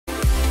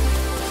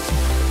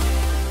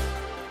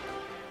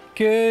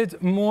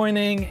Good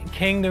morning,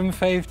 Kingdom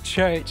Faith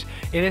Church.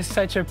 It is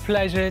such a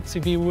pleasure to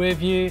be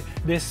with you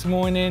this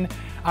morning.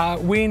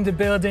 We're in the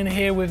building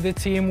here with the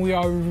team. We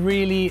are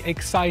really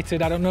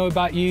excited. I don't know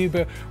about you,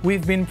 but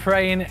we've been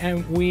praying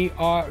and we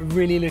are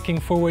really looking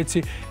forward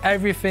to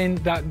everything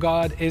that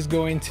God is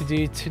going to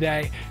do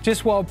today.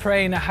 Just while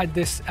praying, I had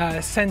this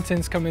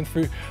sentence coming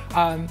through,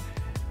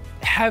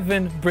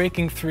 heaven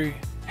breaking through.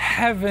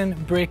 Heaven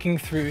breaking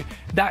through.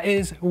 That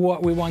is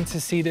what we want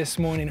to see this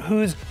morning.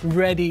 Who's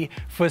ready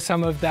for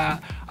some of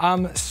that?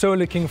 I'm so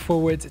looking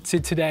forward to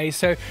today.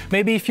 So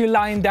maybe if you're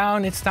lying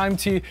down, it's time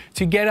to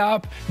get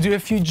up, do a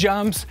few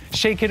jumps,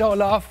 shake it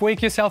all off,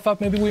 wake yourself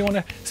up. Maybe we want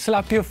to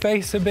slap your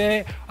face a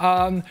bit,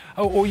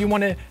 or you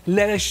want to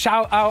let us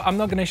shout out. I'm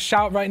not going to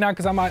shout right now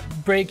because I might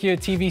break your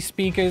TV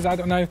speakers. I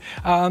don't know.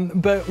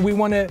 But we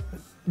want to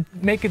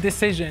make a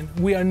decision.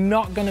 We are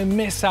not going to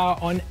miss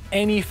out on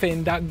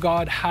anything that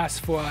God has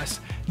for us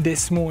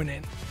this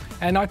morning.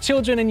 And our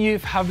children and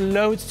youth have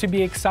loads to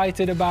be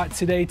excited about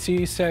today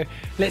too. So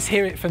let's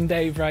hear it from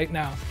Dave right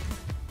now.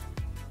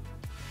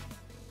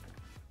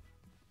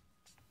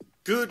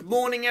 Good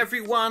morning,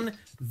 everyone.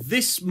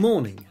 This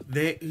morning,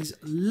 there is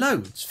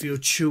loads for your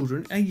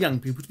children and young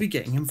people to be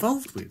getting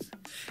involved with.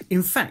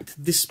 In fact,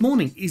 this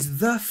morning is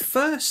the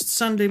first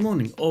Sunday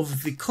morning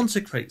of the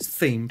Consecrate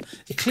theme,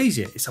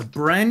 Ecclesia. It's a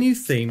brand new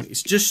theme.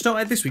 It's just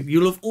started this week.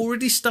 You'll have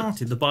already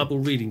started the Bible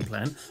reading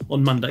plan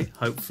on Monday,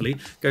 hopefully.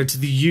 Go to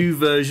the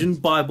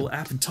YouVersion Bible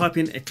app and type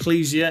in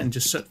Ecclesia and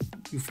just search.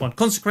 You'll find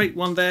Consecrate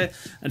one there.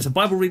 And it's a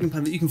Bible reading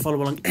plan that you can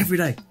follow along every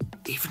day,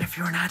 even if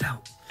you're an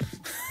adult.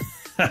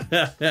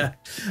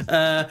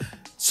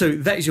 So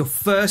that is your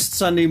first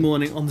Sunday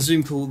morning on the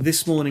Zoom call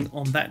this morning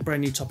on that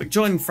brand new topic.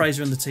 Join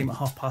Fraser and the team at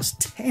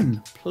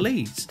 10:30,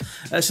 please.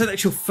 So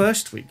that's your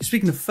first week.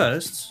 Speaking of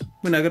firsts,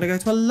 we're now going to go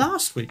to our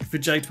last week for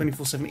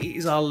J247. It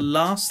is our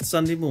last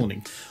Sunday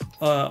morning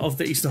of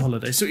the Easter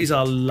holiday. So it is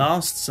our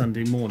last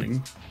Sunday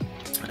morning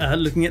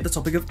looking at the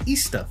topic of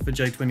Easter for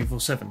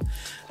J247.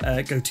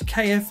 Go to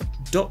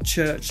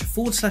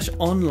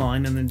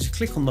kf.church/online and then just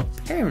click on the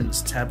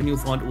Parents tab and you'll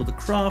find all the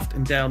craft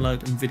and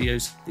download and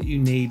videos that you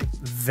need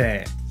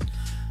there.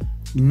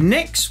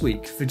 Next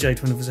week for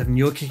J247,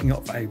 you're kicking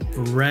off a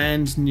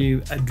brand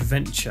new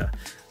adventure.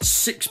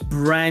 6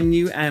 brand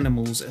new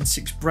animals and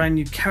 6 brand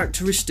new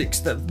characteristics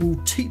that will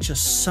teach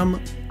us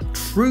some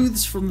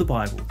truths from the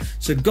Bible.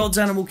 So God's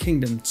Animal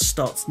Kingdom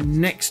starts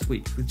next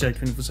week with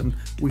J247.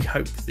 We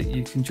hope that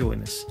you can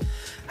join us.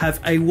 Have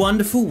a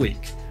wonderful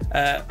week.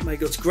 May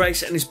God's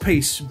grace and His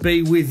peace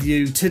be with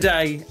you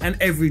today and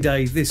every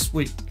day this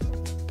week.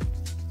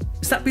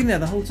 Has that been there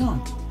the whole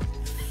time?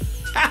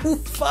 How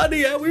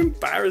funny, how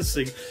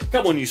embarrassing.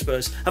 Come on, you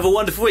Spurs. Have a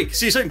wonderful week.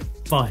 See you soon.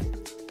 Bye.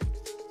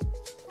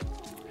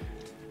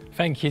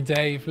 Thank you,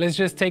 Dave. Let's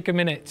just take a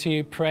minute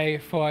to pray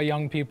for our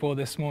young people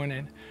this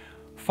morning.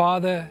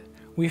 Father,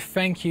 we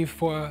thank you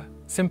for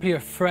simply a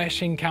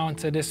fresh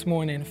encounter this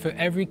morning for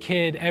every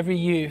kid, every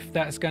youth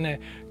that's going to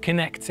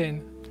connect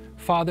in.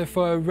 Father,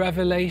 for a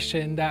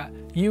revelation that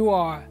you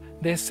are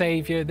their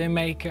Savior, their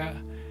Maker,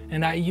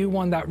 and that you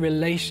want that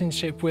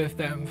relationship with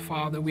them,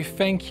 Father. We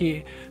thank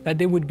you that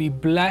they would be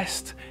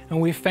blessed,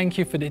 and we thank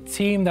you for the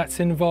team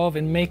that's involved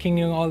in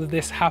making all of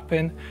this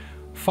happen.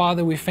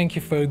 Father, we thank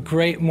you for a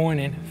great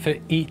morning for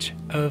each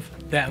of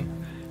them.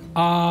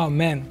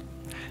 Amen.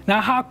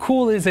 Now, how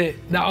cool is it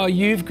that our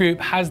youth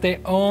group has their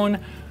own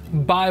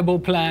Bible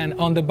plan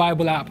on the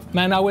Bible app?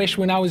 Man, I wish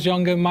when I was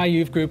younger, my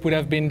youth group would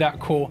have been that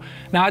cool.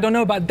 Now, I don't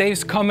know about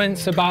Dave's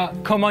comments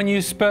about come on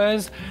you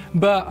Spurs,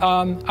 but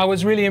I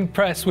was really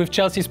impressed with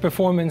Chelsea's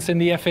performance in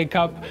the FA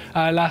Cup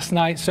last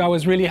night. So I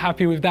was really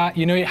happy with that.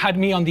 You know, it had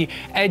me on the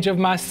edge of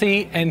my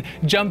seat and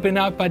jumping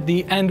up at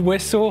the end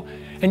whistle.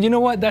 And you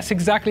know what? That's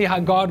exactly how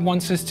God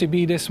wants us to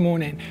be this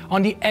morning.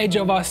 On the edge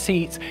of our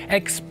seats,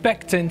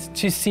 expectant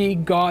to see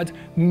God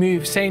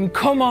move, saying,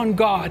 come on,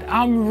 God,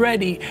 I'm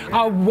ready.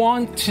 I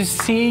want to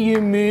see you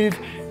move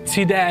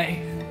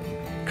today.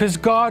 Because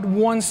God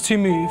wants to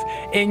move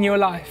in your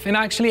life. And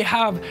I actually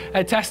have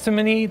a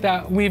testimony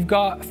that we've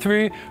got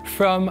through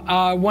from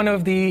one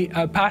of the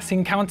past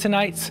encounter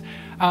nights.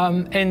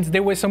 And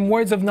there were some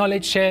words of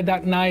knowledge shared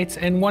that night,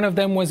 and one of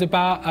them was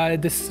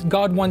about this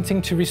God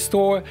wanting to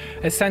restore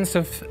a sense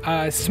of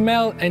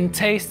smell and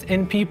taste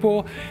in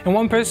people. And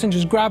one person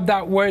just grabbed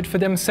that word for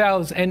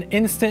themselves, and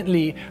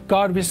instantly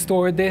God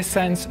restored their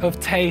sense of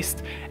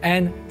taste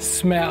and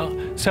smell.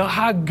 So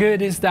how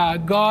good is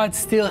that? God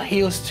still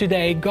heals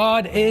today.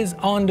 God is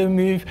on the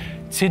move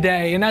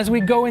today. And as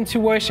we go into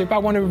worship, I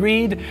want to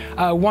read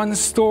one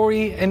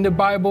story in the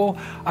Bible.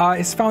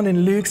 It's found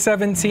in Luke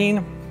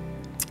 17.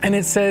 And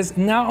it says,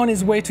 now on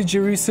his way to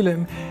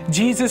Jerusalem,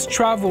 Jesus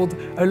traveled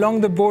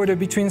along the border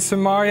between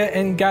Samaria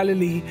and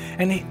Galilee.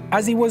 And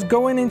as he was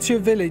going into a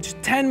village,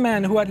 10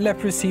 men who had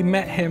leprosy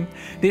met him.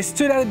 They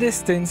stood at a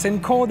distance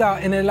and called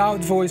out in a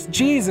loud voice,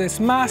 Jesus,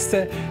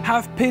 Master,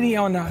 have pity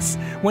on us.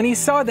 When he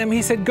saw them,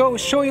 he said, go,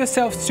 show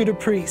yourselves to the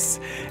priests.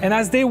 And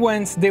as they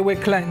went, they were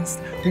cleansed.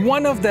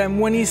 One of them,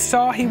 when he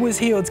saw he was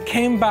healed,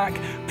 came back,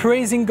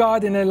 praising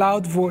God in a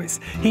loud voice.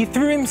 He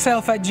threw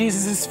himself at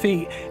Jesus'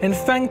 feet and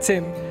thanked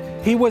him.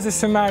 He was a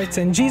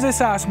Samaritan.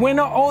 Jesus asked, were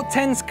not all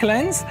 10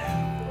 cleansed?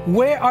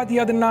 Where are the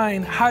other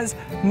 9? Has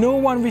no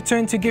one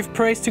returned to give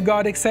praise to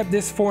God except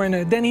this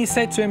foreigner? Then he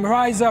said to him,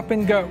 rise up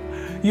and go.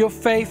 Your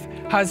faith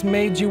has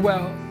made you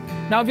well.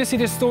 Now, obviously,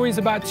 this story is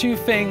about 2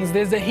 things.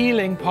 There's the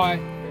healing part,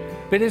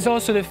 but there's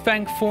also the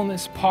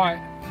thankfulness part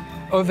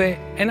of it.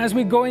 And as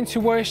we go into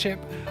worship,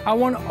 I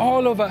want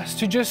all of us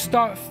to just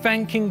start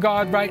thanking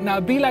God right now.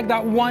 Be like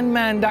that one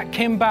man that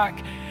came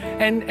back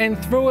and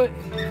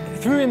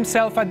threw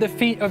himself at the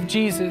feet of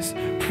Jesus,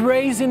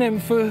 praising him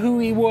for who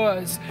he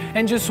was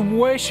and just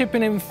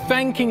worshiping him,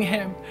 thanking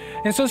him.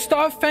 And so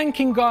start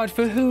thanking God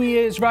for who he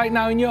is right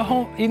now in your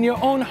home, in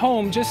your own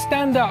home. Just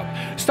stand up.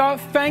 Start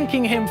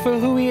thanking him for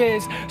who he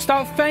is.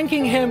 Start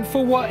thanking him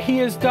for what he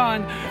has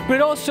done.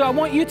 But also, I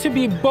want you to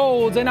be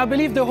bold, and I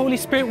believe the Holy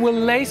Spirit will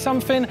lay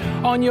something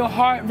on your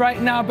heart right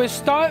now. But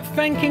start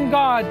thanking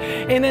God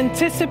in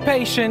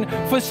anticipation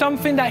for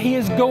something that he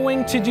is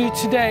going to do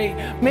today.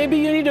 Maybe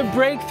you need a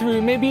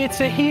breakthrough. Maybe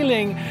it's a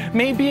healing.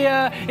 Maybe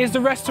it's the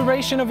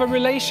restoration of a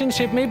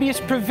relationship. Maybe it's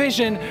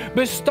provision.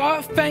 But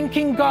start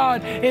thanking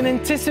God in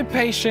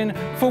anticipation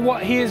for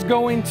what he is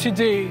going to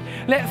do.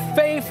 Let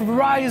faith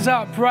rise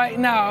up right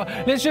now.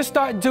 Let's just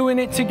start doing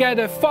it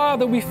together.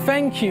 Father, we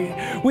thank you.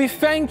 We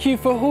thank you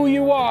for who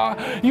you are.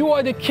 You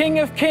are the King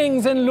of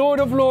Kings and Lord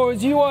of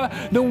Lords. You are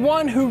the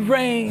one who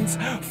reigns.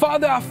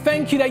 Father, I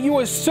thank you that you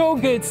are so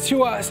good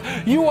to us.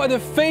 You are the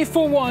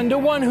faithful one, the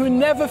one who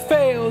never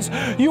fails.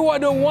 You are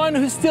the one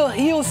who still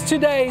heals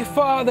today,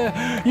 Father.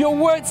 Your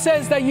word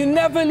says that you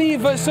never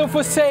leave us or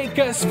forsake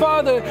us.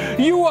 Father,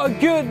 you are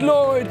good,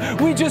 Lord.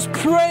 We just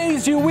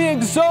praise you. We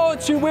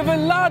exalt you with a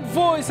loud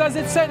voice, as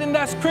it said in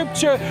that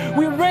scripture.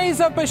 We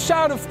raise up a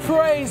shout of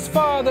praise,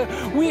 Father.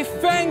 We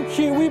thank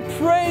you. We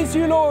praise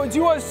you, Lord.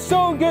 You are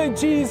so good,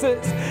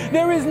 Jesus.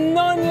 There is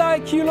none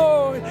like you,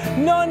 Lord.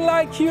 None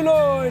like you,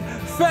 Lord.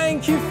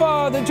 Thank you,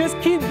 Father. Just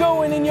keep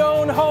going in your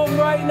own home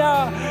right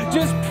now.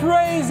 Just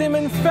praise him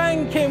and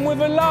thank him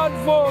with a loud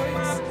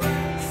voice.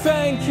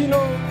 Thank you,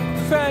 Lord.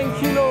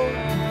 Thank you, Lord.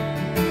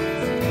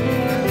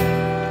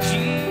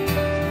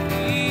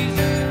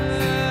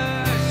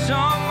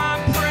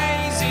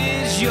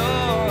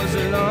 Yours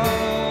alone.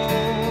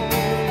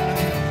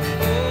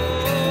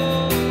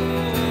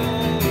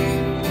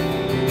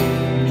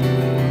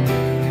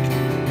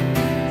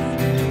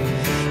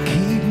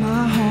 Keep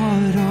my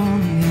heart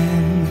on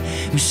him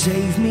who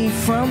saved me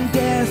from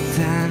death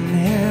and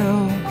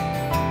hell.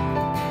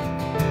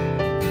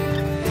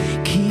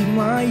 Keep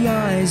my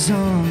eyes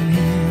on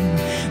him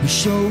who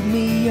showed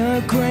me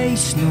a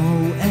grace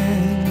no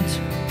end.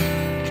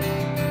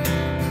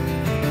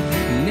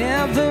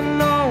 Never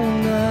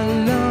known a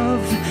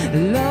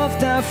love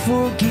that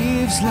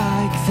forgives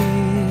like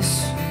this.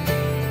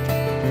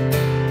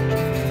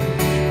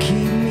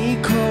 Keep me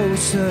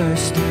closer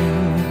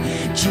still,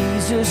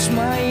 Jesus,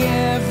 my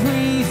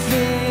everything.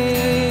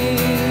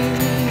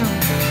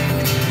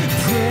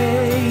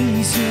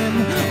 Praise him,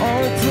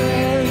 oh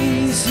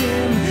praise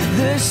him,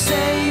 the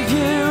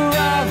Savior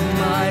of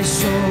my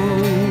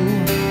soul.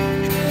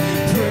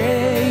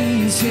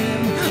 Praise him,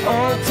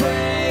 oh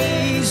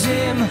praise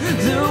him,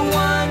 the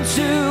one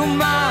to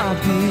my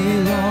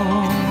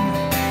belong.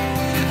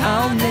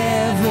 I'll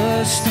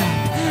never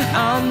stop,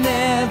 I'll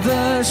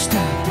never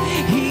stop.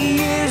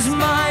 He is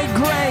my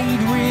great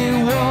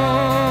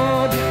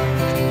reward.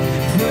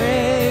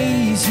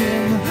 Praise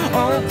him,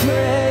 oh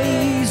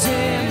praise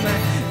him,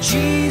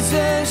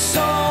 Jesus,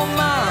 all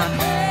my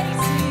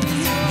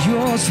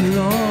yours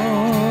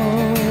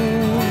alone.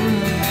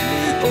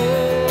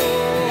 Oh,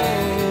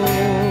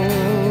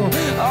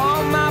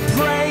 all my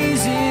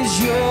praise is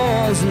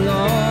yours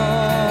alone.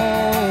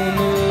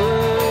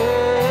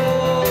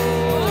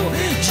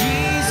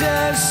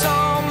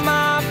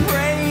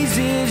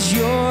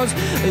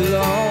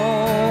 Alone.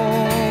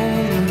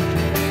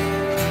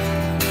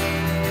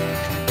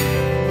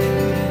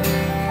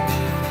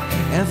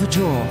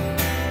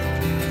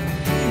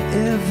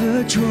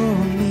 Ever draw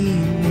me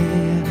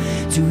near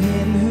to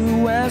him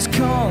who has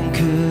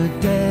conquered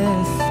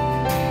death.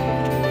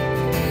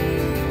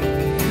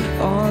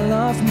 All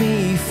of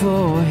me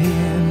for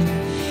him,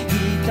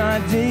 he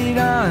died that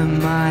I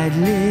might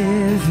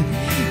live.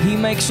 He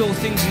makes all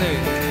things new.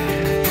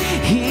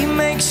 He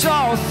makes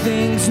all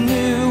things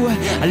new.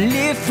 I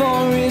live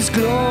for his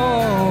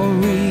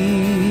glory.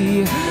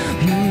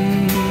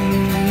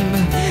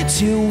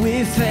 Till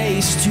we're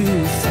face to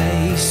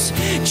face.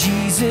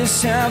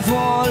 Jesus, have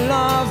all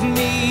of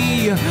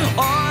me,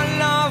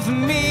 all of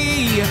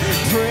me.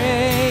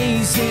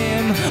 Praise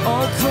him,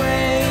 oh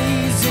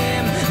praise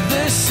him,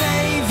 the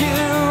Savior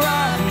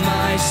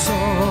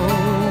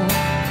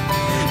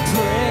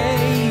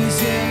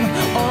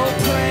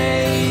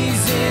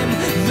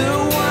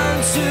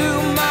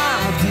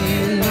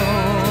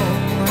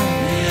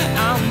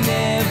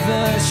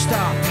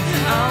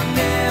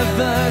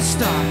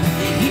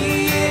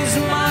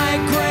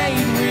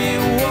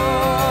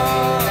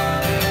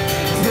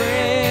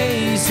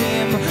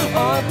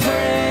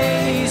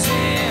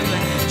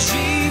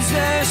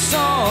Jesus,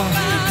 oh,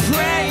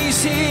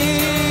 praise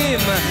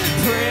Him,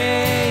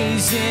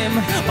 praise Him,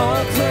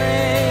 oh,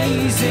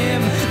 praise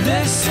Him,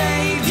 the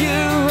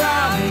Savior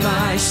of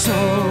my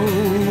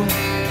soul.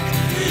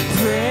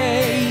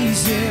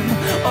 Praise Him,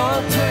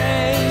 oh,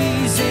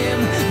 praise Him,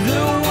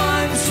 the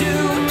one to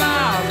whom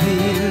I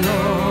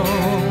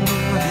belong.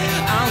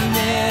 I'll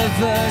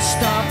never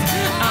stop,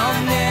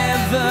 I'll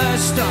never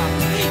stop.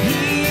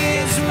 He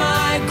is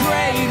my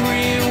great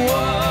reward.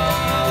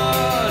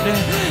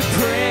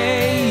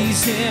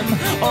 Praise Him,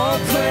 oh,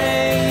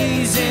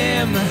 praise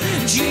Him,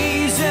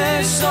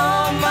 Jesus,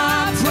 all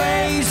my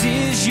praise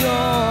is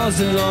yours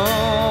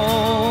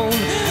alone.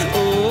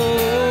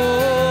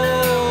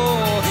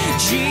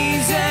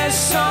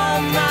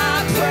 All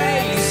my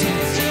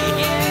praises,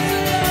 yeah.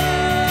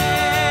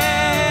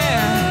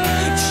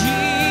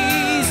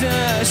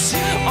 Jesus,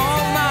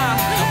 all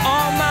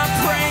my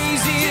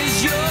praise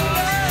is yours.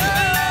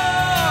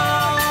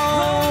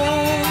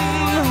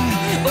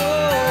 Oh,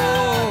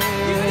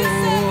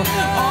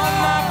 all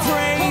my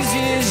praise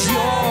is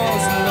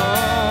yours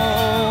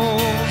alone.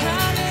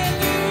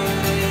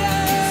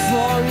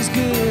 For His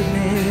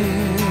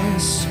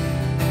goodness,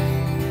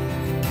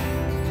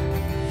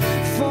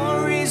 for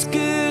His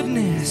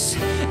goodness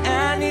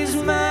and His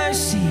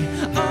mercy,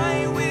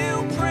 I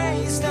will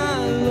praise the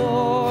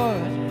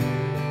Lord.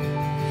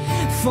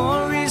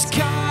 For His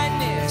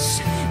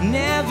kindness,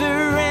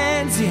 never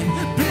ending,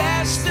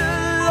 bless the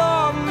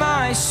Lord,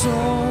 my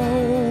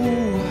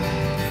soul.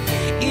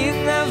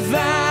 In the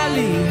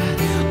valley,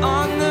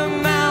 on the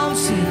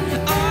mountain,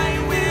 I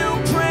will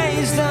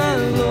praise the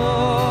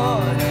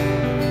Lord.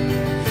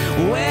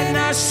 When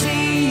I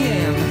see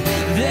Him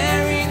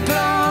there in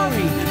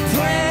glory,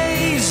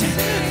 praise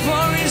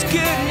for His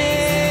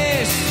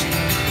goodness,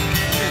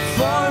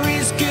 for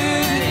His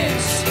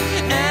goodness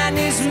and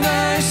His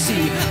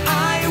mercy,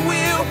 I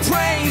will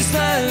praise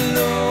the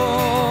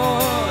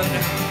Lord.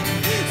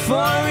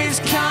 For His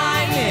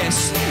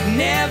kindness,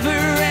 never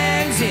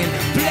ending,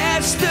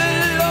 bless the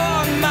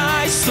Lord,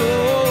 my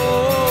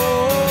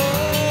soul.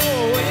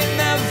 In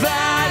the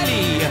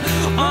valley,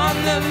 on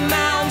the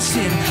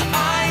mountain,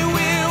 I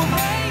will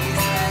praise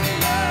the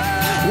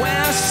Lord. When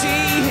I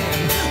see Him,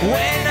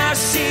 when I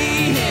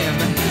see Him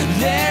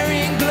there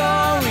in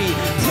glory,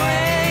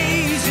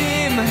 praise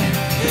Him.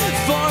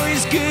 For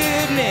His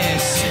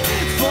goodness,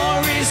 for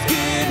His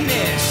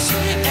goodness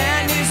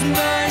and His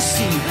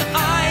mercy,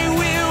 I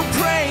will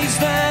praise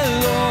the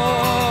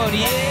Lord.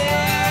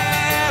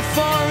 Yeah,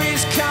 for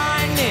His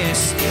kindness,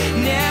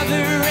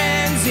 never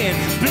ending,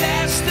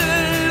 bless the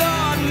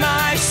Lord,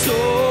 my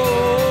soul.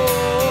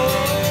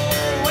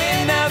 In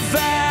the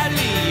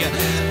valley,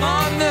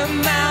 on the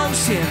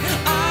mountain,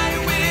 I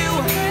will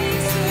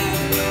praise the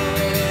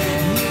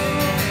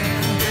Lord.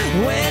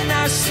 When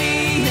I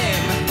see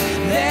Him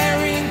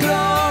there in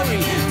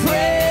glory,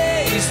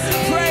 praise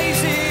Him,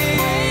 praise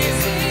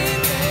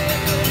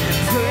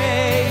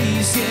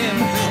Him,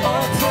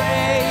 oh,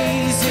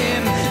 praise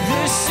Him,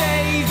 the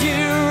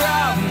Savior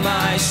of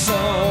my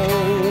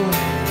soul.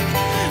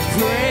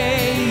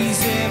 Praise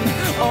Him,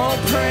 oh,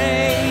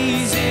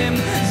 praise Him,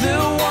 the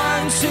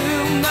one to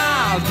whom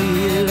I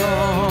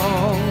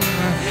belong.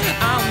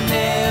 I'll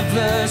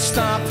never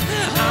stop,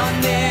 I'll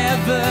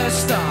never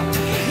stop.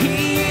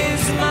 He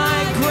is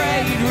my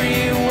great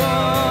reward.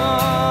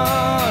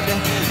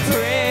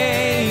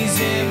 Praise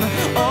Him,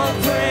 oh,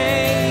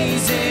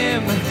 praise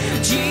Him,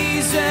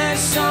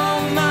 Jesus,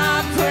 all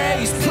my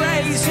praise.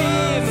 Praise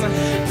Him,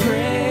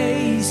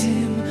 praise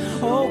Him,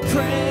 oh,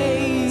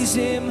 praise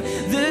Him,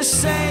 the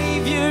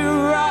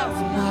Savior of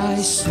my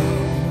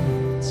soul.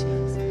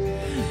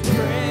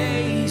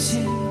 Praise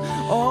Him,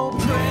 oh,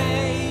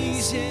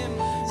 praise Him,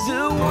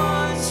 the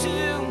one to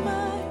whom I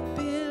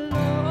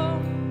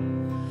belong.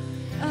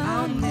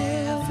 I'll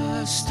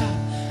never stop,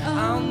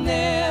 I'll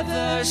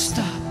never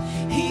stop.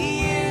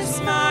 He is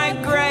my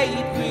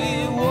great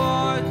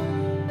reward.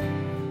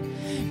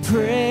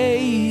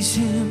 Praise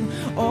Him,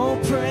 oh,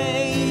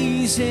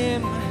 praise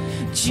Him,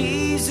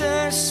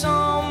 Jesus,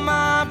 all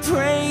my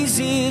praise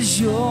is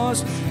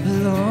yours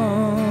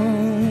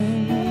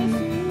alone.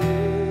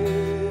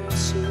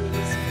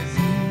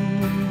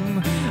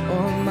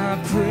 All my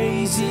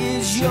praise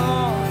is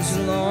yours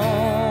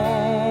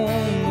alone.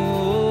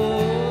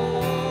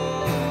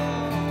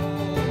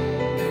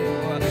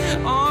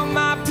 All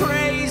my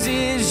praise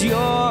is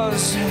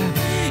yours,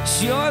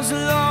 it's yours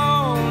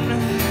alone.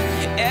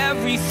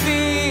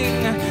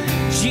 Everything,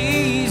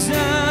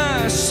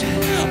 Jesus,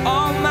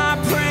 all my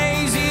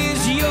praise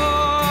is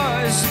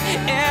yours.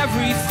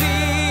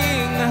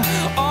 Everything,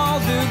 all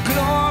the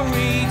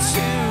glory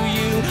to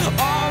you.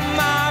 All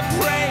my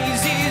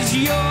praise is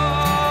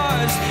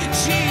yours,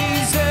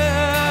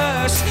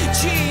 Jesus,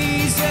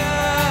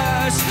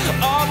 Jesus.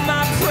 All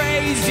my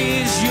praise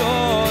is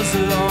yours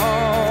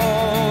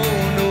alone.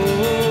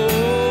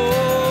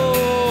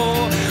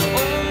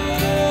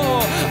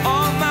 Oh,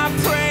 all my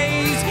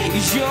praise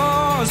is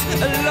yours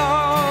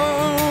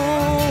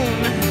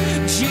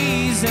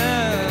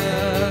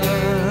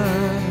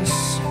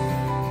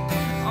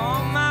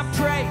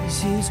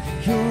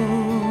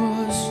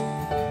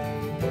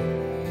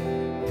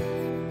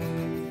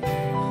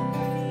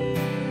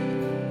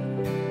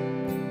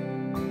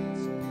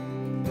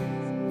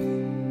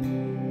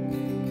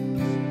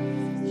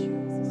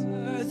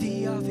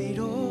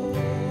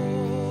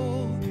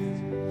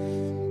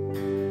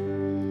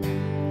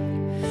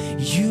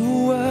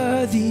You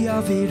worthy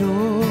of it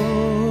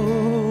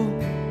all.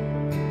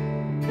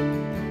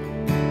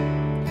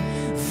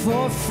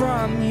 For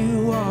from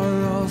you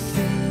are all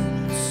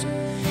things,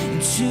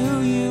 and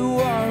to you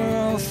are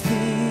all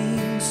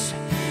things.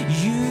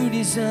 You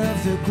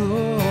deserve the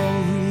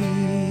glory.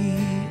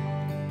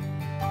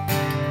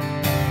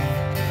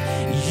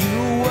 You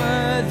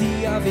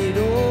worthy of it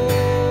all.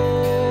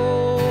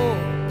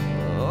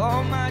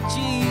 Oh my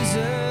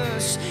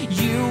Jesus,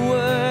 you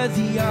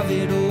worthy of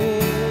it all.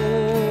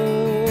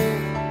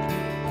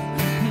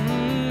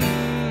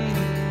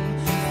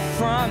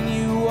 From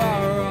you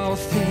are all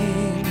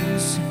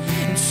things,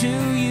 and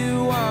to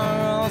you are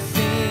all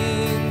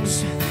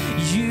things.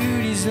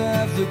 You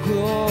deserve the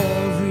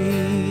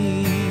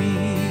glory.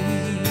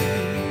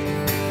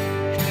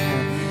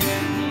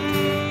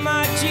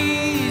 My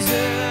Jesus,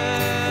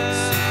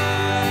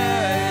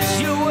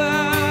 you're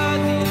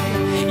worthy,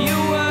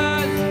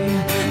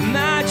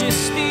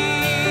 majesty.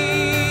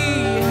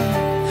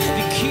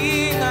 The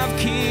King of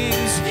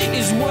Kings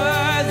is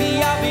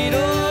worthy of it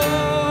all.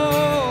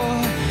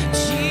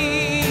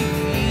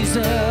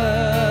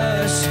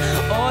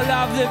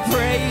 The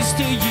praise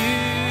to you,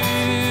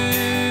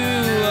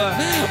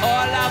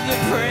 all of the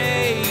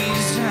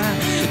praise,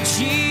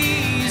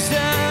 Jesus.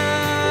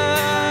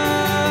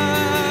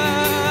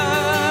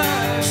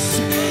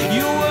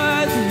 You're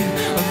worthy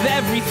of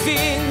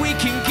everything we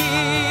can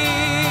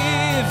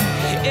give,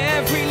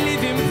 every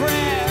living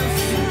breath.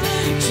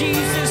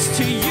 Jesus,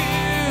 to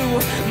you,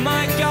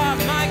 my God,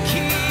 my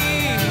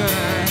King,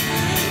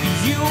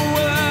 you're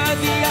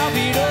worthy of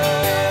it all.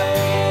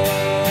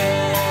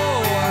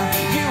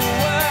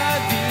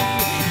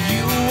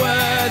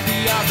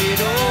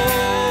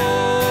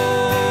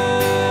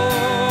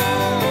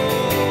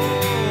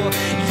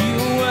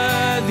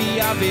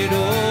 It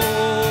all.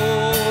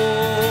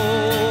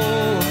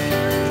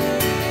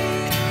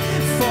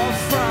 For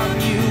from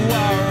you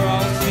are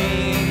all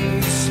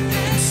things,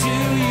 to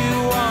you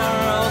are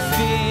all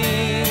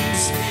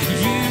things.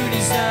 You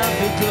deserve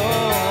the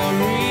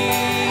glory.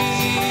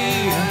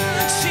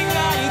 Sing, I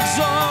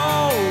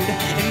exalt,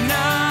 and I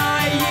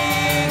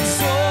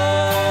exalt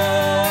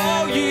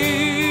you.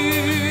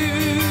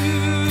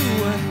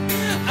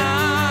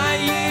 I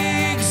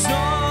exalt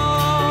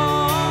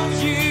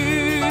you.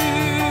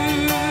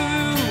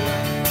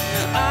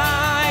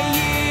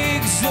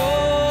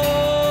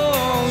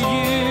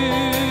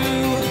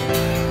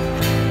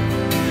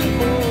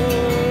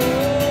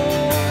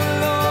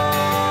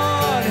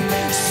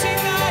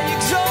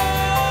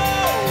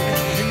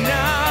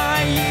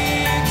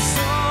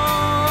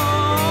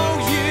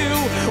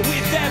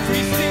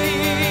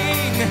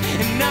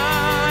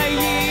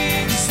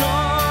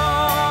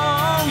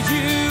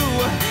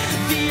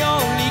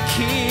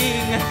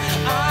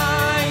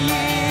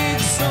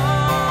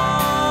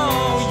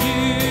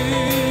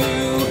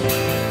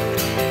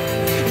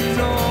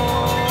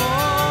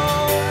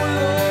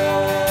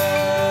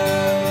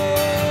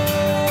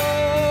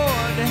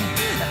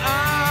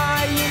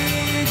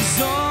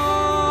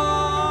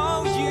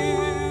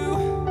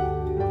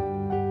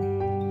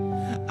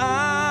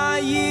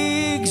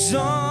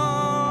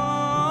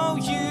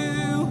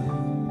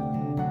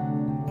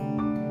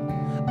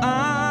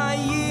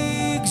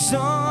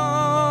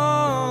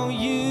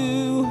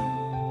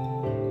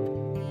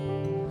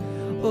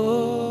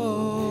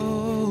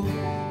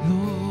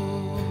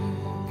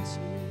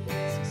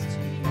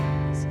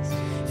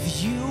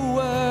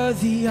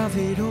 Of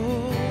it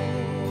all,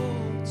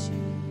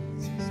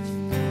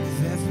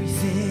 of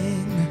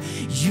everything,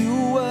 you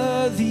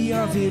worthy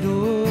of it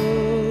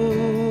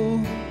all.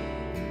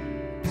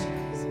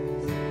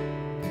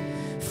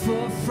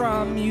 For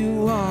from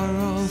you are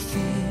all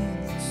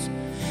things,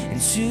 and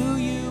to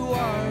you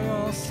are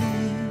all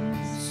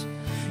things.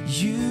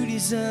 You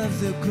deserve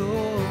the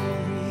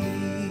glory.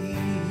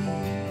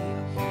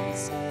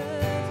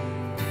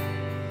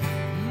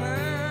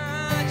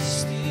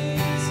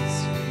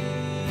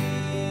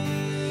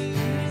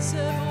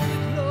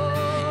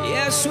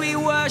 Yes, we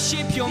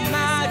worship your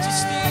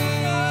majesty.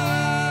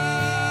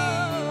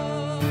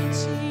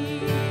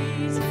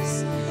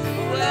 Jesus,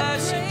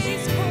 worship you.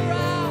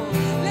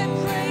 Let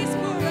praise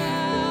pour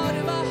out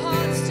of our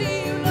hearts to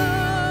you,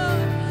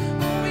 Lord.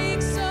 Oh, we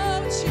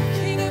exalt you,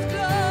 King of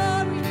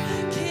glory,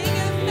 King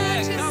of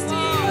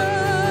majesty,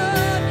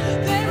 Lord.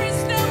 There is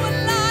no one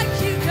like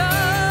you,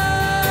 God.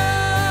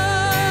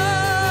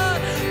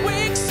 We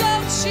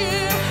exalt you.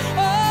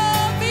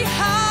 Oh, be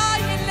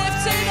high and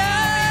lifted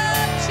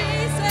up,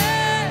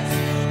 Jesus.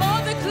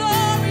 All the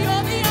glory,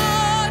 all the honor.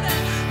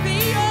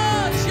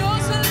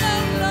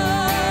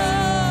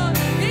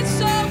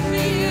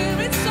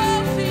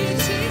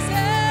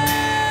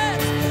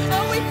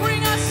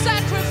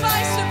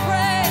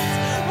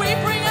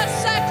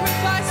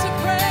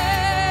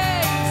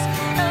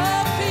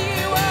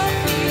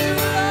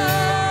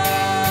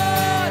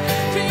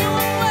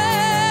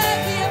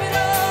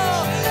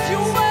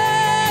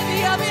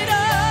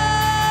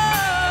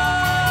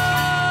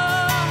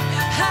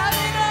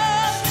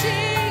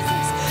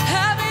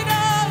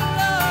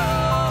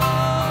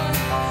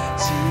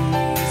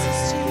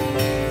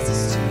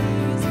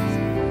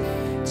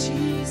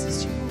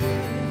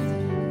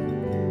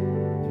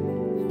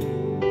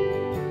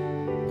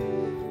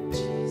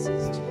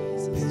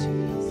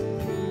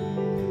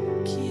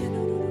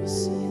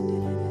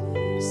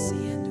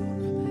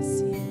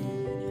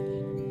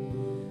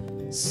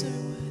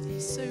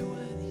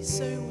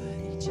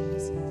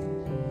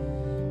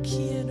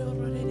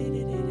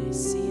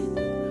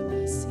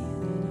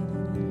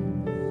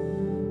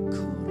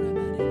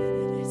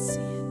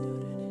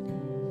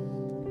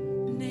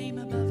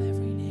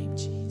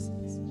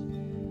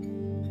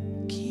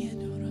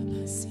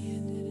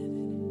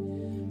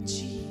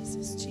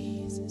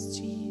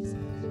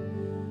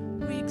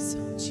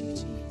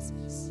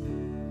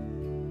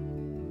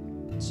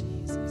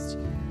 Jesus,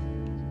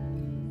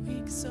 we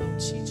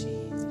exalt you,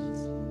 Jesus.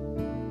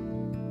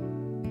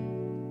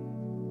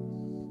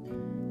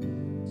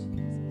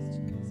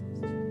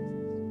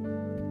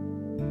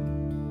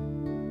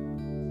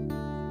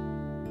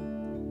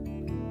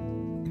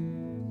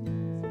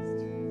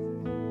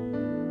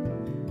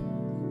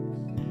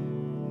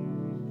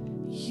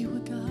 You are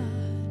God.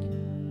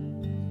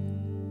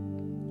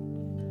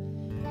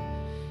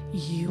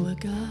 You are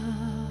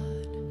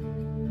God.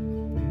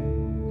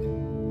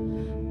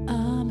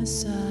 Our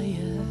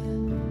Messiah,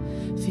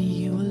 for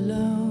you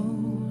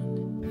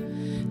alone,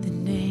 the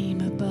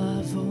name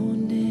above all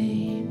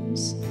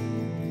names.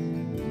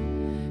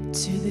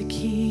 To the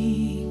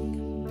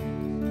King,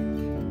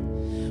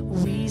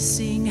 we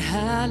sing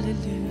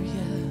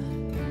hallelujah.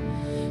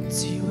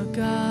 To a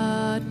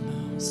God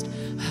most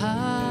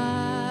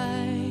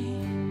high.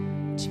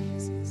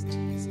 Jesus,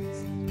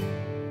 Jesus,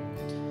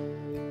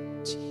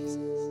 Jesus.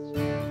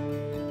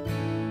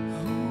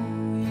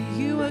 Oh,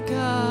 you are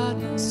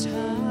God most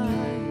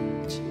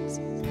high. Jesus.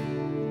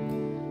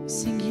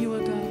 Sing, you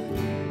are God.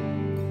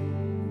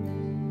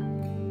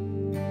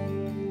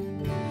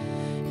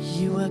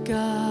 You are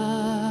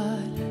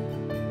God,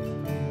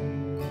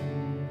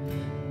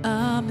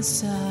 our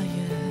Messiah.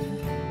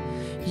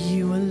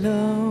 You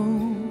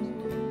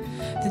alone,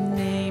 the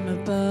name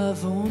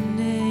above all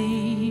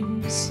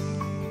names.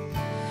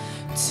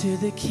 To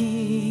the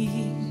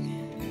King,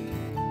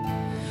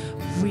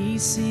 we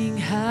sing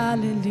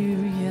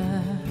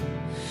hallelujah.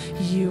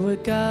 You are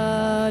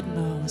God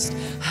most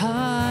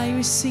high.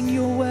 We sing,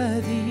 you're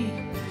worthy.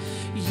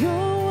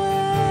 You're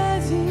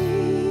worthy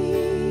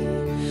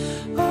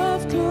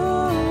of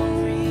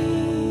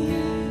glory.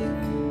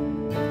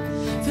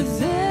 For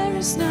there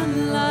is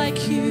none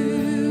like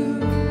you.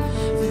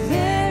 For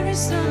there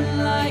is none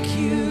like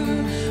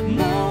you.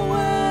 More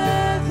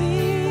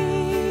worthy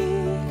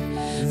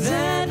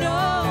than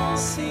all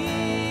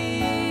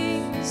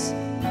things.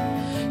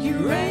 You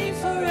reign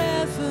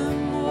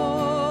forevermore.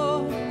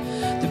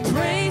 The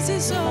praise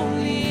is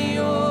only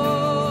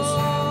yours.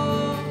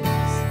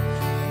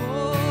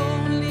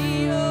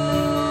 Only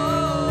yours.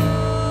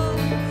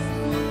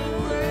 The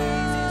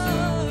praise is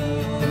only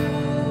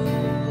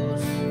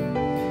yours.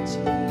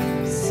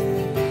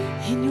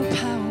 In your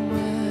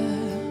power,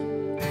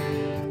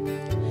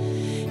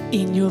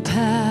 in your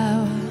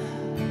power,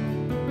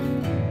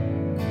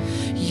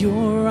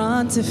 you're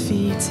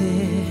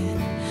undefeated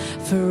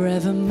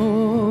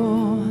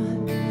forevermore.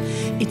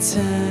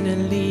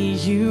 Eternally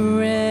you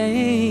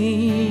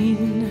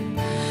reign.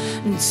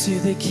 To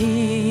the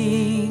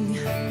King,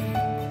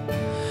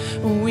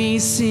 we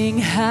sing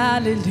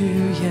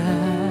hallelujah.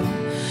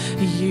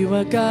 You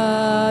are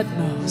God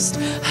most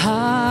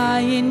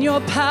high. In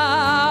your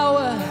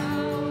power,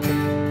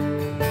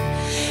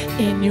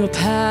 in your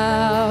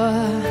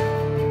power,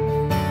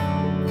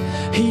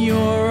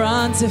 you're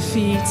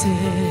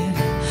undefeated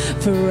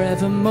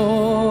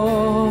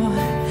forevermore.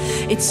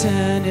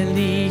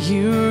 Eternally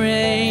you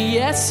reign.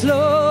 Yes,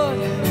 Lord.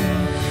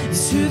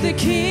 To the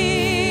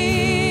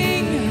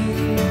King,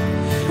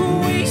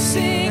 we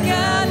sing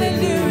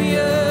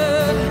hallelujah.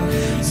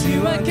 To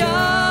our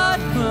God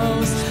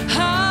most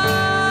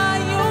high.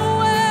 You're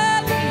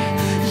worthy.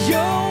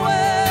 You're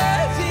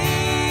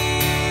worthy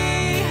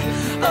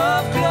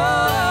of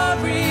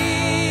glory.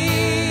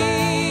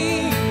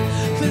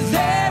 For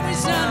there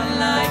is none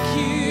like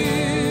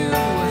you.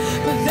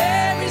 For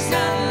there is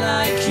none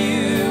like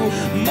you.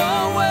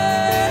 More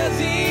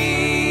worthy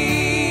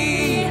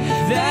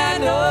than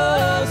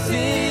all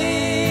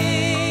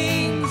things.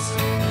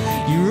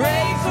 You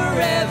reign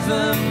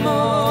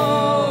forevermore.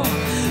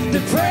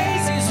 The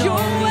praise is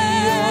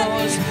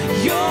yours.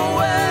 You're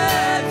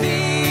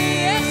worthy.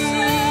 Yes,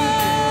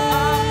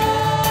 Lord.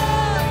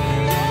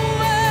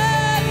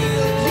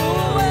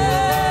 You're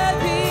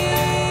worthy.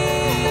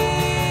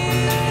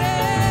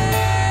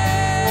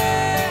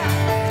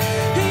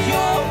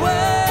 You're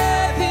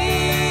worthy.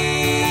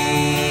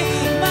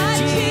 My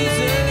King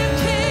of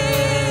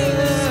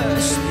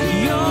Kings.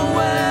 You're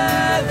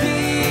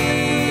worthy.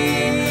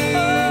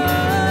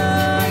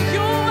 Oh,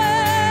 you're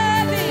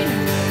worthy.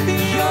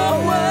 You're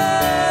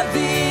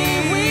worthy.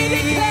 We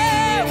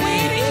declare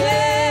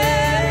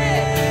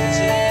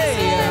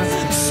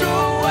Jesus, so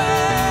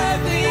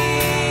worthy.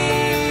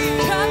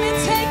 Come and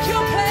take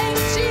your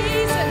place,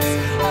 Jesus.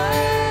 Oh,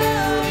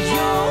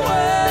 you're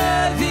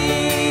worthy.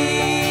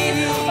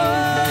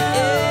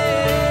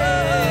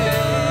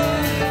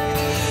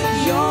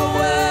 You're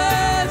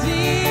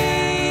worthy.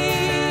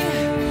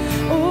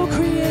 Oh,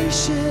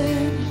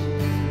 creation.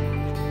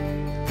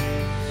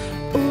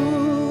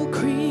 Oh,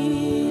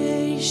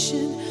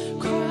 creation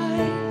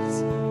cries,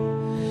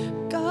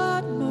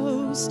 God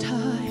most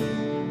high,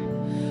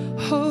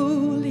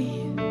 holy,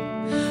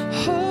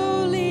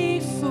 holy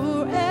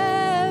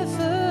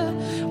forever.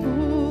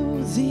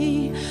 Oh,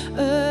 the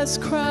earth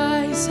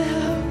cries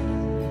out,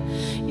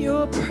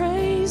 your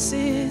praise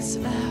is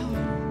loud.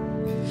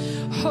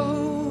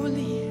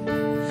 Holy,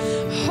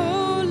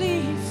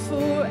 holy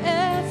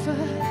forever.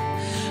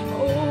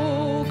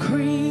 Oh,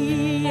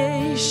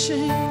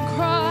 creation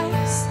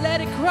cries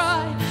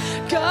cry,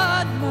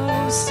 God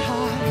most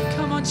high.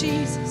 Come on,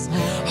 Jesus.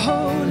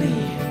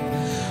 Holy,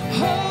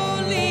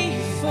 holy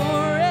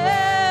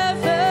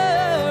forever.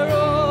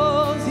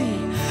 All the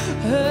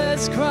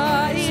earth's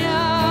cry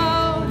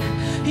out,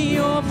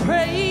 your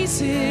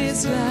praise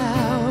is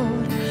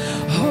loud.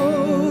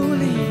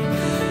 Holy,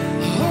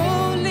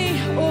 holy,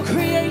 all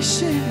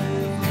creation,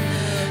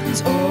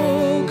 and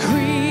all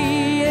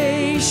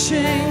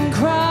creation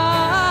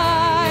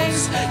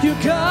cries, your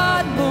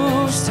God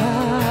most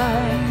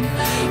high.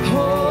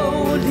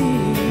 Holy,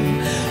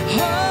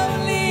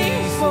 holy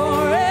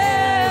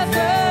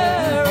forever.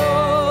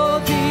 All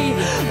the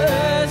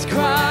earth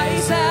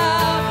cries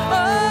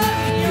out,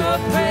 your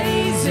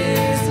praise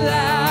is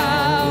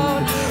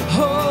loud.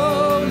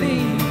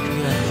 Holy,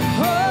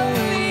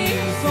 holy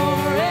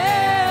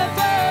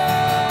forever.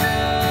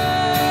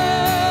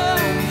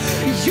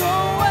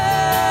 You're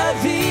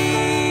worthy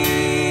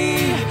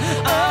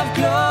of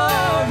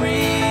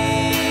glory.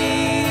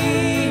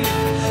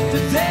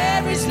 But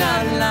there is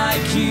none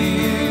like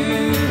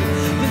you.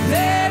 But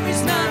there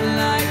is none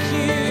like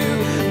you.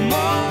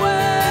 More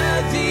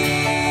worthy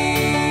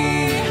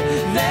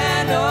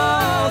than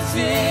all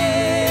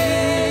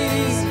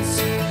things.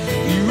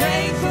 You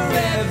reign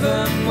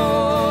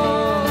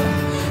forevermore.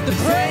 The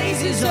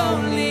praise is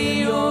only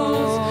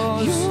yours.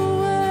 You're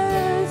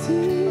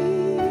worthy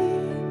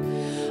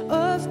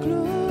of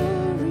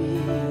glory.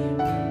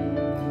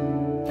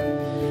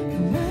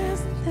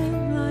 Where's none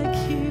like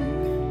you?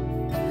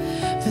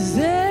 For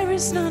there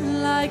is none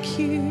like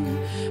you.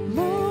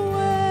 More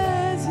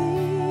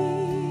worthy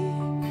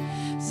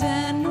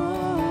than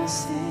all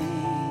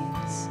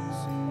things.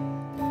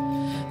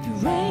 You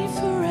reign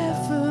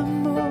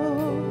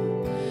forevermore.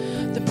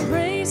 The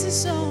praise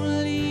is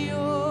only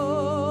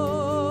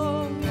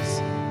yours.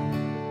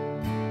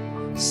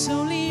 It's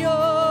only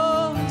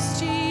yours,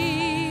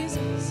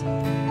 Jesus.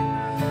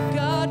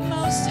 God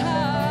most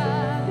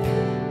high,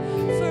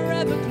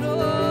 forever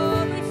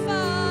glorified.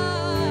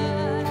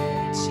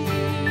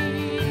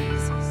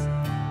 Jesus.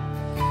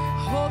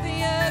 All the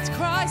earth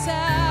cries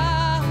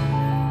out.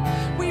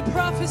 We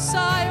prophesy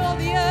all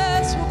the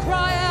earth will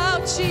cry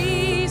out,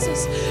 Jesus.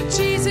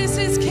 Jesus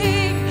is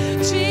King.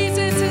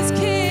 Jesus is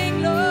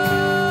King,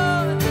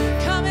 Lord.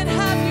 Come and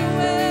have your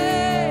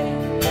way.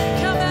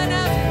 Come and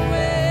have your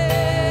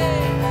way.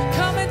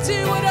 Come and do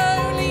what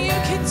only you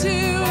can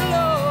do,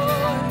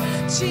 Lord.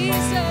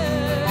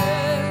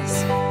 Jesus.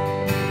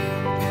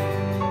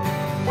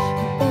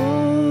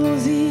 All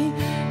the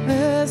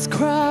earth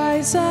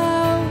cries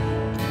out,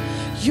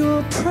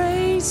 your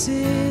praise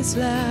is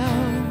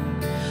loud.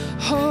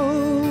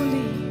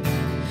 Holy,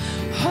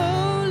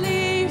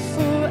 holy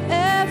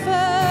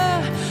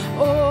forever.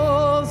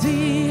 All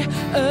the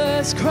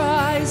earth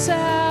cries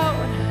out,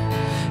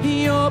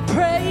 your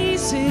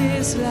praise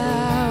is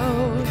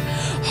loud.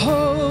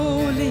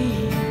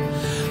 Holy,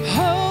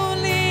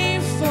 holy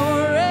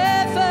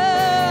forever.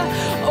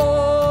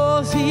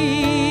 All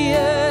the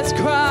earth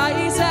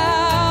cries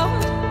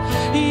out,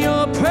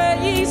 your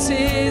praise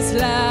is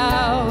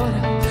loud.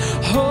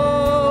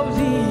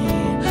 Holy,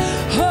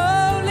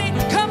 holy.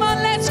 Come on,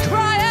 let's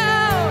cry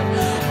out.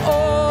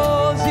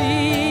 All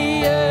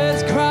the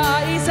earth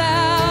cries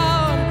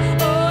out,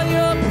 oh,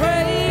 your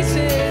praise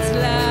is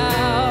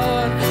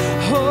loud.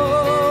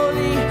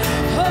 Holy,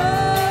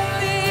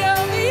 holy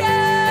of the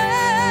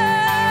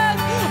earth.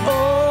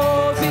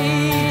 All the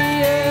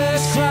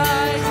earth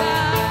cries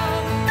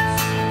out,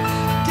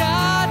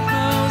 God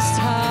most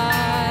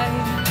high.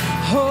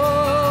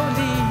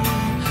 Holy,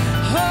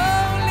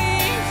 holy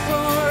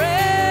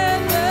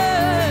forever.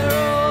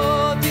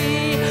 All the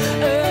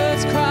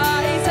earth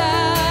cries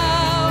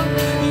out,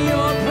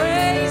 your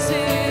praise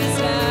is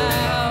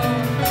loud.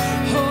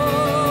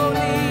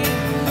 Holy,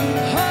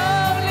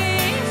 holy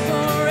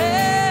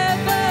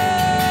forever.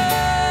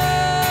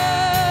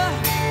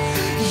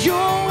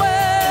 You're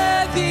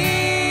worthy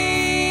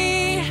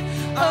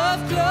of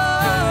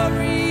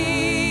glory.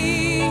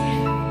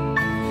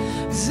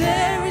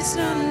 There is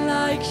none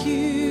like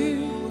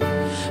you,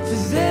 for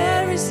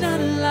there is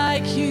none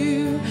like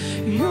you.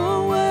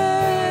 You're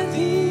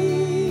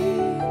worthy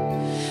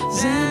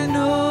than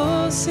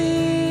all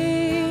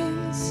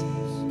things.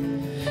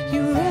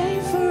 You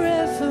reign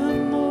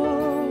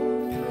forevermore.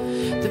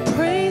 The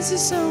praise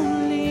is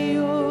only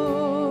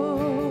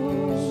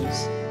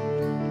yours,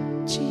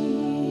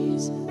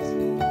 Jesus.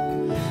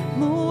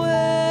 More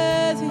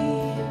worthy,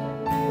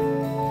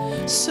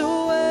 so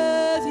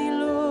worthy,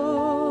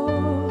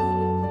 Lord.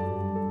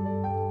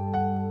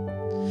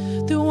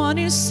 The one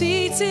who's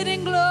seated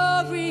in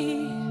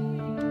glory,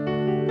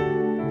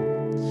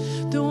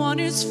 the one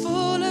who's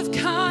full of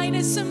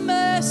kindness and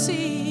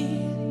mercy.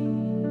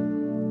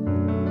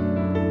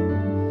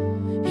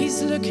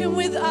 He's looking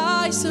with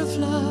eyes of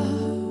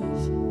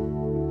love,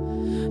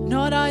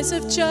 not eyes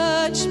of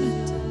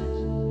judgment.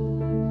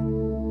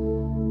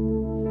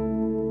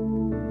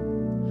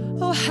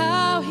 Oh,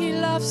 how he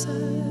loves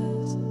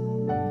us.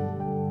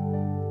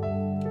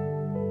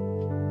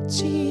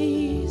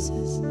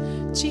 Jesus,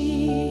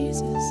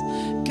 Jesus,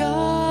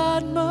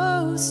 God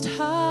most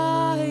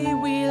high,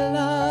 we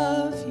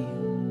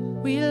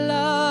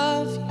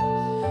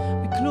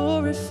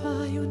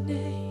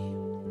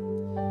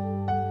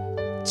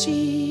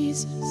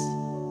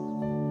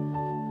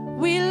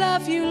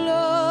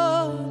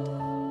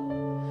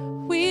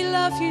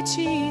love you,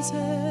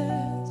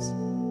 Jesus.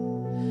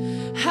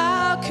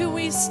 How can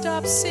we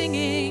stop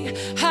singing?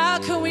 How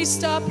can we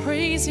stop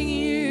praising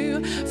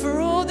you for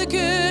all the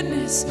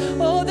goodness,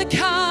 all the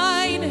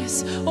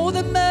kindness, all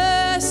the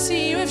mercy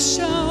you have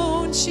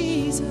shown,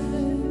 Jesus?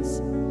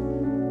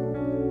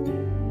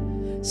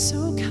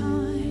 So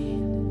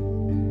kind,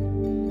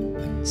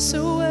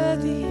 so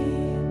worthy,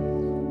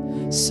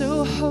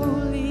 so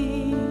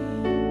holy,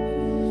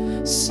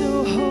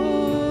 so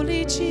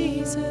holy,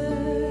 Jesus.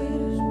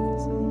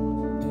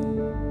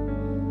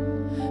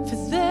 For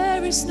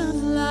there is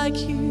none like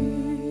you,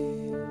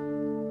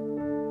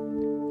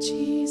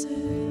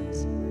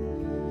 Jesus.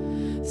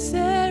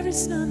 There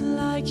is none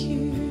like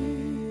you.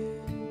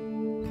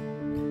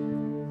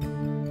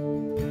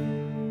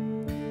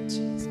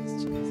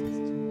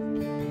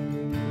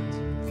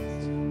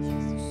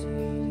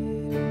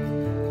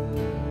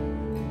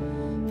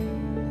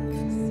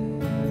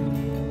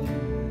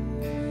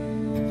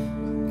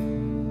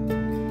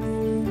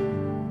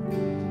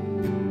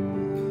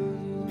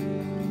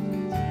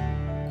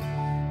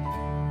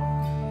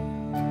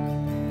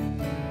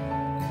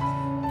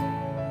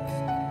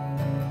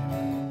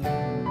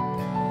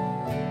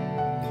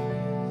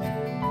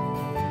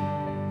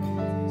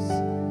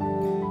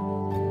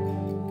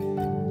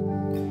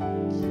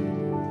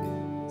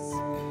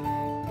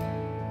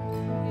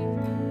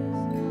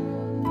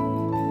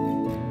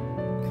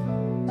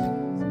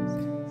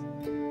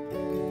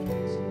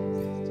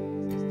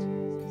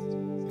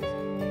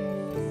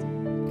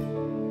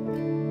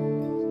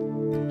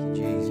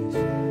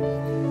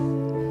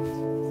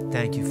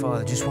 Thank you,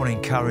 Father. Just want to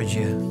encourage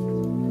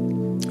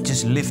you.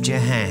 Just lift your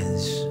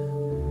hands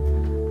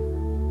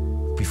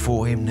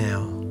before Him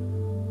now.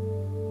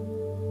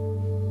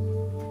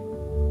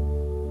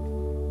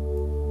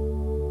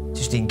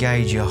 Just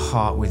engage your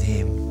heart with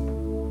Him.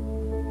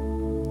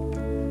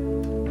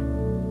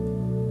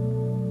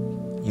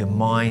 Your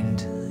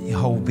mind, your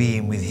whole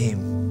being with Him.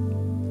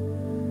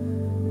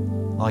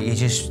 Like you're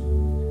just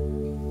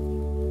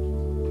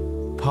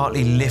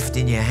partly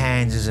lifting your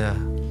hands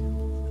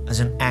as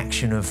an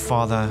action of,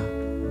 Father,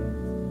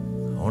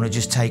 I want to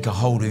just take a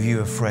hold of you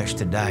afresh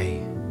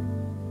today.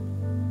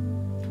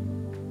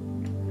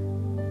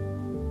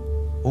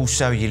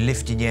 Also, you're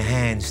lifting your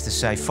hands to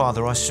say,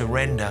 Father, I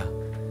surrender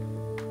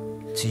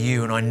to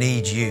you and I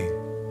need you.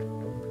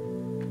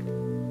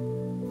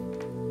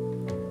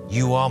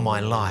 You are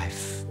my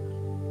life.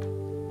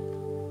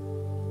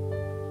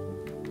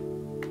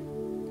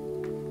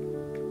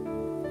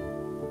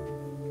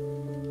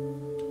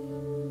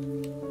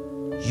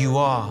 You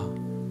are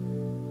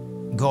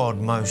God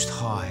Most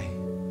High.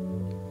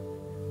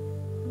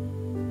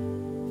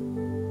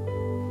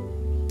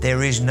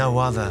 There is no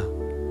other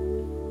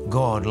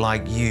God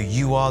like you.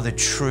 You are the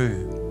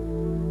true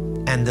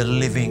and the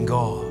living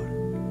God.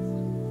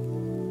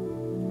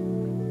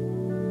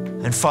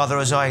 And Father,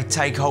 as I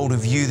take hold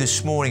of you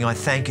this morning, I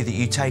thank you that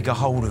you take a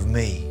hold of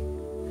me.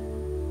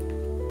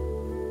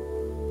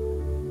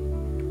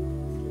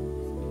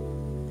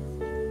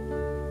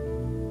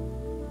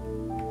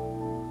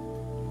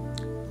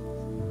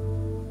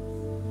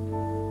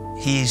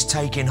 He is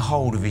taking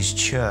hold of His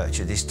church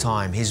at this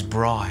time, His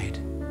bride.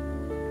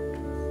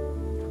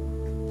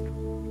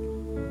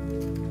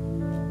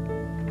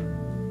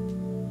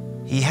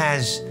 He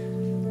has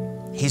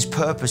His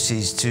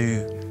purposes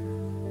to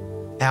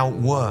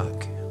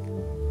outwork.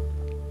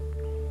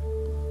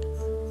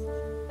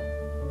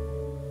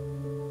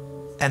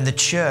 And the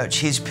church,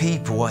 His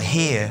people, are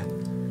here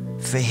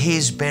for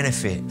His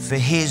benefit, for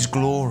His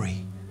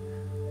glory.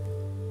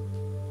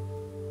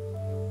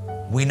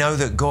 We know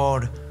that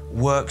God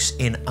works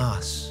in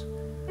us,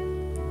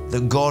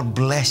 that God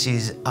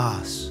blesses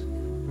us,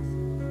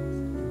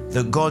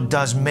 that God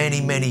does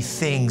many, many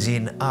things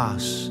in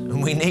us,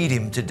 and we need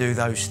Him to do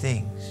those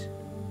things.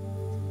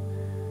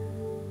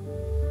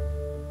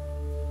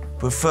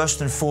 But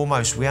first and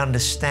foremost, we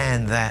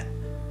understand that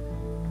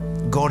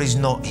God is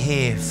not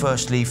here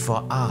firstly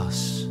for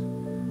us,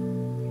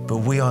 but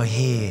we are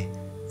here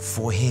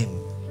for Him.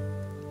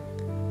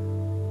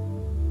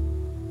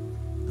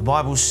 The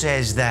Bible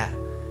says that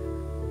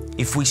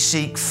if we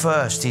seek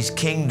first His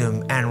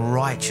kingdom and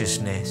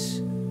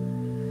righteousness,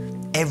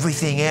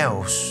 everything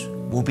else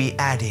will be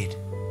added.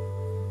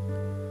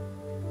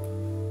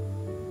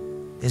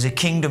 There's a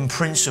kingdom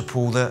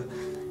principle that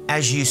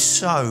as you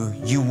sow,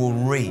 you will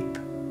reap.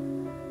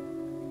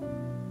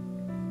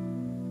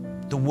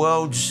 The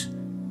world's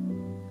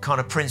kind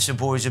of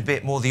principle is a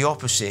bit more the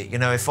opposite. You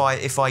know, if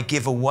I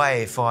give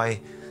away, if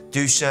I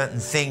do certain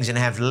things and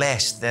have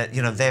less, that,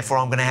 you know, therefore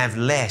I'm going to have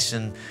less.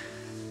 And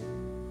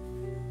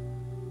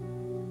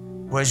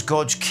whereas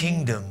God's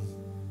kingdom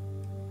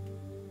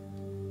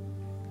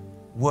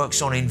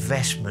works on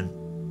investment.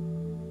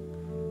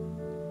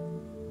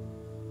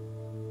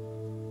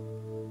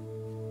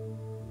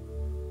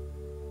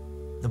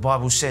 The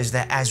Bible says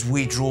that as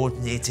we draw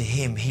near to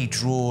Him, He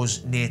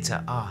draws near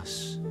to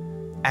us.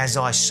 As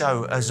I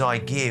sow, as I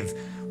give,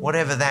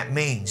 whatever that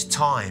means,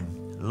 time,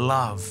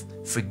 love,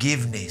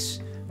 forgiveness,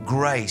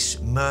 grace,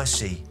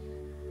 mercy,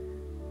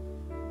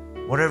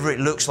 whatever it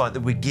looks like that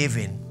we're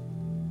giving,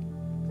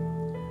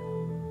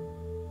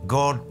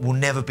 God will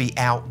never be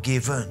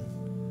outgiven.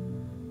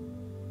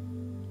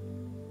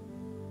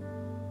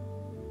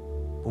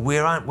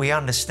 But we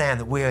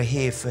understand that we are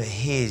here for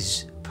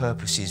His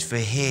purposes, for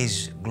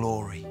His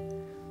glory,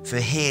 for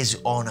His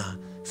honor,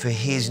 for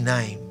His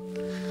name.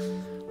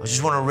 I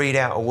just want to read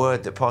out a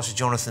word that Pastor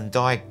Jonathan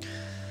Dyke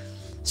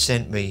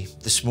sent me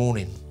this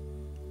morning.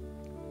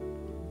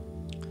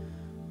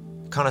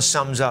 It kind of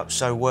sums up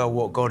so well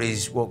what God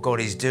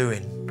is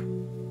doing.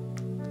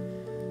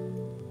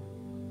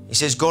 He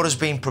says, God has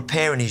been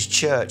preparing His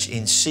church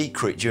in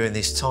secret during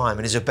this time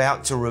and is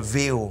about to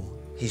reveal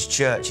His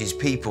church, His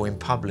people in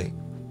public.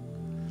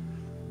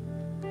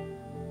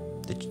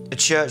 A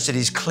church that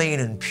is clean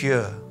and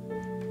pure,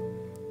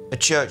 a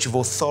church of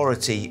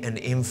authority and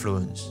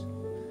influence,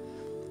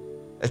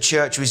 a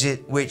church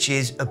which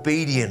is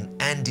obedient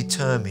and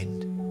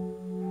determined,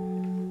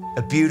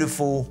 a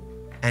beautiful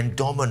and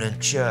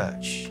dominant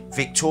church,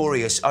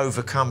 victorious,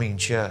 overcoming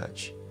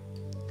church.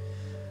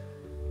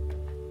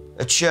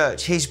 A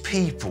church, His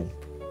people,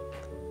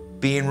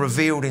 being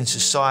revealed in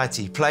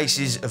society,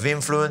 places of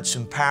influence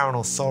and power and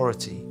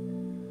authority.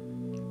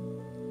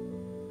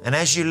 And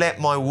as you let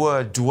my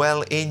word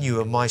dwell in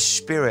you and my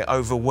spirit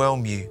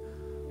overwhelm you,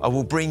 I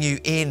will bring you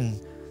in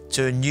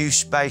to new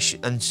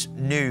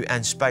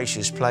and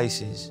spacious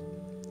places.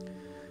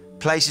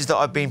 Places that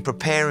I've been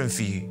preparing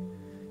for you,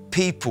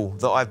 people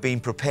that I've been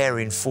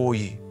preparing for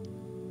you.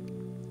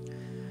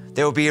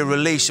 There will be a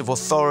release of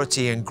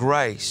authority and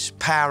grace,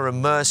 power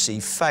and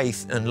mercy,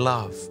 faith and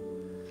love.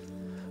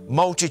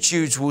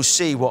 Multitudes will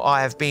see what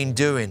I have been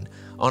doing,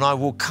 and I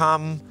will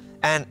come,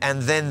 and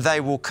then they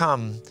will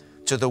come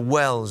to the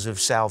wells of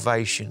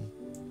salvation.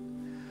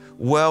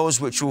 Wells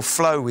which will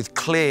flow with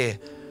clear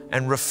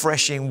and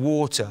refreshing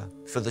water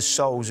for the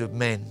souls of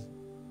men.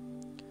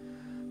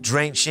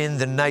 Drenching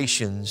the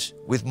nations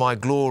with my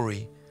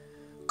glory,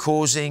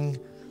 causing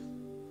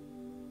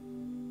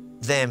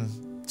them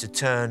to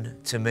turn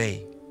to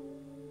me.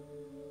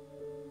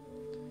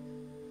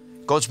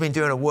 God's been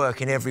doing a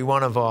work in every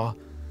one of our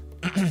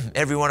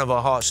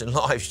hearts and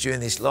lives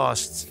during this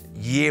last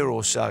year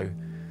or so.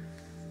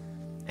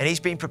 And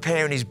He's been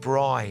preparing His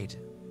bride.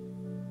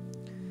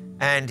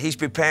 And He's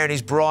preparing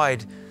His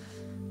bride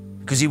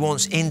because He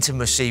wants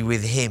intimacy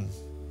with Him.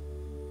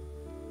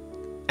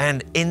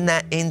 And in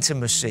that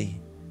intimacy,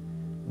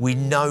 we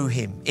know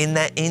Him. In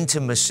that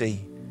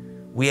intimacy,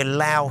 we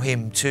allow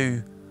Him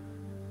to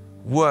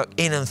work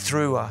in and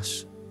through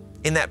us.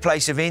 In that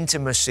place of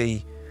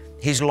intimacy,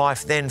 His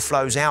life then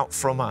flows out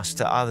from us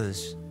to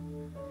others.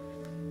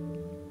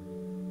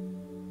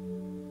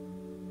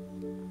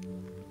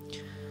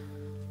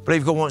 I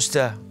believe God wants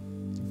to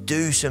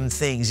do some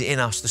things in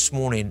us this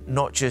morning,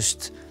 not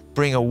just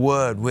bring a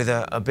word with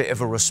a bit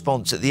of a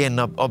response at the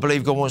end. I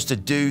believe God wants to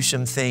do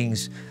some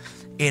things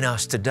in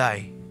us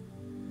today.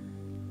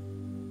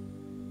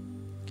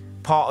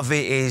 Part of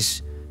it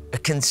is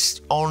an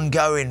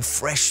ongoing,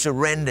 fresh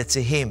surrender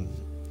to Him.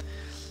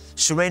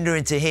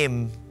 Surrendering to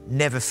Him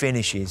never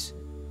finishes.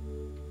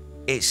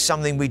 It's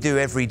something we do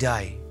every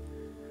day.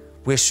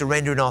 We're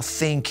surrendering our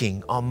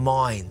thinking, our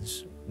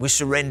minds. We're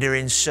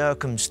surrendering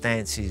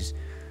circumstances.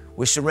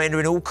 We're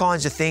surrendering all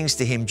kinds of things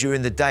to Him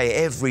during the day,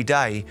 every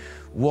day.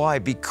 Why?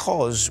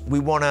 Because we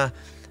want to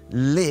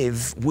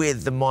live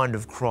with the mind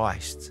of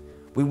Christ.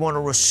 We want to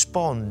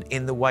respond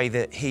in the way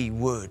that He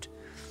would.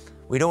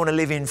 We don't want to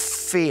live in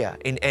fear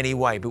in any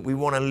way, but we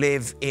want to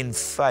live in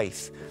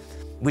faith.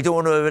 We don't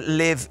want to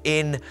live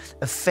in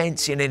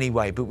offense in any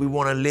way, but we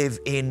want to live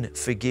in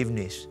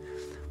forgiveness.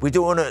 We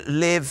don't want to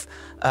live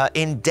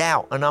in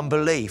doubt and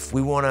unbelief.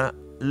 We want to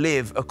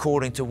live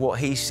according to what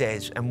He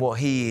says and what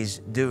He is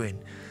doing.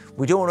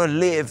 We don't want to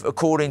live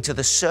according to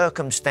the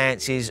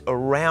circumstances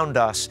around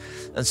us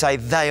and say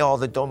they are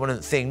the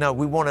dominant thing. No,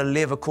 we want to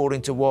live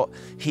according to what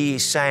He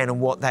is saying and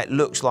what that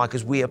looks like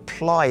as we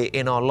apply it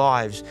in our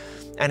lives.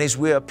 And as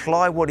we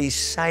apply what He's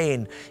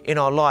saying in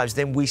our lives,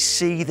 then we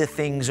see the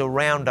things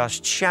around us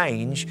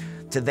change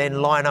to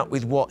then line up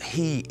with what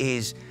He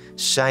is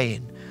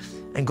saying.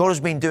 And God has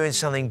been doing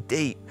something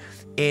deep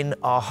in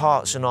our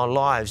hearts and our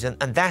lives. And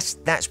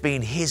that's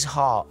been His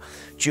heart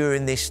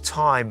during this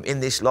time, in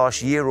this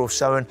last year or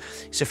so. And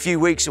it's a few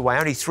weeks away,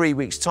 only 3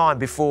 weeks' time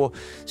before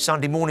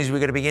Sunday mornings we're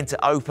going to begin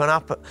to open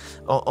up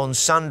on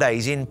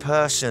Sundays in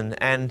person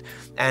and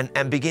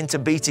begin to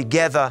be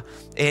together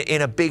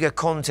in a bigger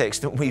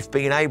context than we've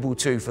been able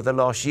to for the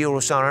last year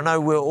or so. And I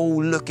know we're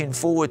all looking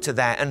forward to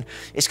that. And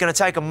it's going to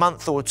take a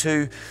month or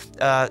two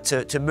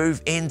to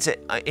move into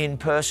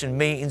in-person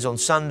meetings on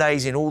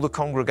Sundays in all the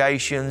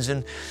congregations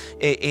and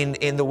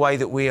in the way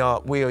that we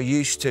are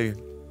used to.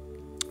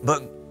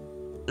 But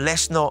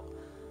let's not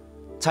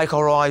take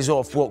our eyes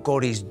off what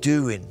God is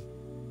doing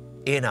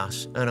in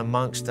us and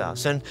amongst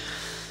us. And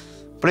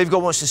I believe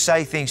God wants to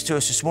say things to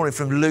us this morning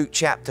from Luke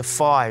chapter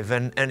 5.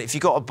 And if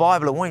you've got a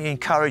Bible, I want to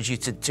encourage you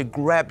to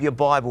grab your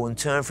Bible and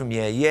turn from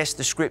here. Yes,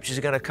 the scriptures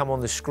are going to come on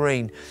the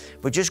screen,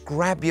 but just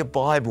grab your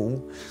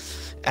Bible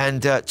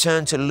and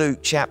turn to Luke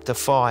chapter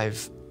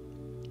 5.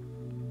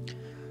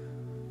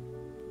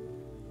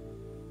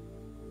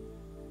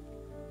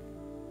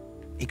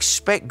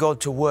 expect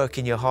God to work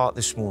in your heart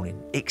this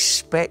morning.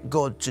 Expect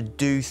God to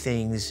do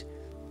things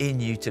in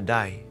you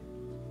today.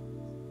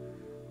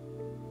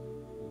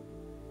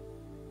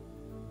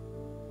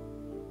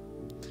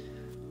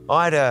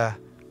 I had a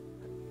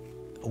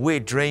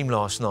weird dream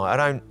last night. I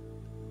don't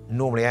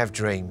normally have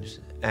dreams,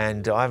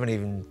 and I haven't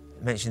even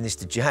mentioned this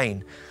to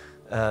Jane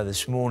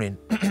this morning.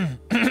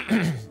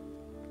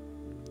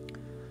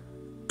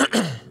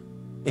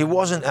 It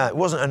wasn't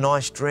a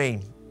nice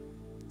dream,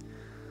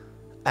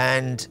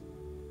 and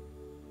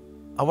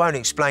I won't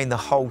explain the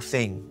whole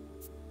thing,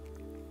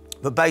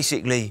 but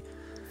basically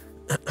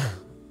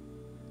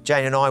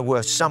Jane and I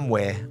were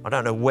somewhere, I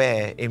don't know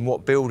where, in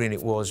what building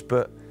it was,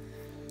 but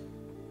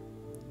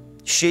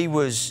she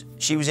was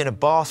in a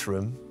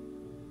bathroom,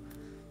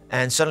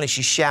 and suddenly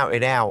she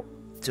shouted out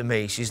to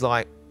me. She's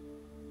like,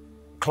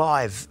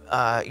 "Clive,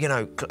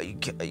 and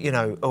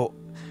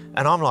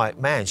I'm like,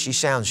 man, she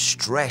sounds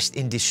stressed,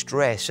 in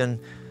distress. And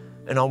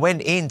I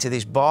went into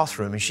this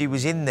bathroom and she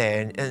was in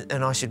there,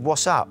 and I said,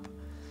 "What's up?"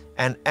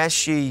 And as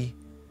she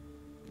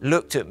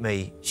looked at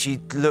me,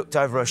 she looked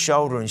over her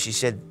shoulder and she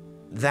said,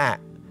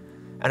 "That."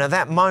 And at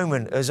that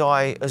moment, as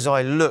I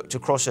looked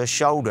across her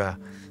shoulder,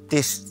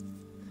 this,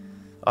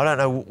 I don't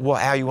know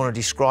how you want to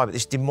describe it,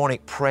 this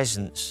demonic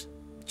presence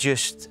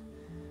just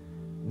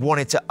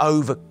wanted to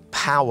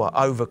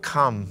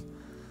overcome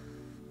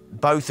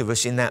both of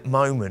us in that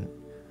moment.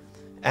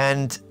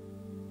 And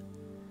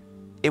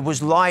it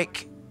was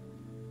like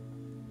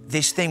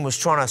this thing was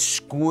trying to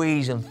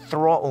squeeze and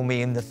throttle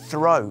me in the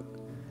throat.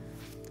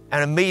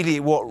 And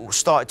immediately what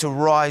started to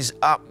rise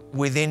up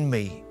within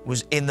me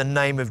was, "In the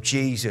name of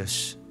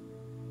Jesus,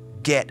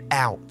 get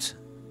out."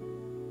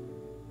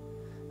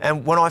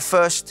 And when I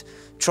first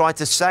tried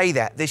to say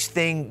that, this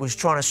thing was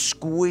trying to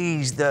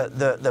squeeze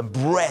the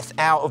breath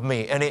out of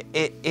me, and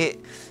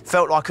it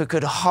felt like I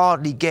could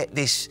hardly get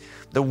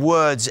the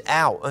words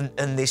out,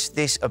 and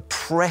this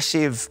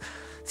oppressive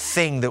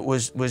thing that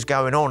was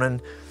going on,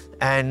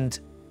 and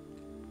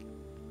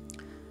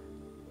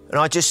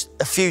I just,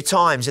 a few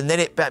times, and then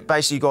it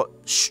basically got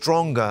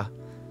stronger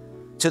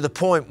to the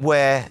point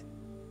where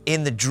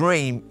in the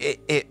dream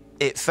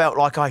it felt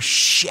like I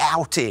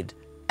shouted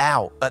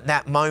out at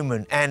that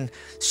moment, and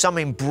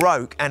something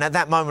broke, and at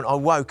that moment I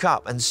woke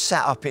up and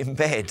sat up in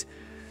bed,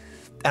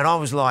 and I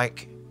was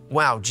like,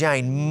 wow,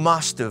 Jane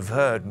must have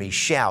heard me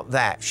shout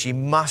that. She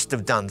must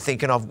have done,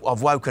 thinking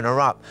I've woken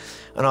her up.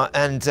 And I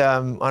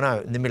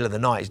know in the middle of the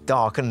night it's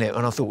dark, isn't it?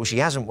 And I thought, well, she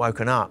hasn't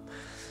woken up.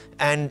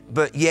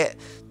 But yet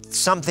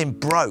something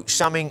broke,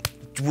 something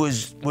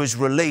was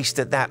released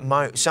at that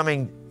moment,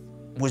 something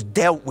was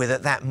dealt with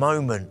at that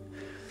moment.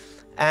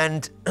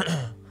 And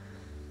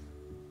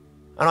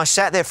and I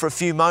sat there for a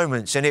few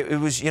moments, and it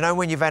was, you know,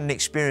 when you've had an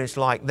experience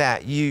like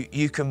that,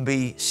 you can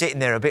be sitting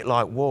there a bit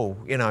like, whoa,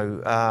 you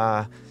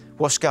know,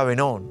 what's going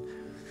on?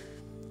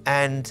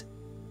 And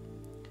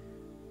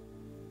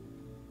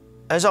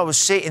as I was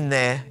sitting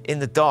there in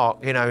the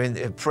dark, you know,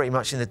 pretty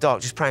much in the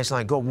dark, just praying,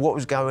 saying, God, what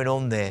was going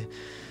on there?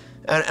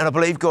 And I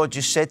believe God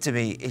just said to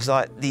me, it's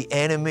like the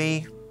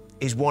enemy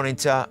is wanting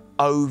to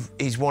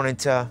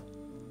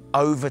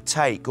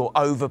overtake or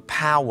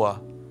overpower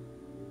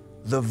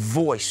the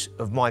voice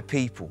of my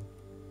people.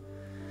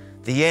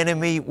 The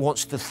enemy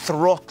wants to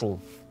throttle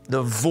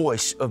the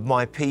voice of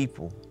my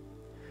people.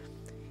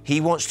 He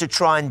wants to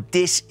try and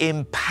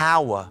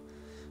disempower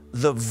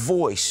the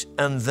voice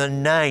and the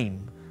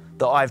name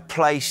that I've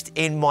placed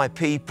in my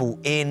people,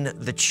 in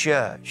the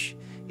church,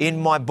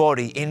 in my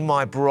body, in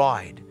my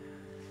bride.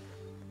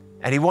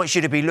 And he wants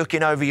you to be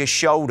looking over your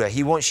shoulder.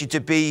 He wants you to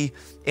be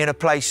in a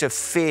place of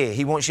fear.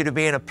 He wants you to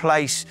be in a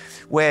place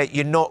where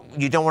you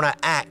don't want to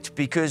act,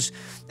 because,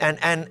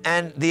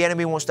 and the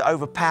enemy wants to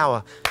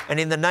overpower.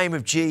 And in the name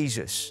of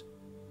Jesus,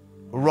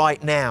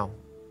 right now,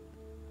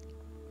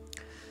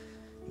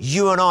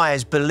 you and I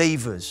as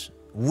believers,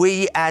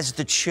 we as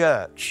the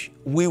church,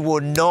 we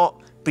will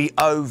not be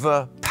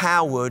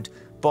overpowered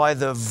by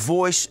the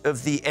voice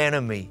of the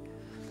enemy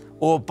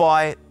or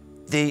by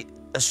the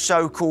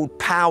so-called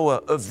power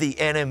of the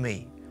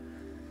enemy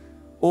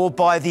or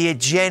by the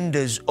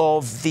agendas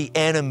of the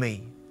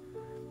enemy.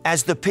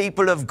 As the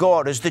people of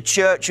God, as the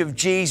church of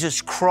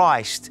Jesus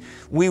Christ,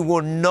 we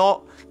will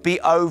not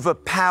be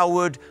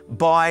overpowered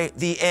by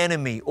the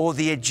enemy or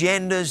the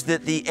agendas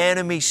that the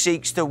enemy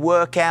seeks to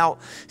work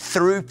out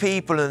through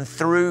people and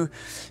through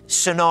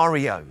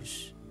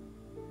scenarios.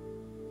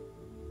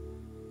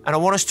 And I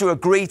want us to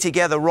agree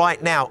together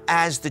right now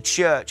as the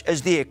church,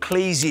 as the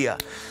ecclesia.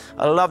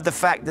 I love the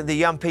fact that the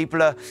young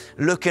people are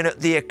looking at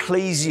the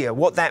ecclesia,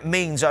 what that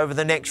means over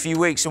the next few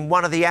weeks. And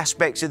one of the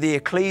aspects of the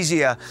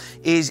ecclesia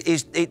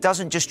is it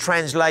doesn't just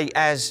translate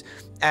as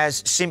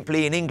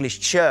simply an English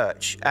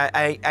church,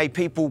 a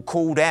people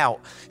called out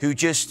who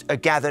just are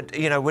gathered.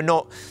 You know, we're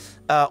not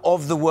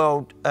of the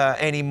world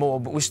anymore,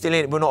 but we're still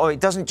in it. We're not. It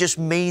doesn't just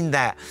mean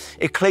that.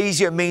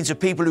 Ecclesia means a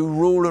people who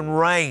rule and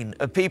reign,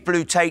 a people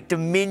who take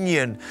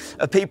dominion,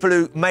 a people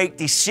who make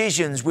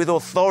decisions with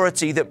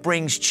authority that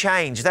brings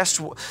change. That's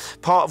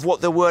part of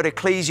what the word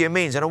ecclesia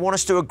means. And I want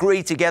us to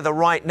agree together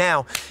right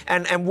now.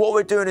 And what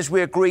we're doing as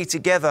we agree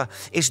together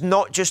is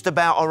not just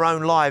about our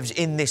own lives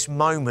in this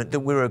moment that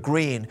we're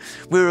agreeing.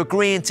 We're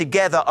agreeing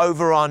together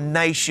over our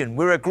nation.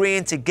 We're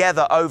agreeing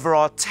together over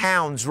our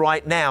towns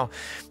right now.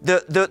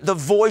 The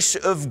voice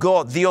of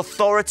God, the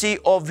authority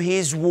of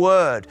His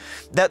word,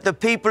 that the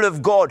people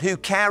of God who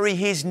carry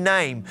His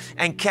name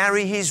and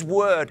carry His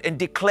word and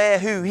declare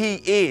who He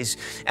is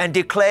and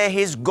declare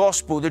His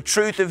gospel, the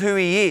truth of who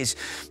He is,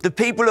 the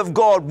people of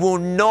God will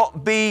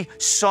not be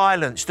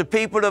silenced. The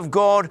people of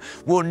God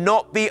will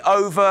not be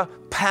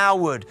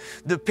overpowered.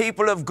 The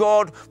people of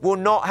God will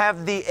not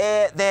have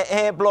their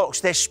air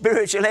blocks, their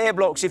spiritual air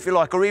blocks, if you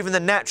like, or even the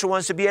natural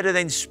ones to be able to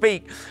then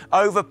speak,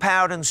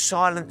 overpowered and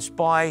silenced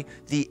by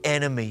the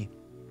enemy.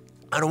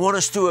 And I want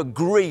us to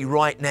agree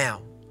right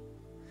now,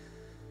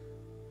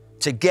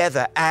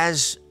 together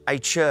as a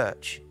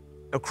church,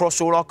 across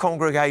all our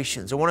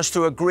congregations, I want us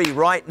to agree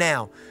right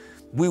now,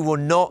 we will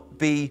not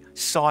be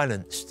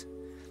silenced,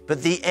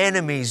 but the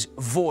enemy's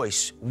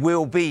voice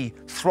will be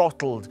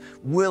throttled,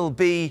 will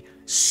be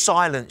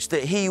silenced,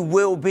 that he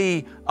will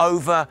be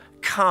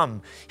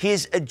overcome.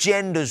 His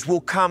agendas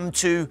will come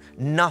to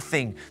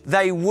nothing.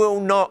 They will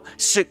not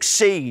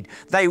succeed.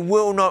 They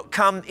will not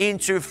come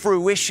into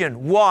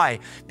fruition. Why?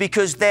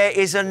 Because there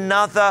is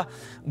another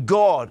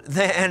God,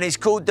 and it's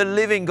called the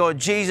living God,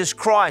 Jesus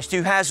Christ,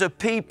 who has a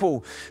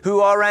people who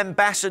are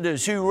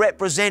ambassadors, who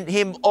represent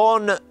Him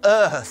on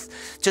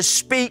earth, to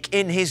speak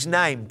in His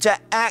name, to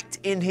act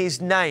in His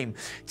name,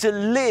 to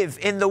live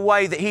in the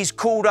way that He's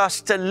called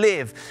us to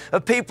live. A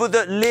people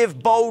that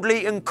live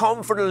boldly and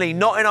confidently,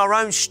 not in our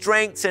own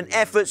strengths and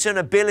efforts and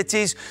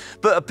abilities,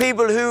 but a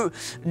people who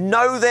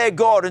know their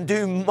God and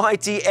do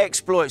mighty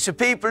exploits. A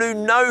people who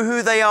know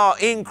who they are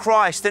in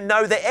Christ and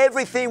know that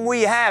everything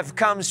we have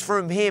comes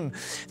from Him.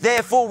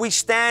 Therefore, we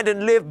stand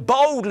and live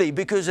boldly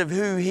because of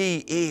who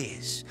He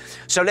is.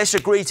 So let's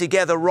agree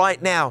together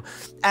right now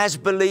as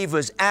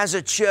believers, as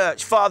a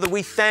church. Father,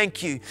 we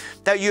thank You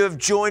that You have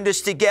joined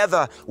us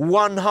together,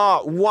 one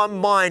heart, one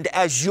mind,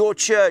 as Your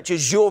church,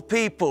 as Your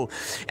people.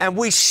 And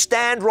we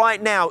stand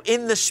right now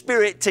in the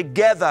Spirit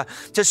together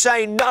to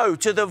say no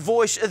to the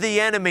voice of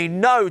the enemy,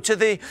 no to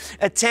the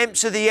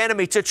attempts of the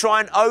enemy to try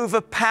and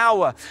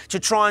overpower, to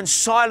try and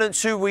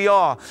silence who we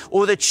are,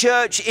 or the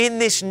church in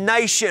this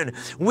nation.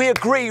 We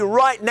agree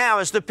right now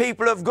as the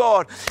people of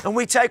God, and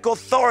we take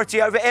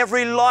authority over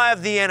every lie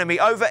of the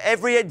enemy, over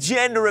every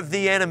agenda of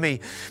the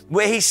enemy,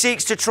 where he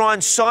seeks to try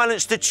and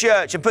silence the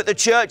church and put the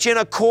church in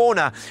a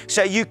corner,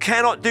 say you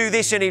cannot do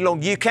this any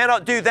longer, you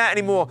cannot do that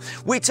anymore.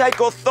 We take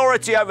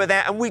authority over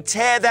that and we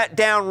tear that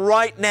down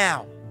right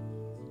now.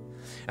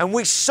 And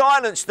we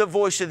silence the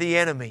voice of the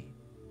enemy.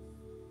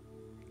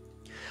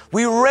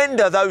 We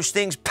render those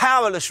things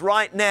powerless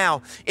right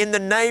now in the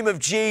name of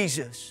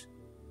Jesus.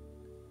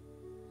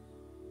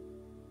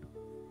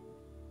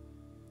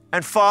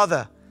 And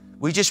Father,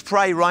 we just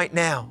pray right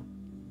now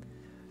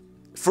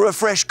for a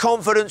fresh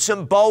confidence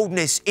and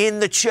boldness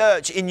in the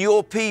church, in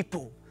Your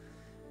people.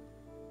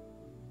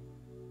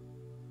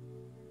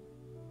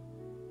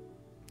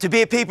 To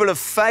be a people of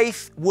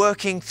faith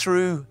working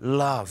through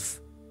love.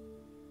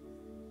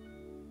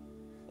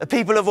 A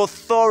people of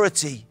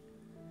authority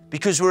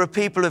because we're a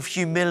people of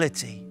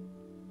humility.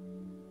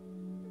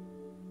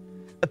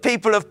 A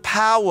people of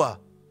power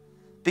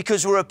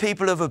because we're a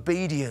people of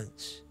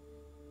obedience.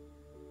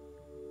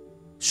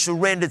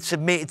 Surrendered,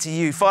 submitted to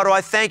You. Father, I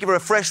thank You for a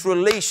fresh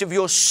release of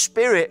Your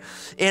Spirit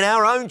in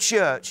our own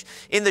church,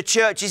 in the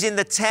churches, in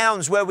the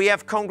towns where we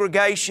have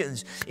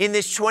congregations, in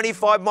this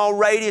 25-mile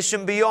radius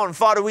and beyond.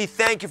 Father, we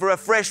thank You for a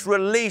fresh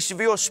release of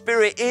Your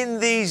Spirit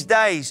in these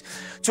days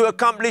to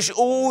accomplish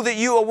all that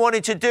You are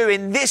wanting to do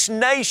in this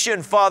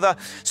nation, Father,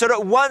 so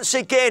that once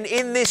again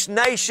in this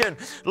nation,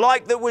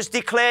 like that was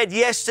declared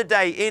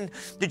yesterday in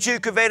the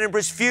Duke of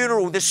Edinburgh's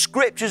funeral, the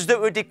scriptures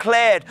that were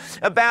declared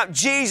about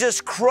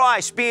Jesus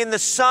Christ being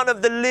the Son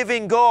of the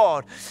living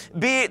God,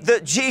 be it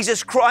that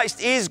Jesus Christ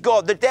is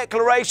God, the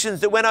declarations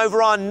that went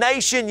over our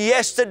nation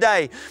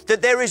yesterday,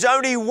 that there is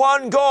only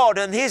one God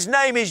and His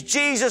name is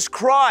Jesus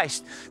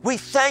Christ. We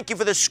thank You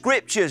for the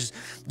scriptures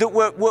that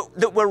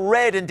were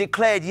read and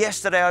declared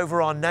yesterday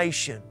over our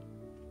nation.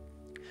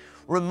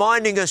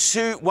 Reminding us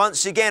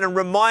once again, and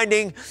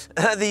reminding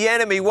the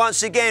enemy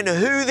once again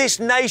who this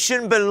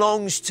nation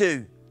belongs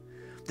to.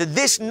 That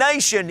this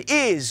nation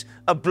is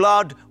a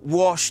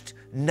blood-washed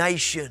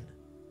nation.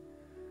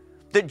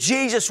 That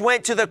Jesus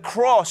went to the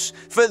cross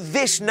for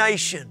this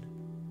nation,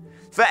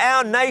 for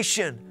our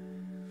nation,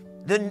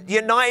 the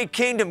United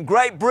Kingdom,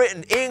 Great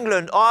Britain,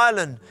 England,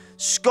 Ireland,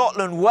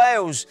 Scotland,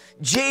 Wales.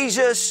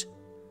 Jesus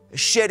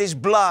shed His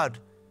blood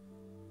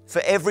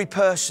for every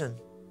person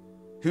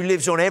who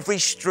lives on every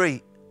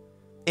street,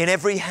 in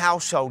every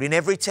household, in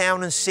every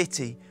town and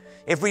city,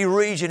 every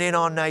region in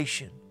our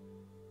nation.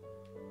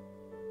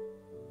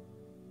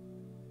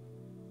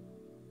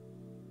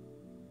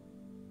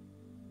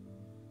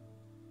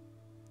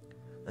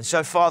 And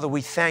so, Father,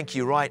 we thank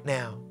you right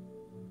now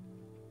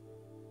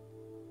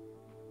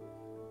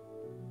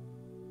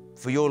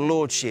for your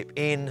lordship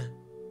in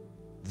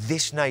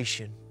this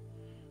nation,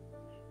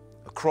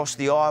 across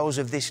the aisles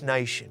of this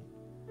nation.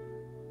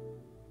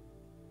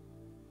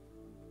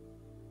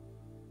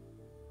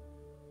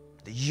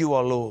 That you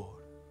are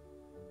Lord,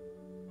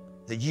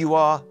 that you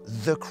are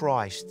the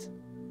Christ,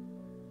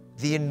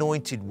 the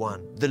Anointed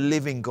One, the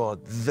living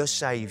God, the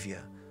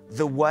Savior,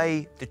 the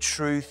way, the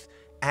truth,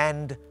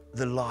 and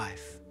the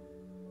life.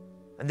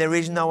 And there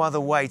is no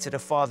other way to the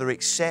Father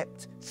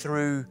except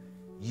through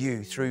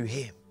you, through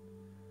Him.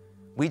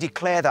 We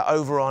declare that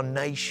over our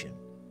nation.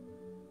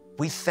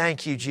 We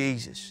thank you,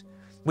 Jesus.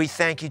 We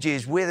thank you,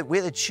 Jesus.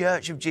 We're the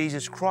church of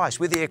Jesus Christ.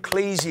 We're the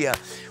ecclesia.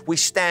 We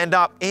stand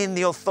up in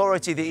the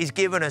authority that He's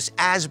given us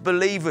as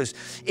believers,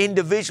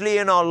 individually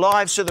in our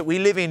lives, so that we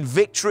live in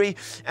victory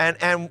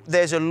and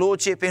there's a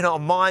lordship in our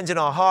minds, in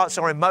our hearts,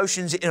 our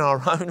emotions, in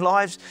our own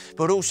lives.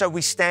 But also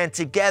we stand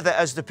together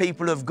as the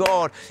people of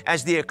God,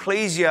 as the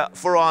ecclesia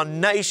for our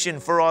nation,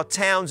 for our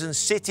towns and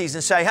cities,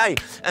 and say, hey,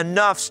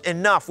 enough's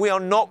enough. We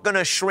are not going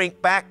to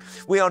shrink back.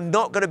 We are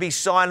not going to be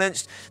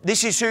silenced.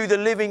 This is who the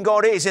living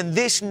God is, and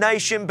this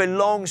nation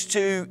belongs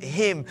to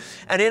Him.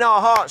 And in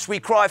our hearts we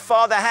cry,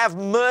 Father, have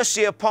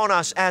mercy upon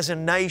us as a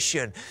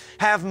nation.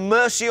 Have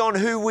mercy on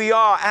who we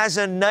are as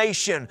a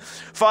nation.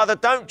 Father,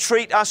 don't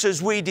treat us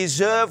as we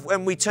deserve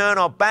when we turn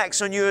our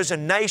backs on you as a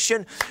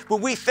nation. But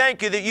we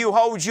thank you that you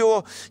hold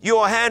your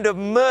hand of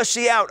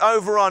mercy out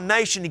over our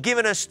nation,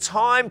 giving us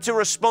time to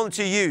respond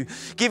to you,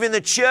 giving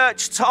the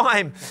church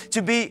time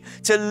to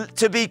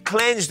be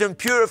cleansed and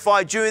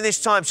purified during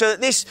this time, so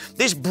that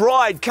this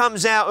bride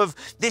comes out of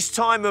this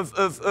time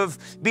of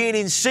being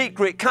in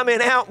secret,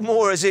 coming out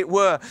more, as it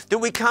were, that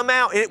we come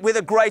out with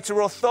a greater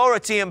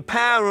authority and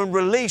power and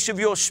release of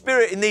your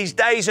Spirit in these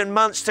days and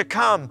months to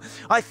come.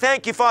 I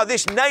thank you, Father,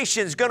 this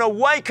nation's going to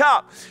wake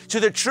up to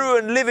the true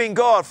and living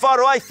God.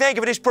 Father, I thank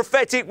you for this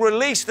prophetic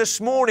release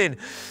this morning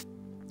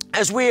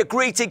as we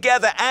agree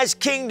together as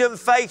Kingdom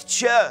Faith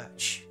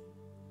Church.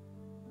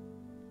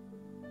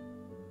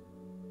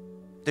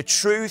 The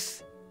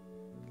truth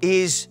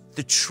is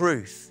the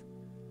truth.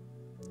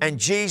 And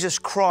Jesus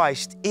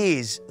Christ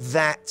is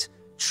that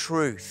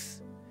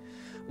truth.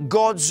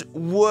 God's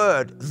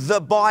Word, the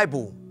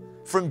Bible,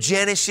 from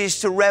Genesis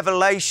to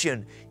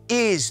Revelation,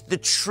 is the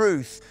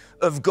truth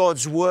of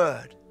God's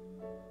Word.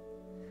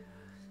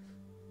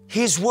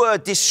 His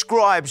Word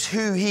describes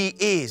who He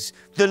is,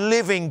 the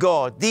living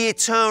God, the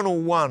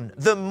eternal one,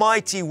 the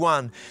mighty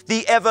one,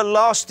 the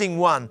everlasting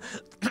one,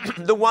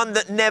 the one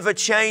that never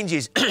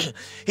changes.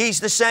 He's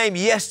the same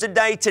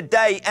yesterday,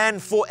 today,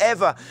 and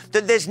forever.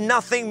 That there's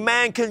nothing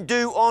man can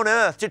do on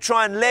earth to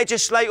try and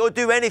legislate or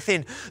do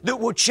anything that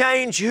will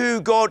change who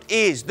God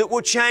is, that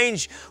will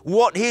change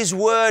what His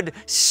Word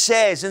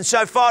says. And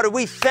so, Father,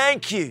 we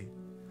thank you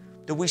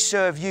that we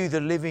serve you,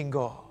 the living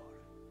God.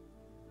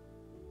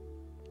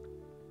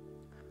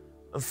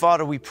 And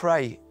Father, we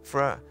pray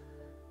for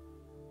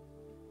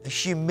a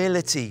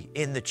humility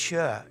in the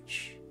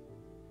church.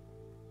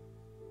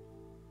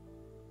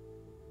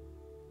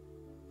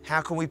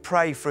 How can we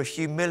pray for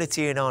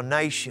humility in our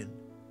nation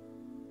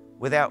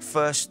without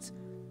first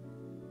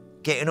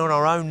getting on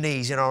our own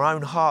knees in our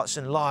own hearts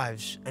and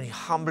lives and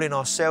humbling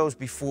ourselves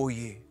before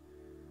you?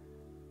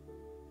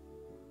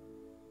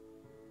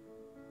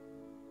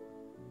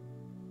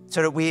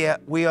 So that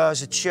we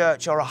as a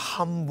church are a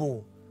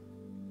humble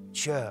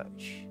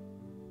church.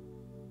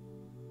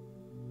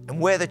 And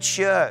where the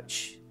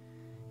church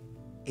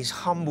is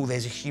humble,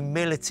 there's a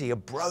humility, a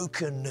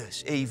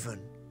brokenness even.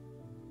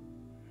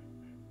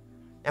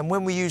 And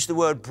when we use the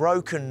word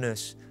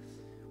brokenness,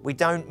 we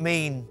don't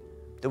mean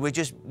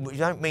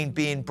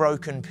being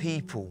broken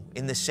people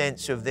in the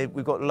sense of that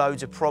we've got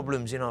loads of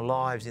problems in our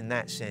lives in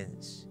that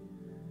sense.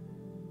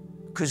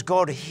 Because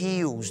God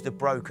heals the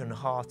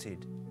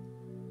brokenhearted.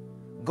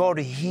 God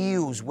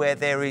heals where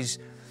there is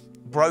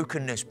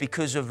brokenness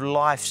because of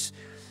life's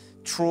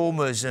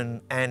traumas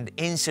and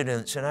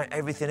incidents and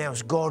everything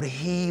else. God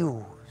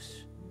heals.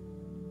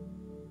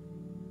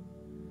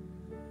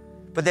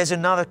 But there's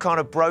another kind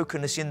of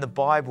brokenness in the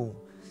Bible,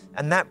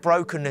 and that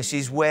brokenness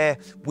is where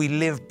we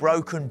live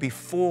broken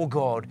before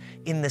God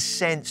in the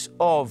sense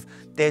of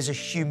there's a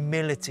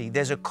humility,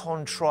 there's a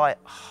contrite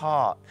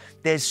heart,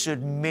 there's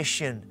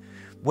submission,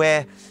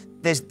 where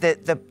there's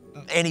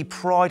any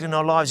pride in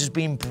our lives has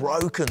been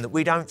broken, that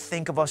we don't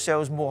think of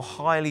ourselves more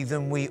highly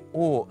than we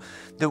ought,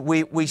 that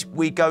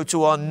we go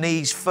to our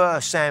knees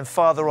first saying,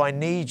 Father, I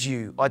need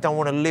you. I don't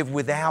want to live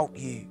without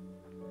you.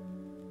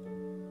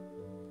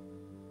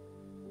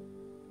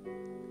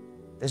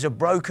 There's a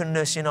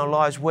brokenness in our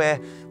lives where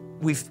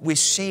we're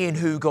seeing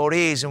who God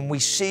is and we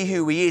see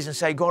who He is and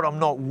say, God, I'm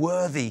not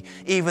worthy,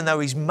 even though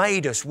He's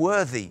made us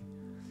worthy.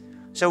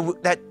 So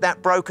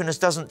that brokenness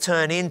doesn't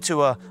turn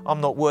into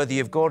I'm not worthy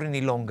of God any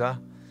longer,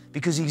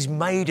 because He's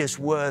made us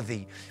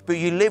worthy. But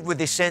you live with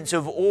this sense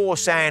of awe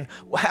saying,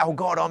 wow,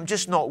 God, I'm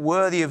just not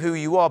worthy of who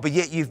you are, but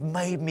yet you've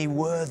made me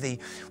worthy.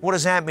 What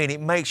does that mean? It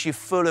makes you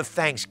full of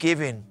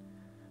thanksgiving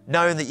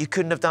knowing that you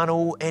couldn't have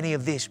done any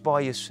of this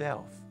by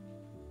yourself.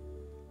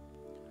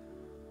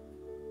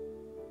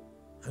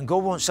 And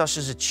God wants us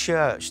as a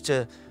church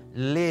to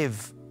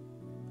live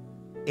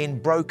in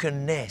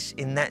brokenness,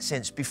 in that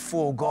sense,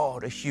 before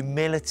God, a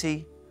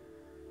humility,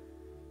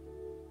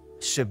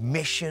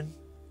 submission,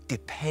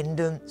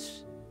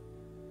 dependence,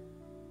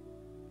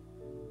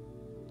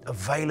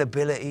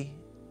 availability,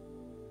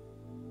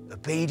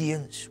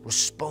 obedience,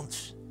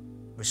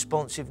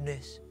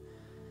 responsiveness.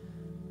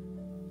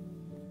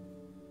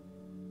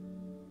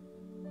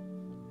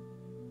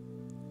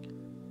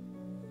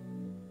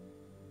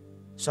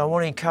 So I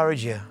want to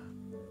encourage you.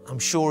 I'm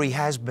sure He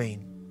has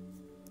been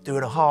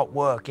doing a heart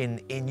work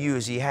in you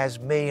as He has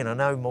me, and I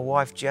know my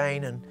wife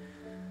Jane and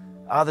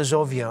others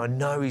of you. I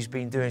know He's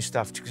been doing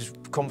stuff because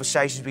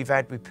conversations we've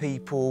had with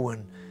people,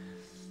 and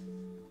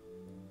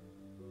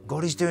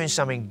God is doing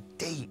something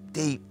deep,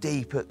 deep,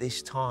 deep at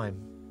this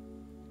time.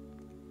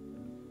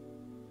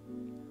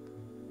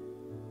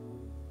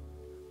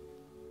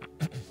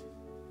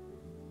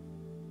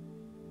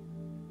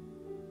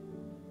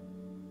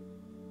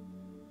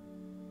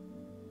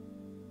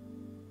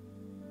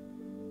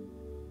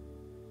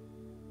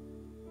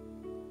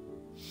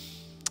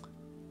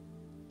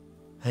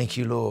 Thank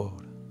you, Lord.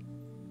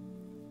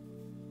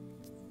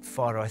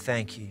 Father, I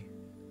thank you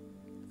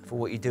for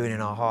what you're doing in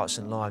our hearts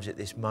and lives at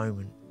this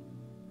moment.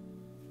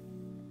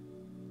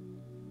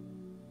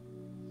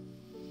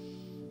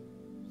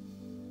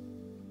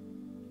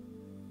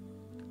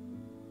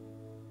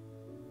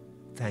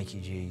 Thank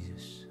you,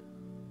 Jesus.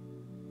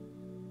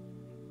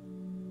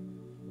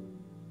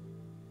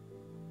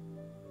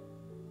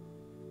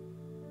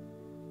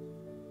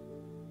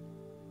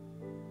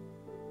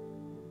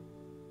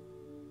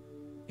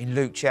 In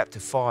Luke chapter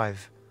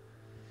 5,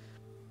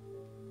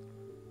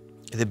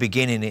 at the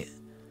beginning, it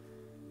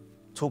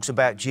talks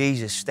about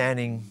Jesus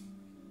standing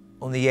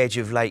on the edge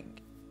of the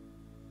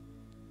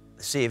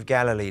Sea of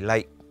Galilee,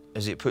 lake,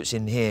 as it puts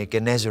in here,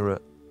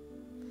 Gennesaret.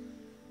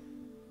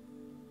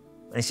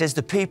 And it says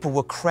the people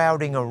were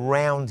crowding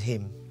around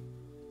Him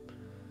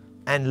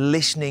and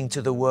listening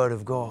to the Word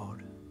of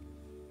God.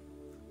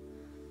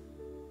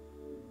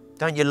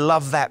 Don't you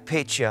love that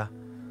picture?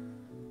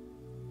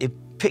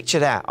 Picture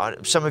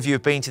that. Some of you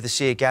have been to the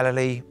Sea of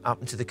Galilee,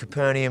 up into the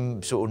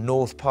Capernaum, sort of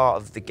north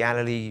part of the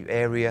Galilee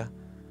area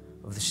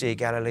of the Sea of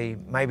Galilee.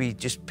 Maybe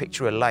just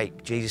picture a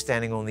lake, Jesus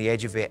standing on the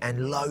edge of it,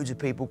 and loads of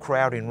people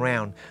crowding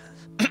round.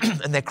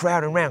 And they're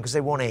crowding around because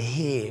they want to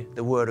hear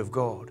the Word of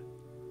God.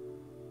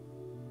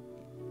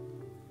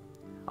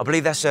 I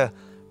believe that's a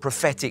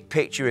prophetic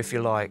picture, if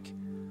you like,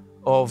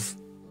 of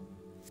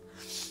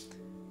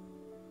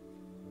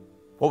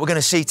what we're going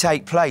to see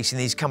take place in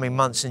these coming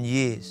months and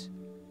years.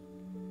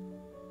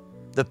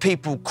 The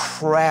people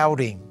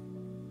crowding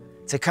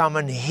to come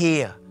and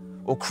hear,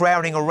 or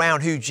crowding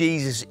around who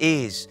Jesus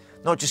is.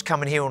 Not just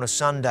coming here on a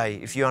Sunday,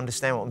 if you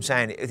understand what I'm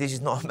saying. This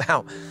is not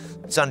about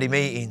Sunday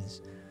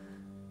meetings.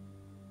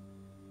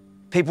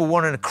 People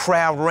wanting to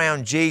crowd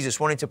around Jesus,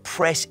 wanting to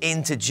press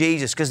into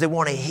Jesus because they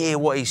want to hear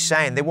what He's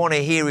saying. They want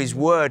to hear His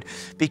word,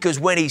 because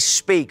when He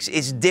speaks,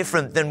 it's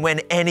different than when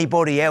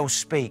anybody else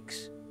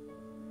speaks.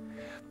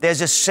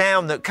 There's a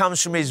sound that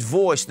comes from His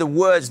voice, the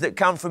words that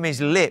come from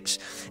His lips.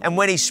 And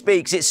when He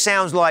speaks, it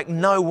sounds like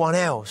no one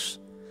else.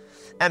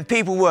 And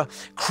people were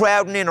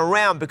crowding in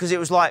around because it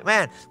was like,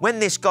 man, when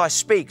this guy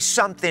speaks,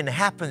 something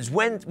happens.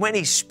 When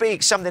he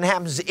speaks, something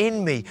happens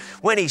in me.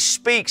 When he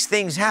speaks,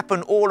 things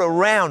happen all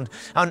around.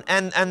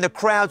 And the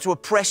crowds were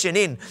pressing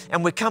in.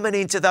 And we're coming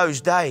into those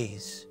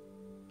days.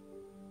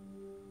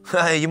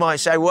 You might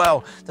say,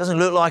 well, it doesn't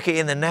look like it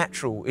in the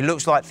natural. It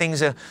looks like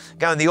things are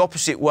going the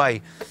opposite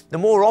way. The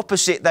more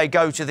opposite they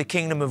go to the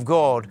kingdom of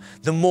God,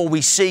 the more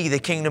we see the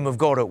kingdom of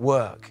God at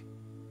work.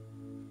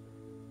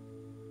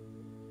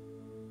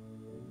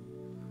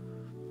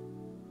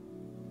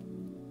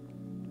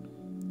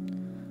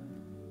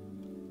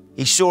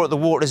 He saw at the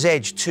water's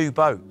edge 2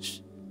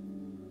 boats,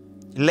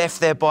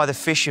 left there by the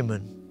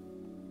fishermen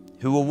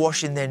who were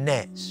washing their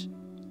nets.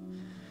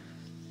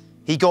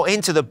 He got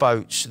into the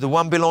boats, the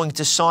one belonging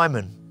to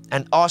Simon,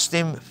 and asked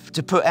him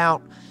to put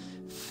out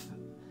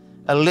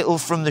a little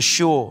from the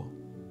shore.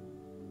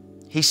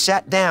 He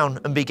sat down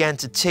and began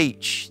to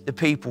teach the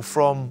people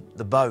from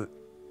the boat.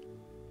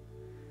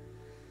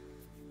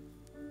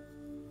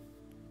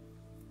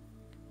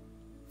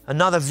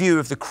 Another view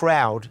of the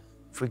crowd,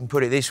 if we can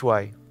put it this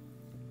way,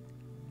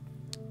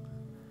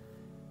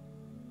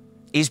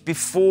 is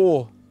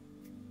before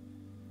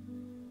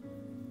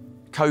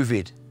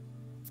COVID.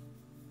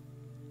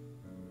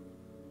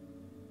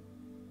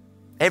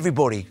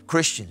 Everybody,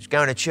 Christians,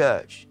 going to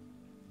church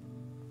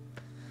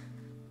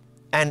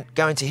and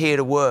going to hear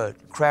the word,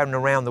 crowding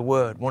around the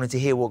word, wanting to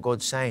hear what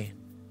God's saying.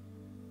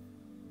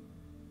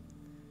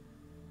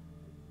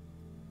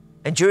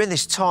 And during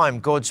this time,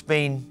 God's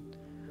been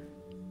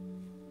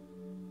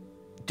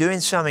doing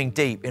something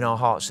deep in our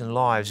hearts and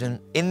lives. And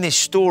in this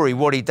story,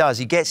 what He does,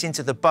 He gets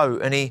into the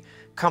boat and He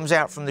comes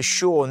out from the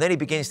shore, and then He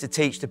begins to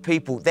teach the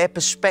people. Their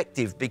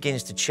perspective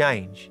begins to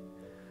change.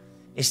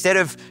 Instead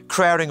of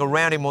crowding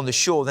around him on the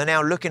shore, they're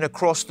now looking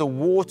across the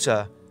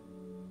water.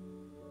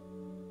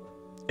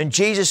 And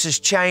Jesus has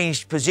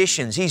changed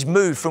positions. He's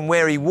moved from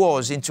where he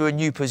was into a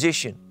new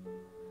position.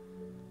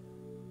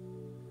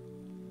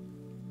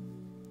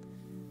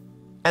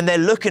 And they're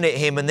looking at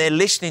him and they're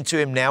listening to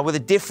him now with a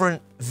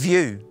different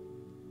view,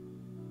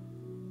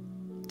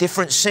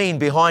 different scene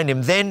behind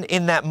him. Then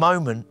in that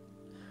moment,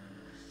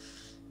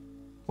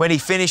 when he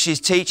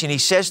finishes teaching, he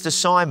says to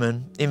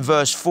Simon in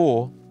verse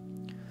 4,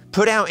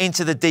 "Put out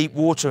into the deep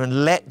water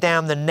and let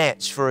down the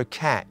nets for a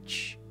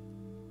catch."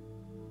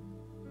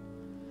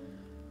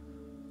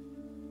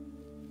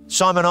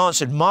 Simon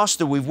answered,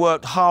 "Master, we've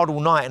worked hard all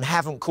night and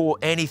haven't caught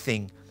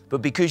anything,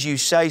 but because you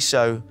say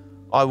so,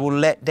 I will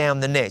let down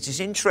the nets."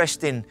 It's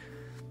interesting,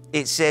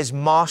 it says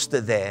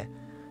master there,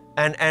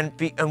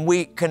 and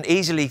we can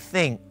easily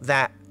think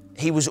that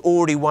he was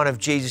already one of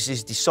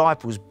Jesus'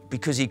 disciples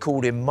because he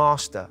called him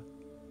master.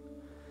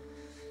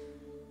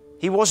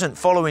 He wasn't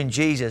following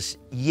Jesus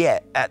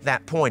yet at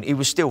that point. He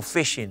was still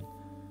fishing,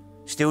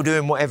 still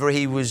doing whatever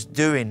he was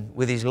doing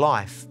with his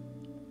life.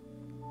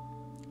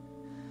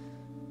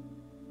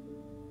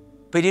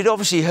 But he'd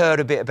obviously heard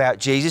a bit about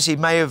Jesus. He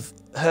may have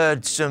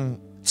heard some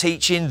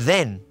teaching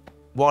then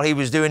while he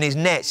was doing his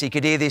nets. He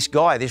could hear this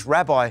guy, this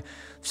rabbi,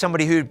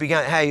 somebody who'd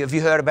begun, "Hey, have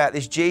you heard about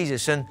this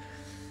Jesus?" And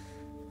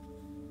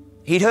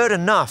he'd heard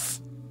enough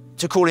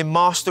to call him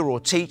master or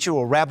teacher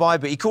or rabbi,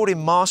 but he called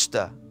him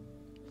master.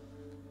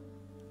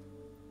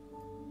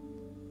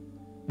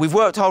 "We've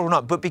worked hard all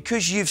night, but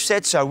because you've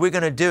said so, we're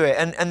going to do it."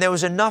 And there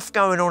was enough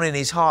going on in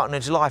his heart and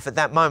his life at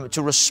that moment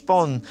to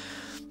respond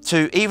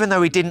to, even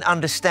though he didn't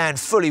understand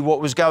fully what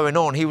was going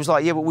on, he was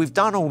like, "Yeah, but we've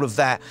done all of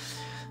that."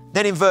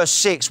 Then in verse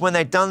 6, when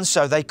they'd done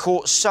so, they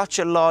caught such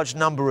a large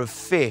number of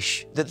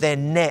fish that their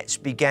nets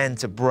began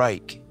to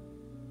break.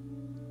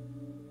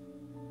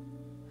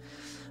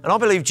 And I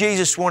believe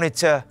Jesus wanted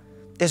to,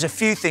 there's a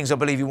few things I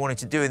believe he wanted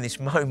to do in this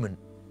moment.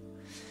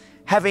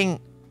 Having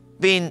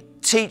been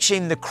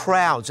teaching the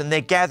crowds and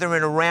they're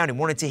gathering around him,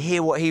 wanted to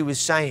hear what he was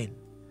saying.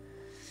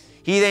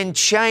 He then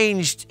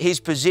changed his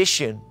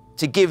position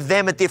to give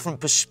them a different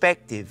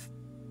perspective.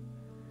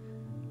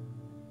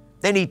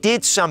 Then he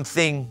did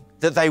something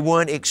that they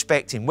weren't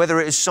expecting, whether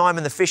it was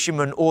Simon the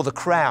fisherman or the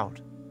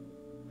crowd.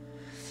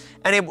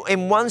 And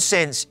in one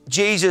sense,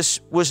 Jesus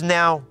was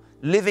now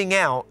living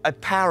out a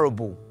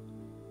parable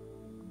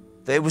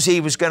that he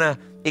was going to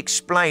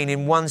explain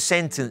in one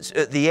sentence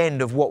at the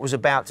end of what was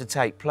about to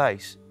take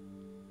place.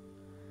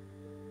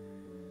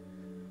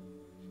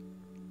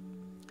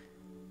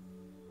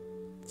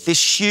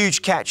 This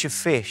huge catch of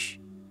fish.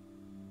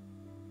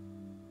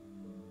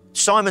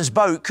 Simon's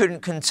boat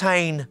couldn't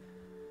contain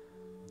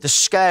the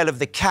scale of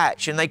the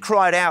catch, and they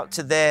called out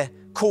to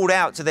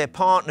their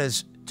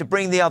partners to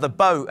bring the other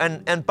boat,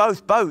 and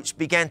both boats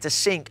began to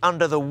sink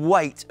under the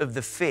weight of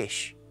the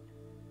fish.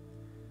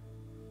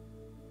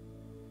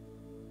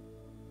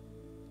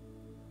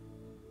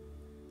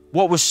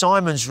 What was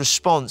Simon's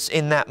response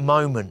in that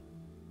moment?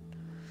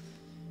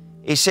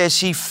 It says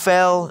he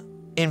fell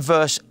in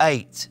verse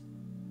 8.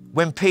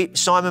 When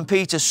Simon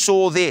Peter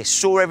saw this,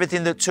 saw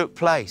everything that took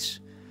place,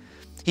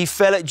 he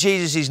fell at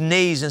Jesus'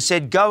 knees and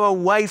said, "Go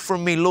away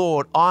from me,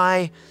 Lord,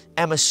 I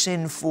am a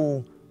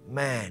sinful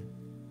man."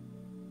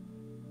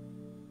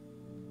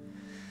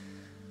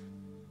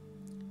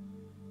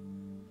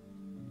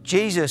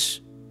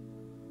 Jesus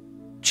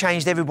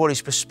changed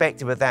everybody's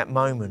perspective at that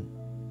moment.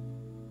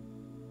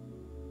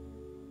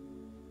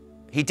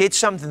 He did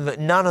something that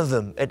none of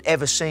them had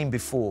ever seen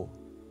before.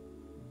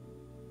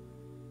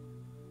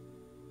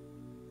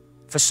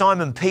 For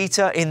Simon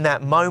Peter, in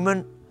that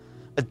moment,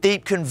 a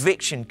deep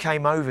conviction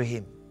came over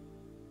him.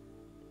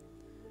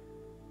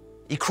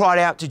 He cried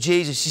out to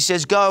Jesus. He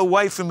says, "Go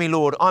away from me,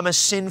 Lord. I'm a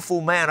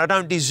sinful man. I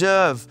don't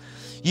deserve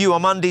you.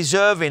 I'm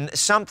undeserving."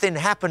 Something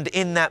happened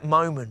in that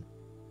moment.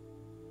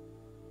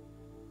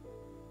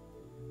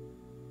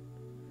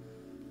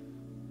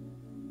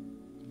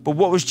 But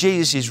what was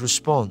Jesus'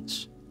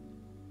 response?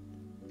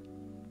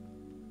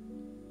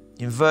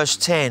 In verse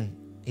 10,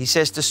 he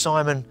says to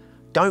Simon,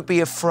 "Don't be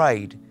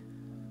afraid.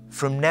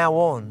 From now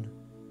on,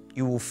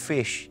 you will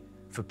fish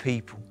for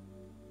people."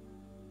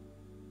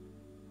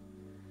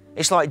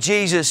 It's like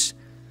Jesus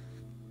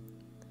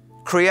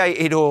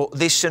created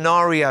this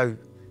scenario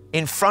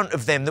in front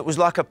of them that was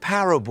like a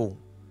parable.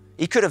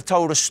 He could have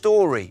told a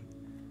story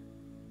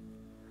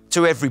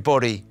to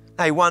everybody.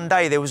 Hey, one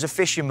day there was a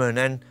fisherman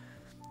and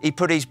he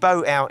put his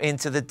boat out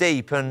into the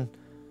deep and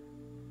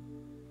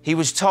he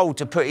was told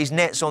to put his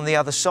nets on the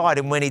other side,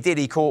 and when he did,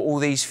 he caught all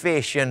these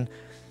fish, and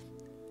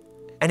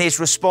his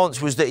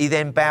response was that he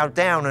then bowed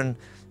down,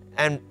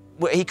 and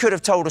he could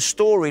have told a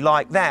story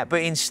like that,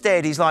 but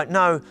instead he's like,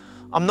 "No,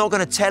 I'm not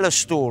going to tell a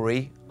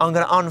story. I'm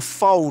going to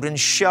unfold and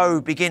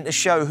begin to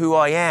show who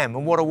I am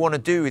and what I want to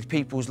do with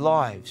people's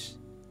lives."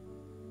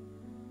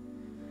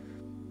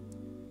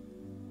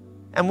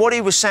 And what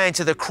he was saying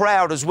to the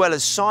crowd as well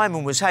as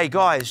Simon was, "Hey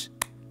guys,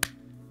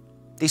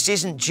 this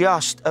isn't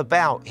just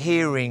about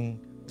hearing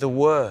the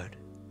word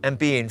and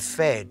being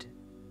fed.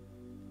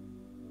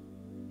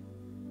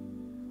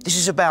 This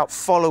is about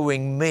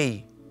following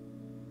me.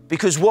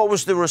 Because what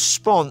was the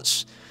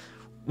response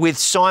with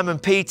Simon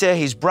Peter,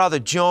 his brother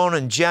John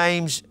and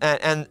James,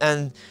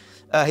 and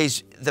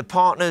the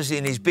partners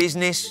in his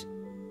business?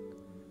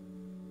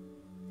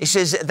 It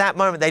says at that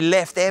moment they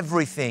left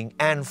everything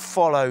and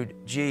followed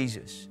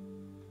Jesus.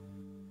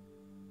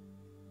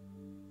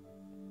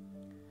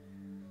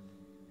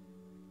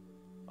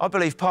 I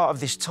believe part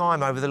of this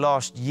time over the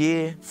last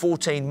year,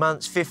 14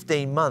 months,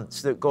 15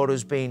 months that God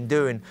has been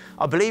doing,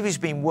 I believe He's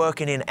been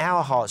working in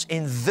our hearts,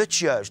 in the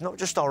church, not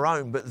just our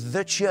own, but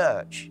the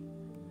church,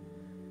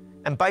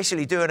 and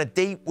basically doing a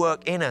deep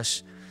work in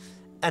us.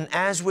 And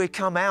as we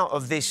come out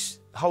of this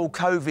whole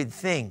COVID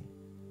thing,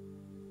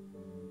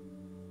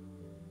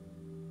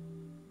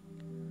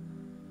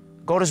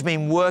 God has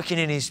been working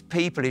in His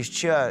people, His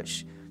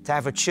church, to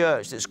have a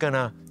church that's going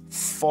to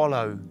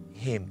follow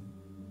Him.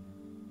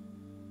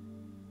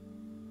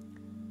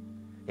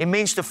 It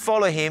means to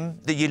follow Him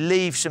that you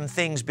leave some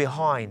things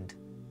behind.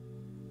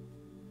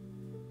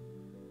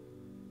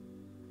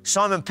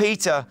 Simon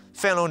Peter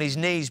fell on his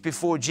knees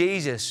before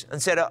Jesus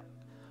and said,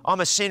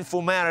 I'm a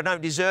sinful man, I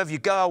don't deserve you,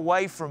 go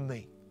away from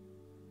me.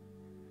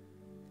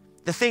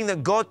 The thing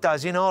that God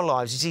does in our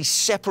lives is He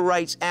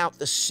separates out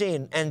the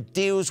sin and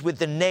deals with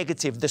the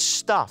negative, the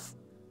stuff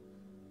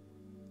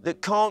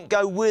that can't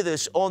go with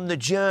us on the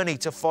journey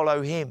to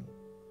follow Him.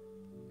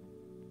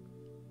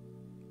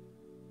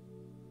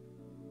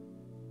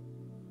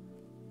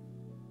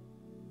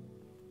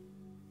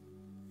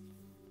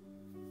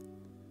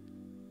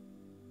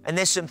 And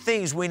there's some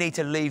things we need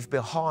to leave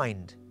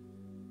behind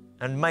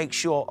and make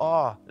sure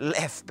are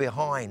left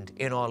behind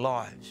in our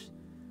lives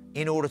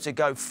in order to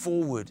go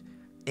forward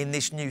in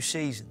this new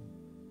season.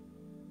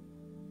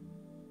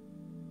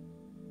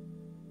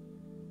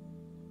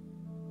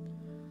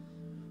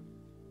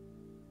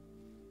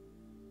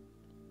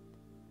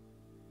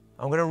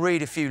 I'm going to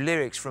read a few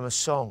lyrics from a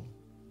song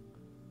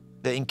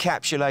that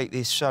encapsulate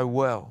this so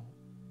well.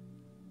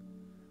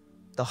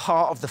 The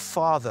heart of the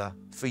Father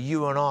for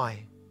you and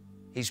I,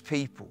 His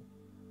people.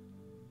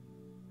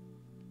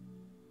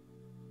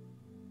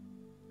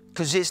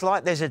 Because it's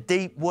like there's a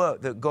deep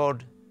work that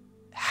God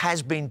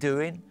has been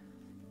doing,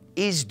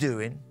 is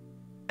doing,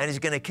 and is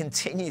going to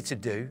continue to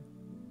do.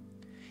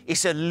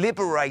 It's a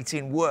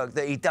liberating work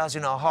that He does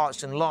in our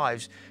hearts and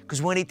lives,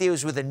 because when He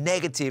deals with the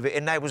negative, it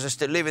enables us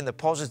to live in the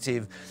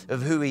positive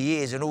of who He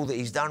is and all that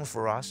He's done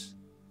for us.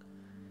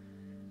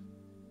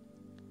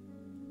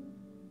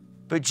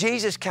 But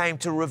Jesus came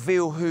to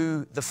reveal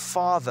who the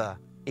Father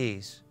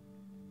is.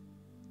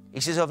 He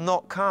says, I've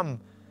not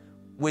come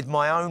with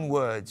my own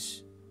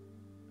words,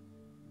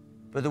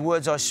 but the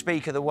words I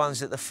speak are the ones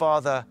that the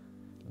Father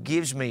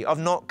gives me. I've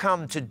not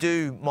come to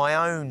do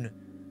my own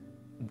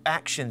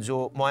actions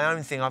or my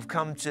own thing.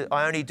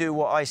 I only do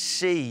what I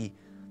see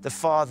the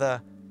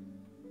Father,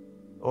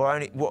 or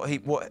only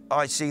what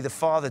I see the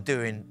Father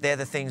doing. They're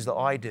the things that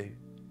I do.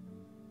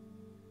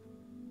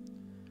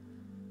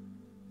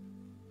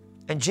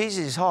 And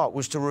Jesus' heart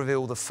was to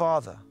reveal the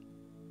Father.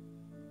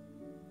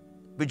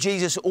 But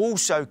Jesus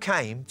also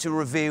came to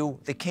reveal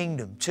the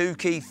kingdom. Two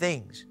key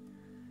things: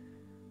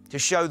 to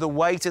show the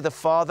way to the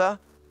Father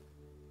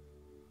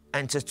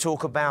and to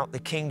talk about the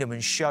kingdom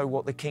and show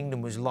what the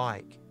kingdom was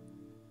like.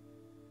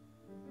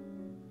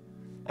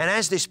 And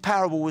as this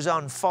parable was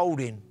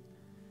unfolding,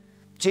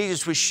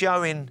 Jesus was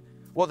showing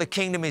what the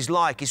kingdom is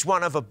like. It's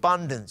one of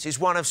abundance. It's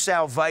one of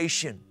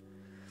salvation.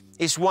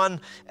 It's one,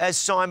 as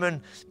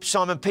Simon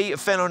Peter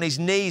fell on his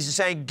knees and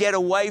saying, get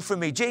away from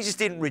me. Jesus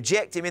didn't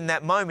reject him in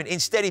that moment.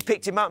 Instead, He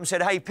picked him up and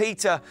said, hey,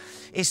 Peter,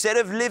 instead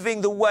of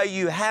living the way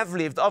you have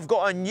lived, I've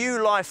got a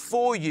new life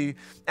for you,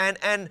 and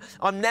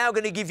I'm now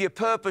going to give you a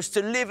purpose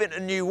to live in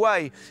a new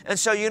way. And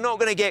so you're not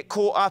going to get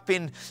caught up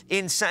in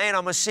saying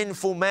I'm a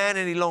sinful man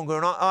any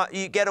longer, and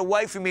you get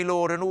away from me,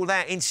 Lord, and all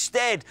that.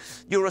 Instead,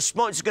 your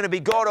response is going to be,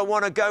 God, I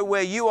want to go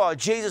where you are.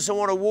 Jesus, I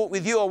want to walk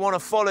with you. I want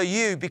to follow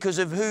you because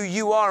of who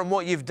you are and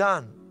what you've done.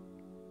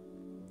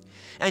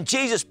 And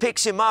Jesus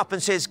picks him up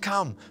and says,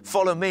 come,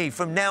 follow me.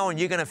 From now on,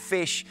 you're going to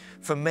fish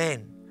for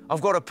men.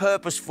 I've got a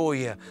purpose for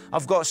you.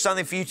 I've got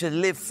something for you to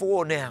live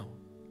for now.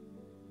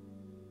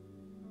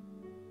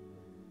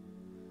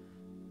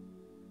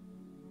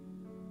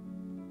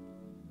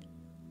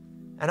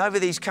 And over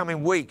these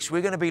coming weeks,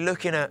 we're going to be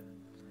looking at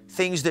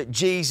things that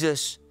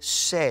Jesus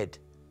said.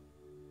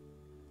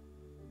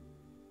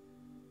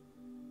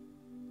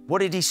 What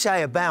did He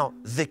say about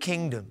the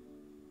kingdom?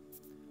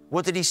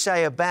 What did He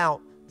say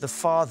about the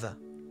Father?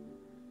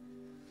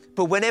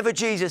 But whenever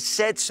Jesus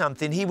said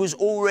something, He was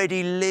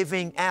already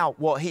living out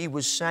what He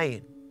was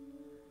saying.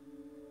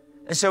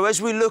 And so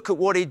as we look at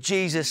what did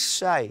Jesus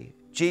say,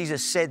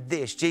 Jesus said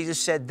this, Jesus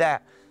said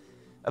that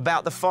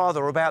about the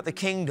Father, about the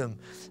kingdom,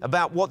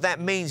 about what that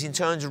means in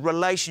terms of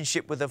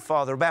relationship with the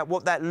Father, about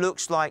what that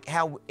looks like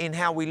in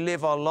how we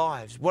live our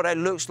lives, what it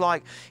looks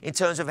like in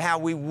terms of how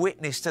we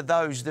witness to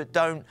those that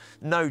don't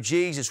know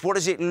Jesus. What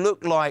does it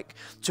look like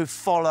to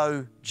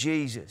follow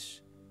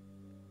Jesus?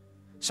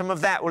 Some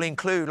of that will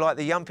include, like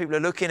the young people are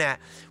looking at,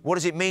 what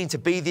does it mean to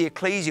be the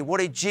ecclesia?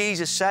 What did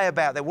Jesus say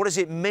about that? What does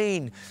it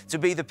mean to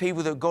be the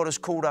people that God has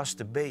called us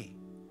to be?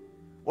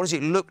 What does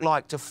it look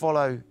like to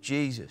follow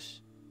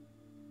Jesus?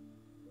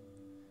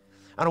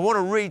 And I want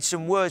to read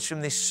some words from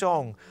this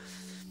song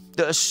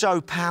that are so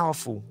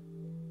powerful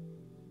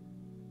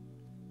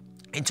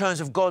in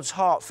terms of God's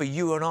heart for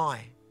you and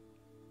I.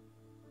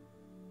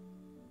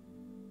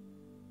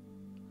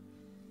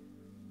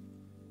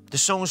 The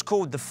song's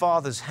called The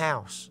Father's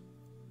House.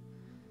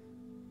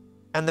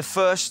 And the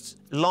first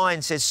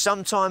line says,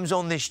 sometimes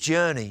on this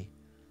journey,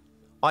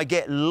 I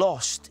get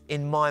lost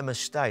in my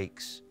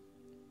mistakes.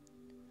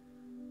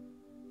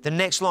 The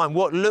next line,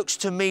 what looks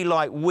to me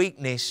like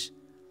weakness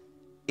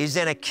is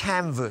then a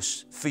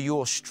canvas for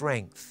your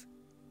strength.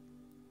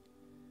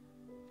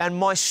 And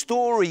my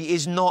story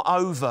is not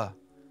over.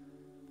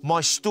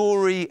 My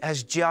story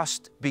has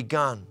just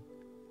begun.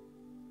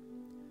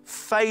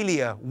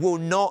 Failure will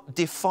not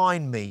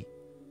define me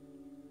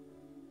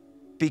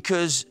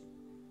because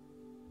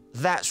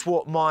that's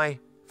what my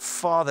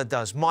Father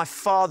does. My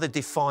Father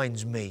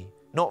defines me,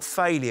 not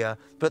failure,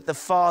 but the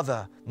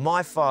Father,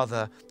 my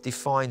Father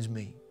defines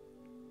me.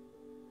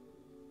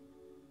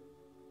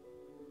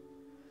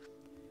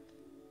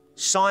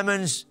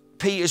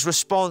 Peter's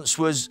response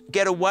was,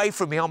 get away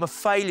from me, I'm a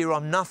failure,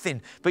 I'm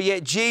nothing. But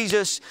yet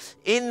Jesus,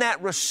 in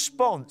that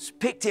response,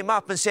 picked him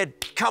up and said,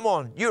 come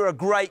on, you're a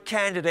great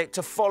candidate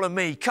to follow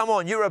me. Come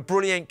on, you're a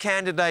brilliant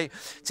candidate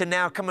to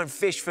now come and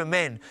fish for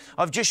men.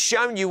 I've just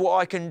shown you what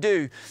I can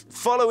do.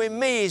 Following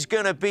me is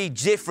going to be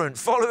different.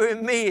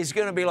 Following me is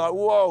going to be like,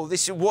 whoa,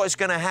 this is what's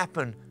going to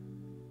happen.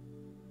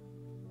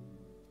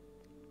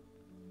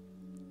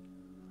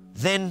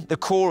 Then the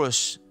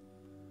chorus,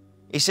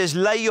 it says,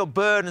 lay your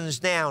burdens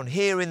down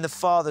here in the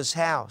Father's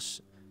house.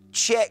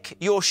 Check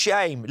your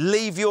shame.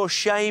 Leave your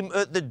shame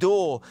at the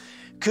door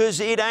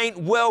because it ain't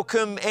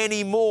welcome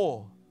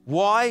anymore.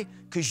 Why?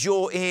 Because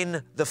you're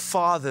in the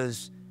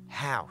Father's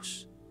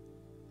house.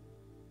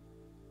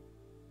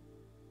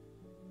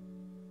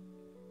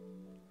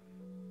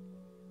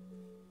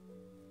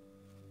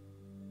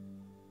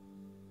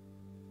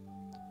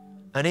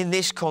 And in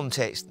this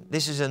context,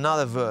 this is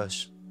another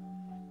verse.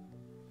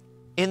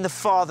 In the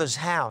Father's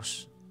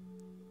house,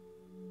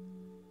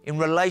 in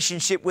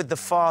relationship with the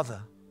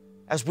Father,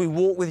 as we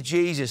walk with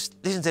Jesus,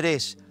 listen to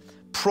this,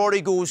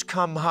 prodigals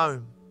come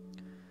home,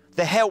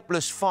 the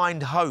helpless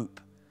find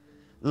hope,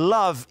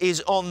 love is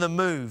on the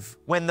move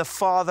when the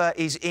Father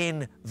is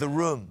in the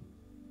room.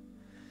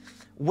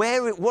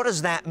 What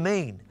does that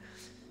mean?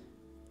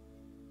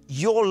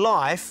 Your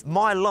life,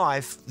 my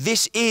life,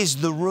 this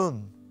is the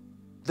room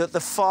that the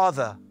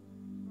Father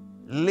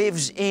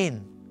lives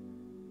in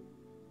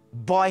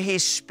by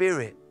His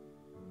Spirit.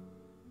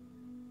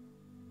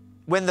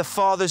 When the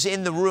Father's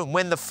in the room,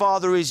 when the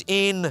Father is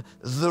in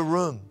the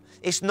room.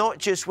 It's not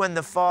just when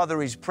the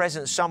Father is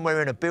present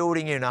somewhere in a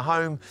building, in a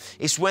home.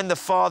 It's when the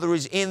Father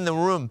is in the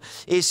room.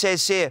 It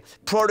says here,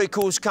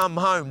 prodigals come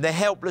home, the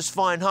helpless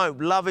find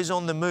hope, love is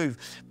on the move.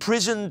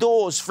 Prison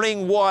doors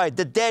fling wide,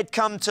 the dead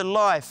come to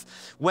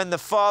life when the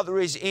Father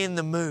is in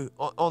the move,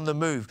 on the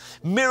move.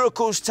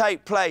 Miracles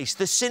take place,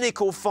 the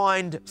cynical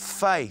find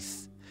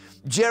faith.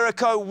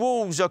 Jericho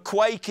walls are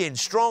quaking,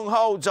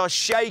 strongholds are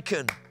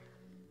shaken.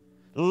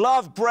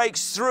 Love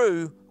breaks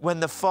through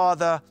when the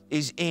Father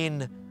is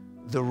in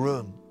the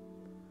room.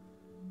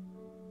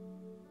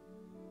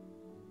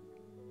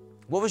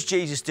 What was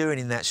Jesus doing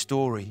in that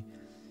story?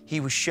 He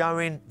was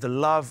showing the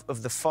love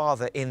of the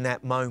Father in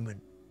that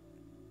moment.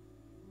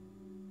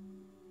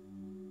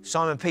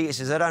 Simon Peter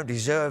says, I don't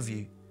deserve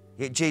you.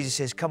 Yet Jesus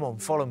says, come on,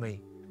 follow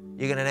me.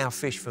 You're going to now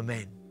fish for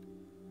men.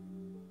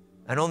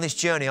 And on this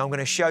journey, I'm going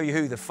to show you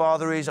who the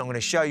Father is. I'm going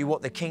to show you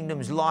what the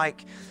kingdom's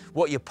like,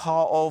 what you're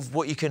part of,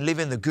 what you can live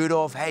in the good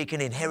of, how you can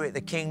inherit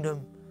the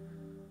kingdom.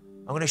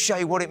 I'm going to show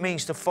you what it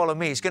means to follow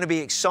me. It's going to be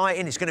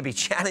exciting. It's going to be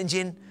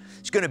challenging.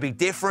 It's going to be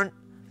different.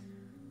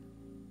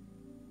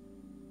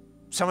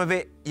 Some of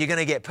it, you're going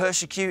to get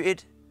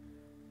persecuted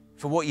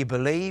for what you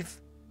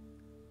believe.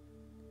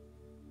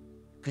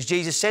 Because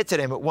Jesus said to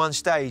them at one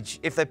stage,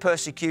 if they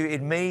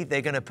persecuted me,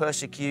 they're going to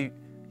persecute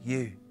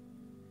you.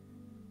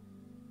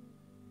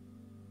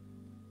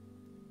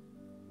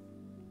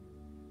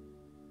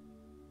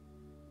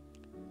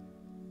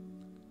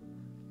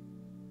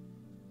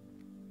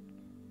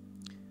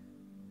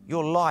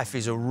 Your life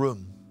is a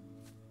room.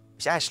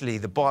 It's actually,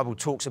 the Bible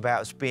talks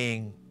about us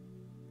being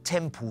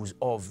temples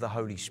of the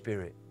Holy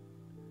Spirit,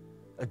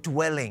 a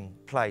dwelling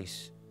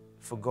place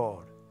for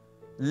God,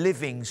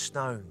 living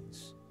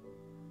stones.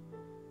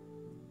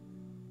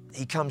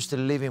 He comes to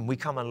live in, we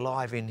come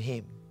alive in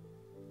Him.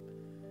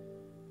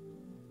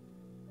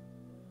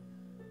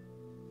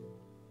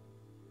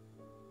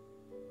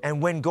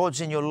 And when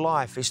God's in your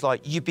life, it's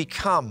like you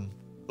become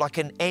like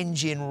an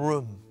engine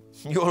room.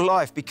 Your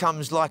life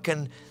becomes like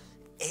an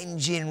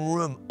engine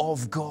room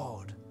of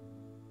God.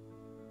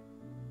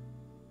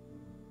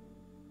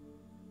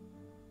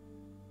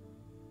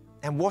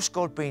 And what's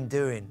God been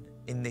doing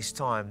in this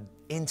time?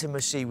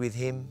 Intimacy with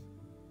Him,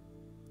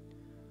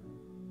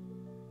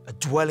 a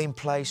dwelling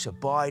place,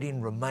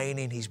 abiding,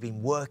 remaining. He's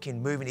been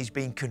working, moving. He's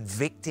been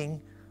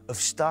convicting of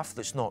stuff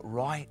that's not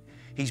right.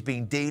 He's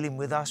been dealing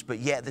with us, but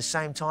yet at the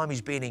same time,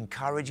 He's been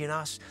encouraging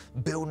us,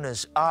 building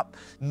us up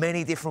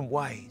many different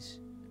ways.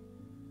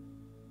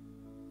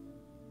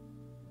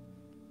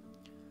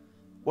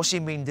 What's He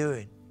been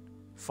doing?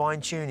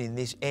 Fine-tuning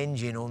this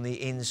engine on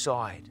the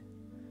inside,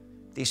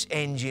 this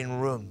engine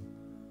room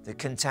that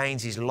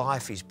contains His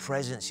life, His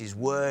presence, His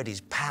word,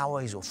 His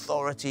power, His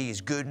authority,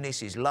 His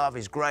goodness, His love,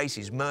 His grace,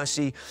 His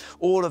mercy.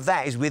 All of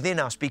that is within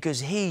us because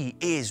He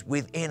is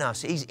within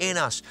us. He's in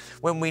us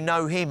when we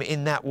know Him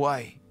in that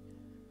way.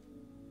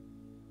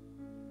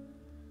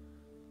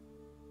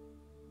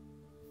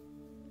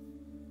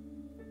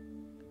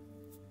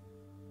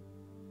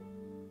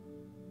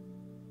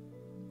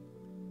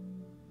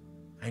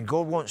 And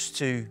God wants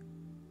to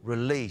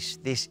release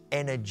this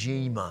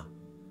energema,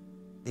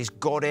 this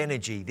God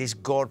energy, this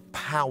God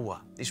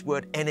power. This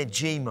word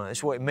energema,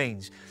 that's what it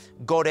means.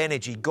 God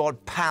energy,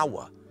 God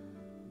power.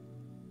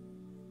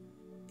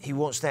 He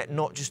wants that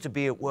not just to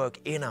be at work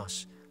in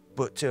us,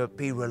 but to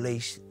be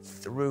released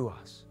through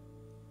us.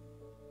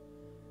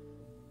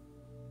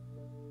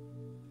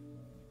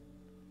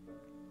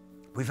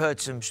 We've heard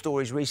some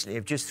stories recently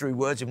of just through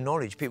words of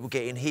knowledge, people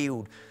getting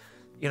healed,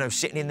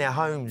 sitting in their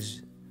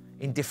homes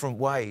in different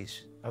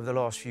ways over the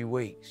last few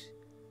weeks.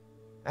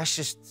 That's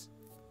just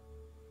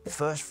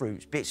first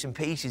fruits, bits and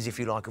pieces, if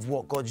you like, of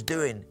what God's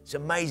doing. It's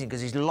amazing because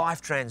He's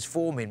life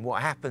transforming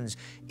what happens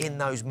in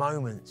those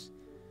moments.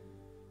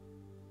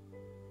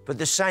 But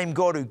the same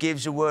God who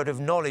gives a word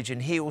of knowledge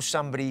and heals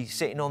somebody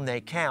sitting on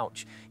their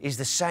couch is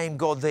the same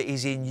God that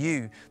is in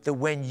you, that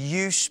when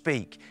you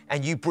speak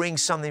and you bring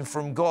something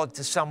from God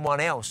to someone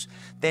else,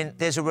 then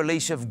there's a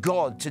release of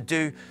God to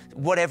do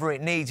whatever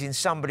it needs in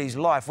somebody's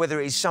life,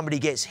 whether it is somebody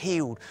gets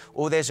healed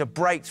or there's a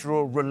breakthrough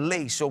or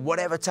release or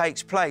whatever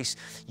takes place.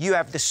 You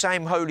have the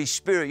same Holy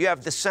Spirit, you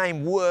have the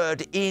same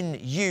word in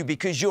you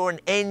because you're an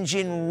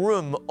engine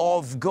room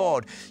of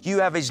God. You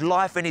have His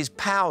life and His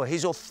power,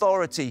 His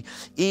authority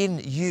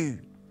in you.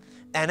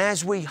 And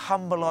as we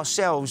humble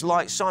ourselves,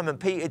 like Simon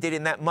Peter did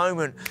in that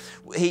moment,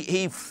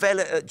 he fell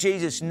at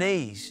Jesus'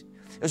 knees.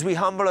 As we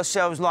humble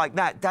ourselves like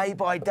that, day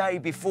by day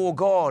before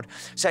God,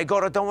 say,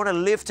 God, I don't want to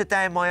live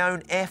today in my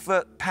own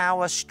effort,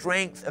 power,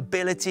 strength,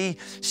 ability,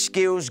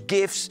 skills,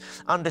 gifts,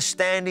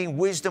 understanding,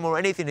 wisdom, or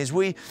anything. As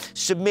we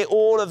submit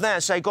all of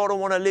that, say, God, I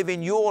want to live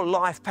in your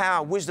life,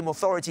 power, wisdom,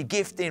 authority,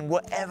 gifting,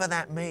 whatever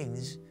that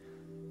means.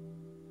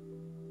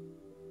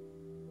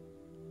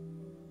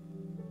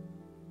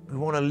 We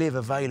want to live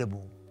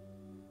available.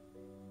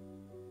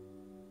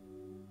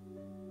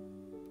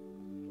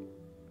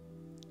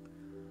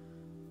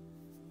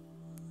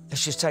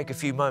 Let's just take a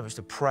few moments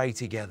to pray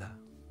together.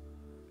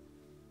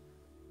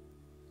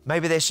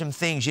 Maybe there's some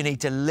things you need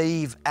to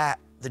leave at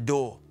the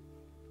door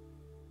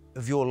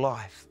of your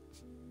life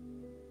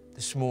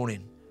this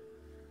morning.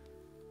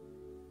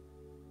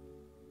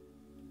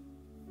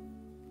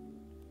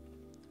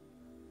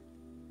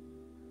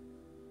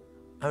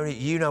 Only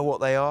you know what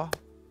they are.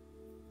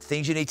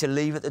 Things you need to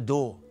leave at the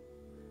door.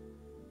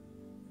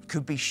 It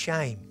could be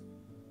shame.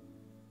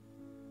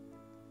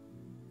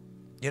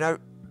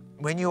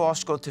 When you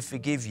ask God to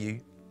forgive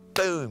you,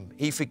 boom,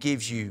 He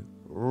forgives you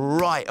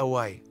right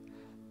away.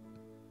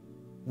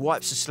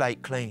 Wipes the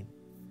slate clean.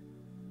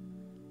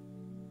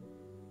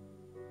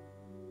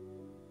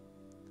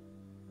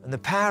 And the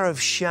power of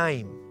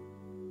shame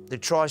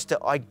that tries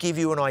to, give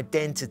you an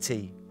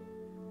identity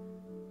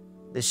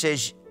that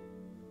says,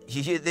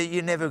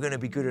 you're never going to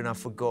be good enough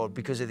for God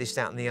because of this,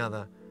 that, and the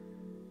other.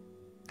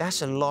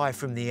 That's a lie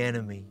from the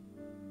enemy.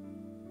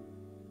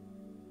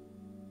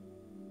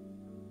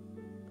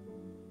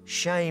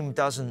 Shame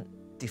doesn't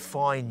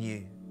define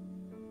you.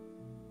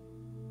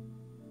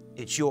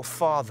 It's your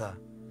Father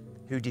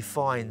who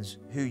defines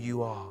who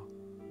you are.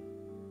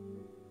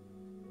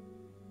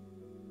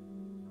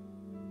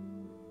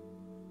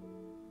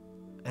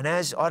 And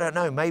I don't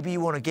know, maybe you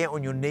want to get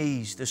on your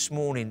knees this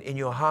morning in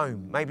your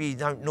home. Maybe you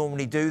don't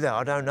normally do that,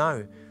 I don't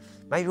know.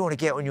 Maybe you want to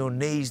get on your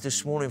knees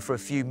this morning for a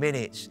few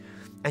minutes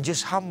and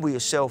just humble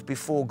yourself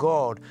before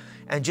God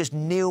and just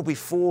kneel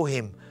before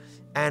Him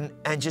and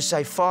just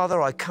say,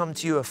 Father, I come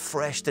to you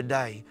afresh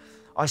today.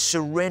 I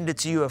surrender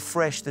to you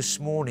afresh this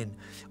morning.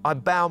 I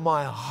bow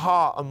my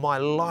heart and my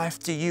life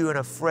to you in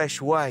a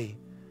fresh way.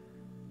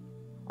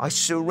 I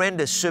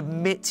surrender,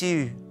 submit to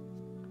you.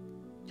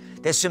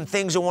 There's some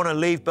things I want to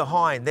leave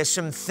behind. There's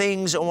some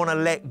things I want to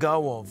let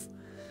go of.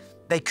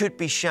 They could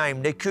be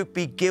shame. There could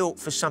be guilt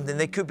for something.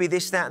 There could be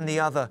this, that, and the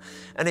other.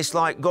 And it's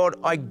like, God,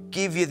 I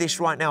give you this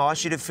right now. I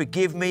should have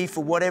forgive me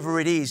for whatever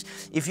it is.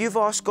 If you've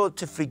asked God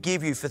to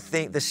forgive you for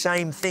the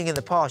same thing in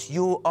the past,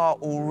 you are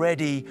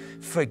already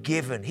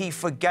forgiven. He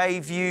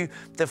forgave you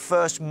the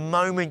first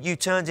moment you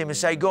turned to Him and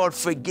say, God,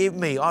 forgive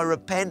me. I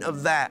repent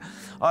of that.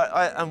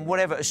 and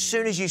whatever. As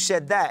soon as you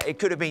said that, it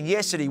could have been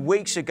yesterday,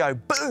 weeks ago,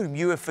 boom,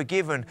 you were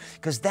forgiven,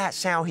 because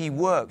that's how He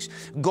works.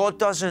 God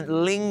doesn't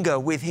linger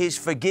with His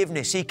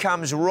forgiveness. He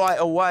comes right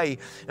away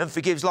and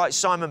forgives. Like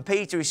Simon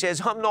Peter, he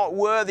says, I'm not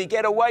worthy,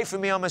 get away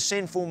from me, I'm a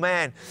sinful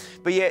man.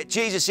 But yet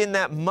Jesus, in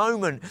that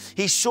moment,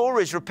 He saw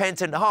his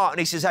repentant heart and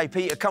He says, hey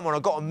Peter, come on,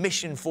 I've got a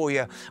mission for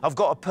you. I've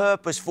got a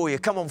purpose for you.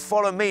 Come on,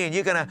 follow me, and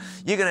you're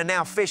gonna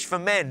now fish for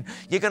men.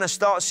 You're gonna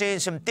start seeing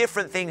some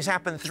different things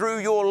happen through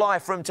your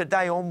life from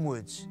today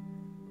onwards.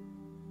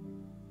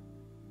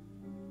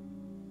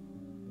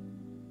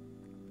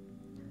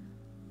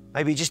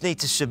 Maybe you just need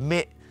to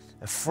submit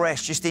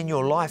afresh, just in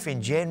your life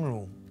in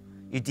general,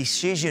 your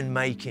decision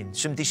making,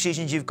 some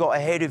decisions you've got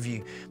ahead of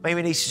you. Maybe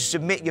you need to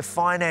submit your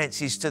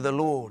finances to the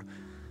Lord.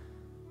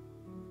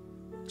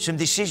 Some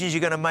decisions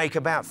you're going to make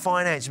about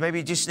finance. Maybe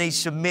you just need to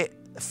submit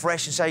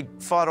afresh and say,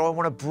 Father, I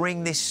want to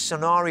bring this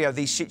scenario,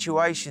 these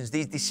situations,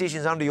 these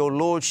decisions under your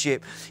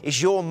lordship.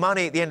 It's your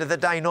money at the end of the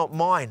day, not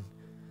mine.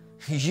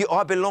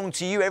 I belong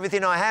to you.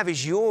 Everything I have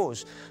is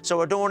yours.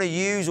 So I don't want to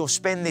use or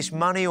spend this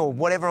money or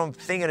whatever I'm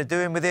thinking of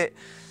doing with it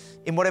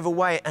in whatever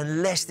way,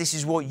 unless this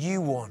is what you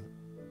want.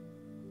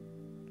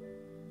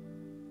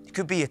 It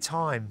could be a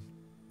times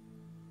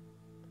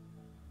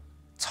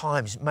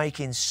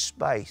making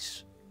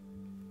space.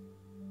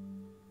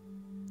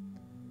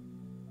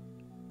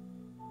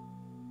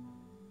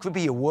 Could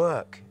be your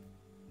work,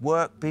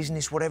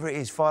 business, whatever it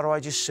is. Father,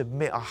 I just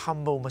submit, I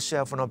humble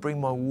myself and I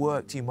bring my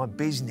work to you, my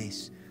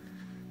business.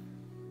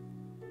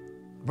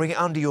 Bring it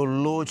under your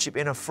lordship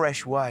in a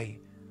fresh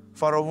way.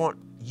 Father, I want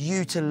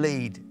you to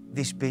lead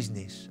this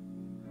business.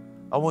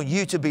 I want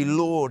you to be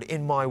Lord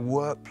in my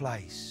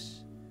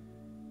workplace.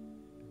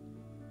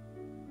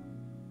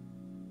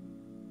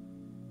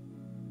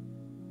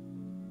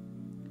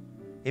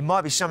 It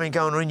might be something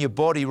going on in your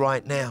body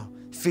right now,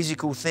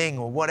 physical thing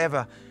or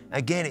whatever.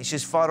 Again, it's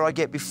just, Father, I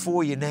get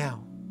before you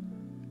now.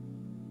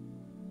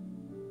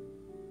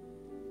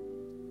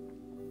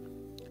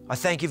 I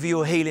thank you for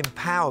your healing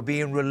power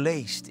being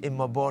released in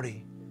my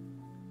body.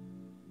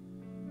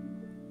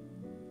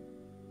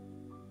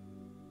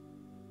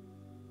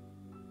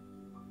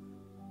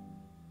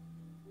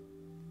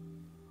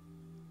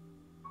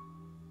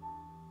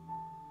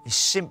 It's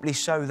simply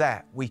so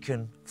that we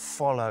can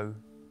follow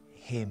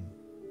Him.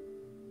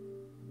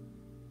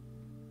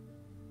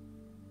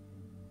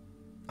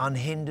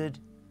 Unhindered,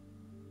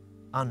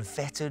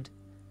 unfettered,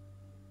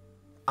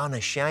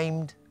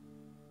 unashamed.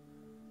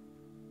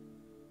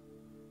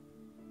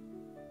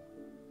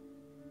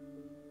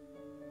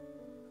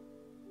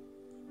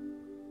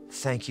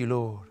 Thank you,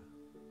 Lord.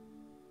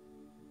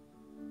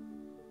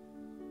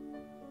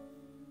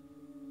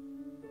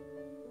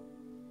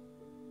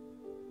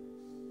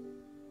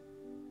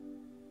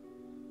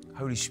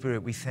 Holy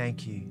Spirit, we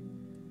thank you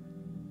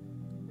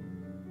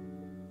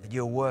that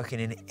you're working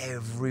in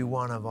every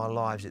one of our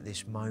lives at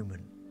this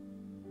moment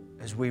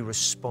as we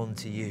respond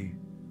to you.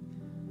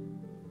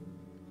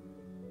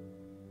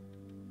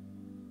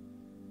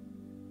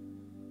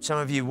 Some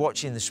of you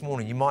watching this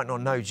morning, you might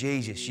not know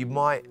Jesus. You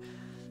might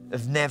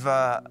have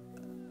never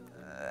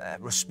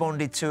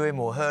responded to Him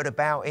or heard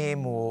about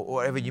Him or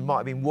whatever. You might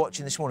have been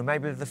watching this morning,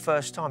 maybe for the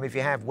first time. If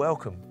you have,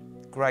 welcome.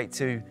 Great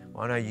to,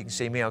 I know you can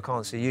see me, I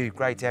can't see you.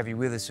 Great to have you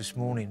with us this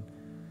morning.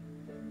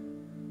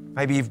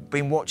 Maybe you've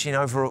been watching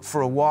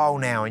for a while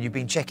now and you've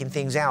been checking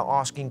things out,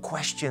 asking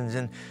questions,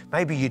 and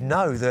maybe you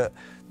know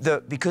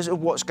that because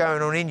of what's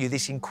going on in you,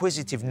 this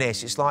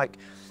inquisitiveness, it's like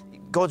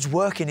God's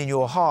working in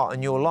your heart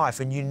and your life,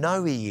 and you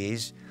know He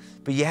is,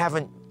 but you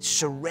haven't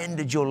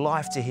surrendered your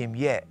life to Him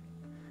yet.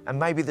 And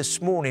maybe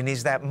this morning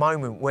is that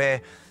moment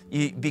where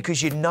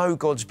because you know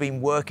God's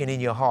been working in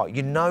your heart,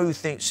 you know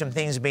some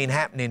things have been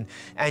happening,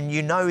 and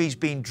you know He's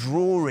been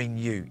drawing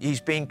you. He's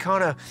been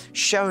kind of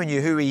showing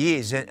you who He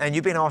is, and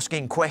you've been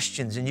asking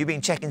questions and you've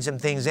been checking some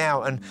things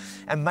out.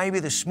 And maybe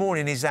this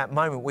morning is that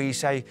moment where you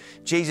say,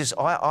 Jesus,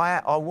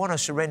 I want to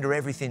surrender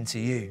everything to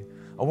you.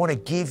 I want to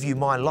give you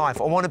my life.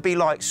 I want to be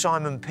like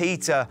Simon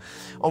Peter.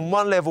 On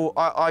one level,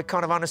 I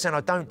kind of understand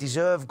I don't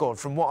deserve God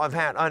from what I've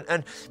had.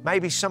 And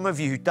maybe some of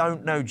you who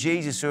don't know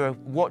Jesus, who are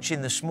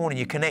watching this morning,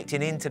 you're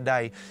connecting in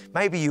today,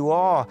 maybe you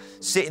are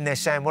sitting there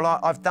saying, well,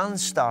 I've done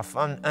stuff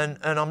and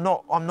I'm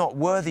not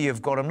worthy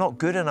of God. I'm not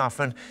good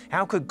enough. And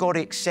how could God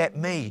accept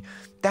me?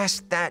 That's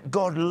that.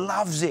 God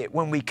loves it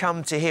when we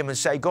come to Him and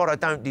say, God, I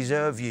don't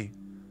deserve you.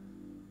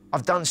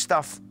 I've done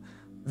stuff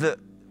that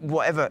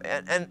whatever.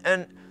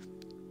 And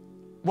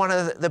one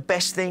of the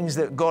best things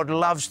that God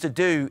loves to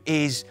do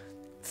is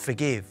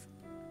forgive.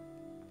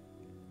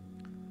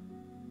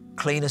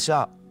 Clean us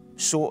up,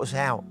 sort us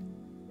out,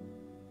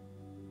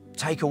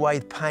 take away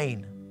the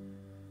pain,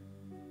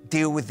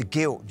 deal with the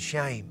guilt and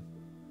shame.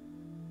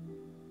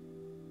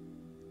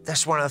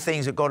 That's one of the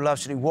things that God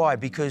loves to do. Why?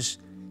 Because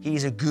He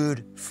is a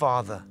good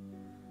Father.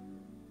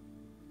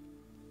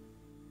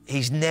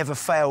 He's never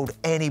failed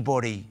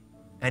anybody,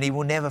 and He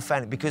will never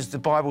fail, because the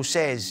Bible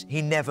says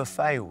He never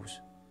fails.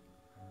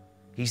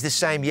 He's the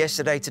same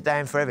yesterday, today,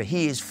 and forever.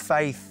 He is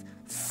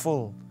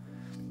faithful.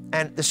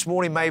 And this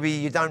morning, maybe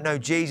you don't know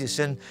Jesus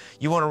and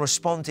you want to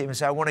respond to him and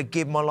say, I want to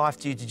give my life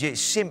to you, to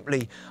Jesus.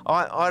 Simply,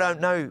 I don't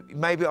know,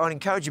 maybe I'd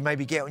encourage you,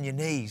 maybe get on your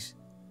knees.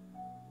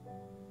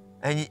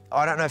 And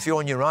I don't know if you're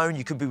on your own,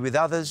 you could be with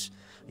others.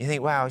 You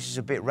think, wow, this is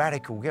a bit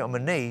radical, get on my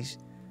knees.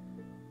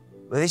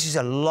 Well, this is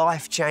a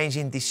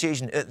life-changing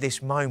decision at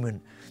this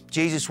moment.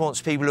 Jesus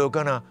wants people who are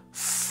going to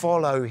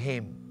follow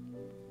him.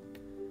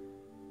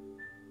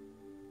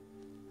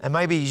 And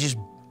maybe you just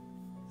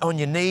on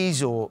your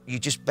knees, or you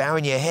just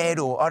bowing your head,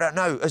 or I don't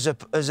know, as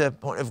a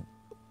point of,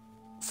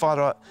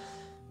 Father,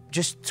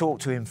 just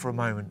talk to him for a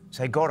moment.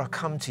 Say, God, I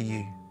come to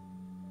you.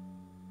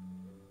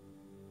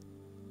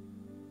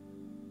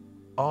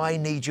 I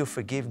need your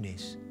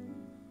forgiveness.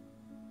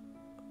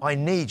 I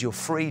need your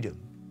freedom.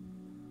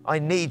 I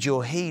need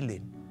your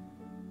healing.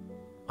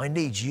 I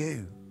need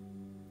you.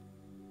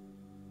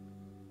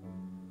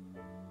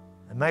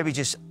 And maybe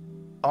just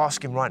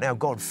ask him right now,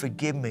 God,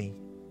 forgive me.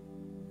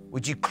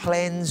 Would you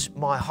cleanse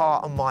my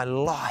heart and my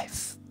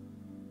life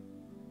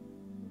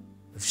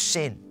of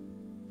sin,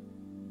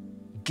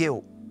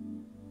 guilt,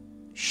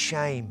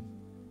 shame,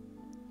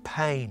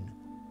 pain,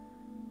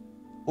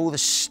 all the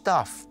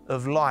stuff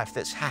of life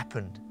that's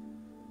happened.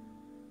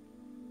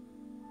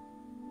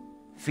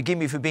 Forgive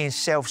me for being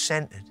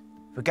self-centered,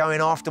 for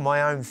going after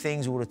my own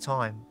things all the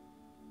time.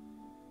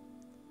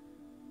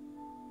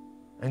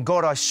 And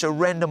God, I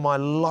surrender my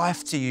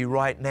life to you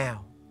right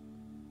now.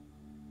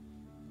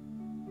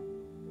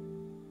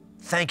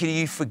 Thank you that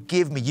you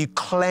forgive me, you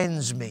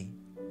cleanse me.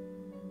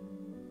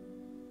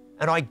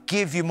 And I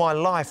give you my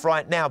life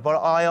right now, but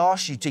I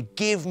ask you to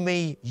give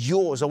me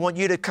yours. I want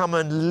you to come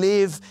and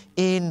live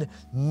in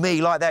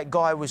me. Like that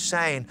guy was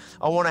saying,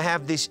 I want to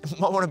have this,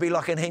 I want to be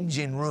like an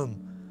engine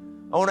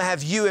room. I want to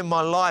have you in my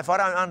life. I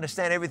don't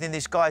understand everything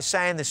this guy is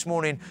saying this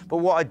morning, but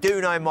what I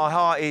do know in my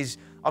heart is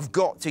I've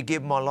got to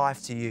give my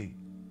life to you.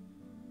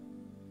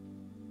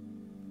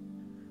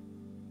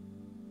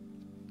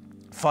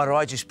 Father,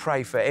 I just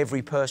pray for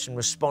every person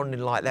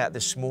responding like that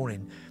this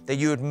morning, that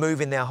you would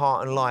move in their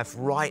heart and life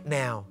right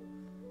now,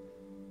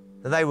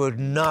 that they would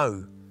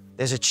know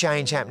there's a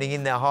change happening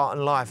in their heart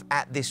and life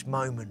at this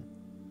moment.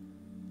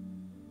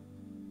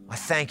 I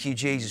thank you,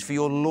 Jesus, for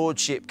your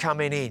lordship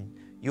coming in,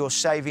 your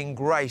saving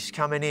grace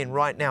coming in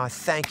right now. I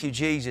thank you,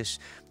 Jesus,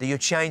 that you're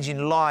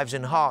changing lives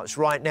and hearts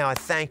right now. I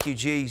thank you,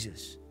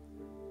 Jesus.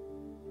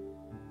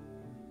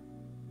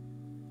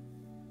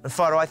 And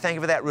Father, I thank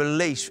you for that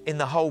release in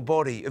the whole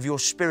body of your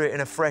Spirit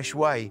in a fresh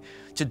way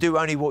to do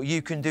only what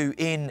you can do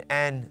in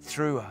and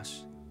through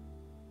us.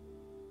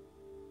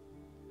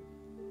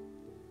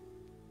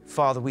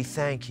 Father, we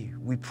thank you.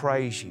 We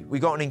praise you. We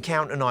got an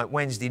encounter night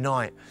Wednesday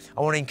night. I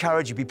want to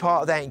encourage you, be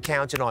part of that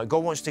encounter night.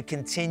 God wants to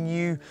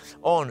continue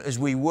on as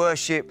we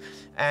worship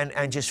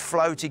and just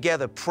flow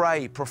together,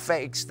 pray,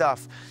 prophetic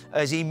stuff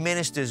as he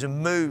ministers and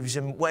moves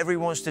and whatever he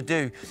wants to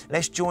do.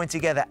 Let's join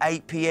together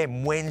 8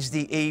 p.m.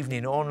 Wednesday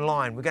evening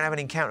online. We're going to have an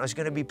encounter. It's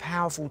going to be a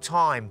powerful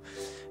time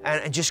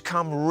and just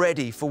come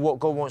ready for what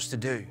God wants to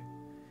do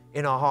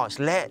in our hearts.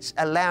 Let's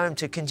allow him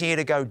to continue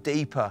to go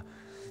deeper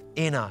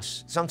in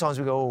us. Sometimes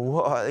we go, oh,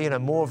 what, you know,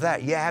 more of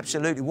that. Yeah,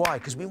 absolutely. Why?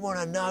 Because we want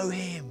to know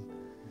him.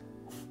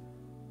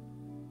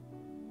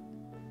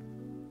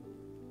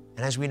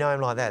 And as we know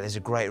him like that, there's a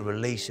great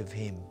release of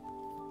him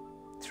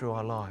through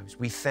our lives.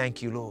 We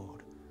thank you,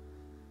 Lord.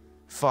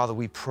 Father,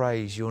 we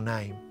praise your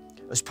name.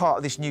 As part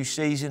of this new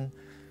season,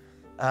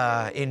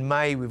 in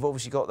May, we've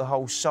obviously got the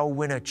whole Soul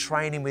Winner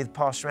training with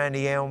Pastor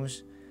Andy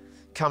Elms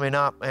coming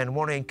up, and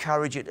want to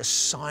encourage you to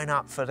sign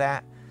up for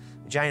that.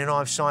 Jane and I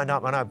have signed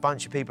up. I know a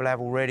bunch of people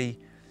have already.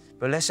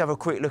 But let's have a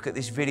quick look at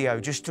this video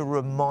just to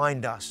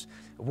remind us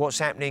of what's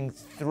happening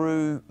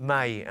through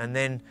May. And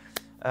then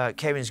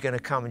Kevin's going to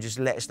come and just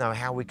let us know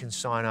how we can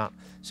sign up.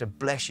 So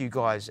bless you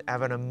guys.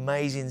 Have an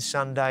amazing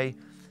Sunday,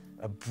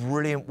 a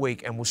brilliant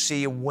week, and we'll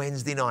see you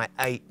Wednesday night,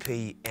 8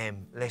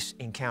 p.m. Let's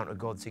encounter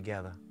God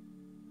together.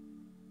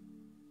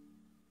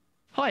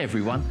 Hi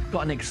everyone,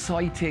 got an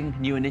exciting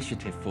new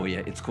initiative for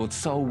you. It's called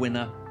Soul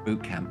Winner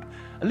Bootcamp.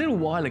 A little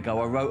while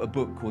ago I wrote a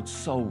book called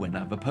Soul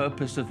Winner. The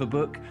purpose of the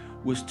book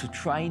was to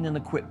train and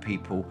equip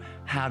people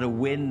how to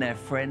win their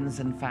friends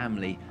and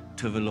family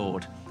to the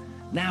Lord.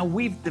 Now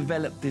we've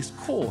developed this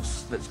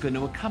course that's going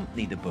to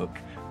accompany the book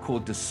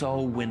called the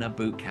Soul Winner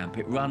Bootcamp.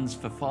 It runs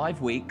for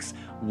 5 weeks,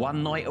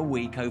 1 night a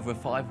week over a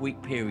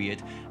 5-week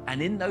period,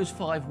 and in those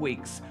 5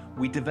 weeks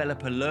we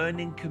develop a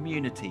learning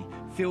community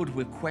filled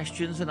with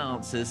questions and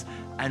answers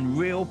and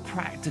real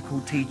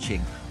practical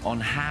teaching on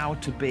how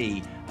to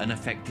be an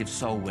effective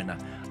soul winner.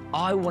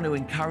 I want to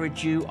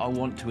encourage you, I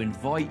want to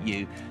invite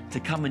you to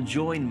come and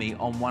join me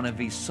on one of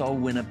these Soul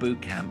Winner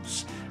boot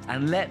camps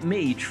and let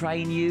me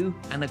train you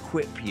and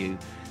equip you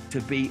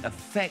to be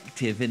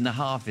effective in the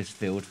harvest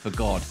field for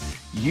God.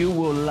 You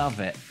will love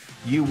it.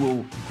 You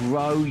will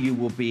grow, you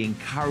will be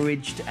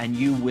encouraged, and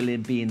you will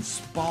be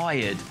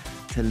inspired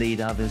to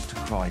lead others to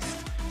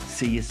Christ.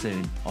 See you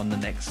soon on the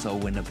next Soul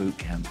Winner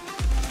Bootcamp.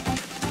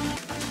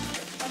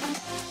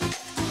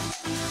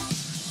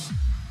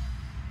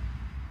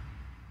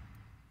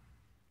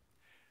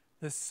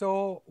 The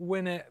Soul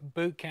Winner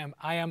Bootcamp.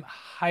 I am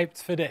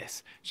hyped for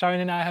this. Sharon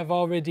and I have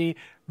already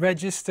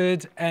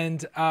registered,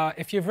 and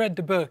if you've read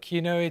the book,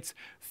 you know it's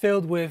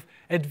filled with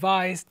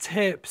advice,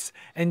 tips,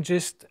 and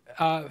just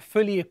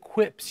fully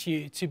equips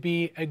you to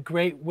be a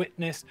great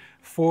witness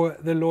for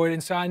the Lord.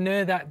 And so I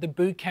know that the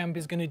bootcamp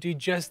is going to do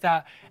just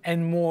that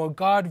and more.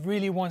 God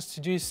really wants to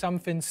do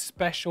something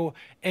special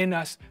in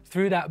us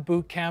through that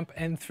bootcamp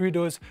and through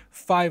those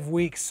 5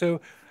 weeks. So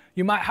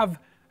you might have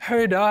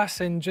heard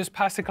us and just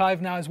Pastor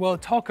Clive now as well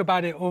talk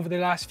about it over the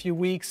last few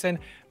weeks, and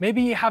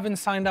maybe you haven't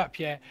signed up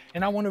yet.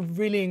 And I want to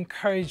really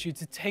encourage you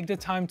to take the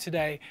time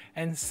today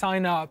and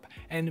sign up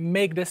and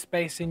make the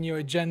space in your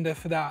agenda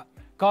for that.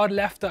 God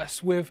left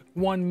us with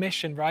one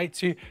mission, right?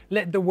 To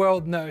let the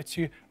world know,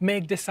 to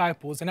make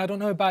disciples. And I don't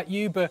know about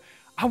you, but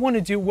I want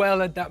to do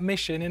well at that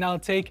mission, and I'll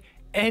take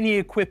any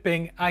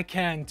equipping I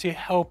can to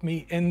help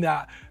me in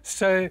that.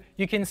 So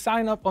you can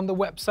sign up on the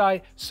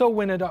website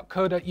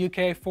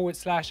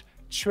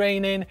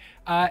soulwinner.co.uk/training,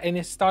 and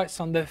it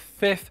starts on the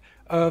 5th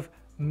of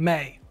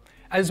May.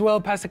 As well,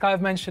 Pastor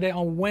Clive mentioned it,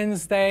 on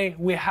Wednesday,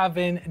 we're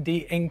having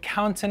the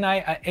Encounter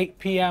Night at 8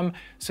 p.m.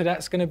 So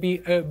that's going to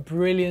be a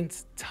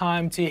brilliant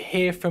time to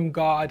hear from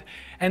God.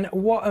 And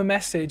what a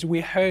message we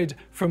heard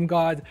from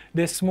God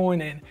this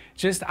morning.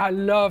 Just, I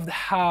loved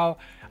how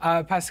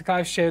Pastor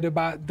Clive shared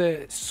about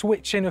the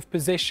switching of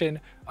position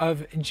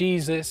of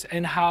Jesus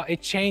and how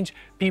it changed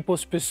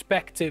people's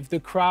perspective, the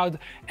crowd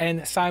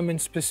and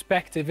Simon's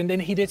perspective. And then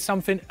he did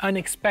something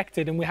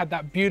unexpected, and we had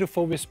that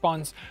beautiful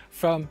response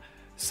from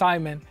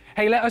Simon.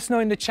 Hey, let us know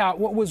in the chat,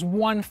 what was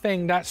one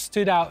thing that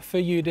stood out for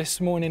you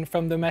this morning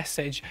from the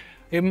message?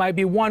 It might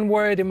be one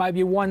word, it might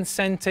be one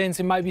sentence,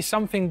 it might be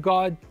something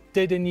God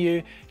did in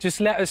you. Just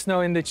let us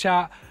know in the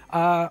chat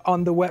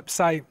on the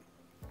website.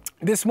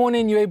 This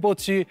morning, you're able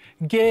to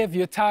give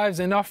your tithes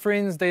and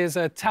offerings. There's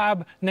a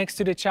tab next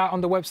to the chat on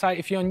the website.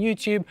 If you're on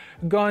YouTube,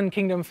 go on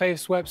Kingdom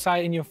Faith's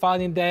website and you'll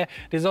find it there.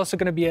 There's also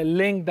going to be a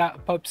link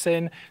that pops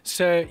in,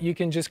 so you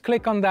can just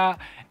click on that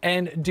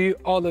and do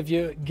all of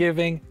your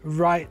giving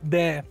right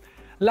there.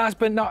 Last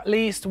but not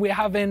least, we're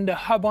having the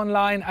Hub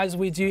online as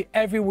we do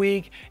every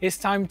week. It's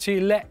time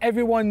to let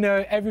everyone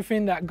know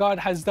everything that God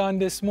has done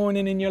this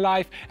morning in your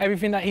life,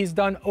 everything that He's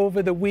done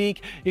over the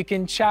week. You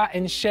can chat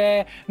and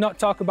share, not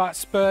talk about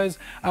Spurs,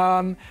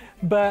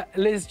 but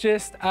let's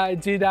just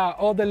do that.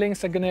 All the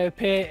links are going to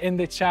appear in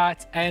the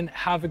chat, and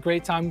have a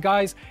great time.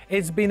 Guys,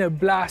 it's been a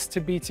blast to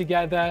be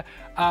together.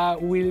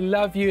 We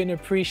love you and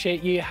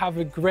appreciate you. Have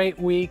a great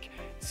week.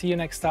 See you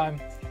next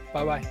time.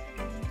 Bye-bye.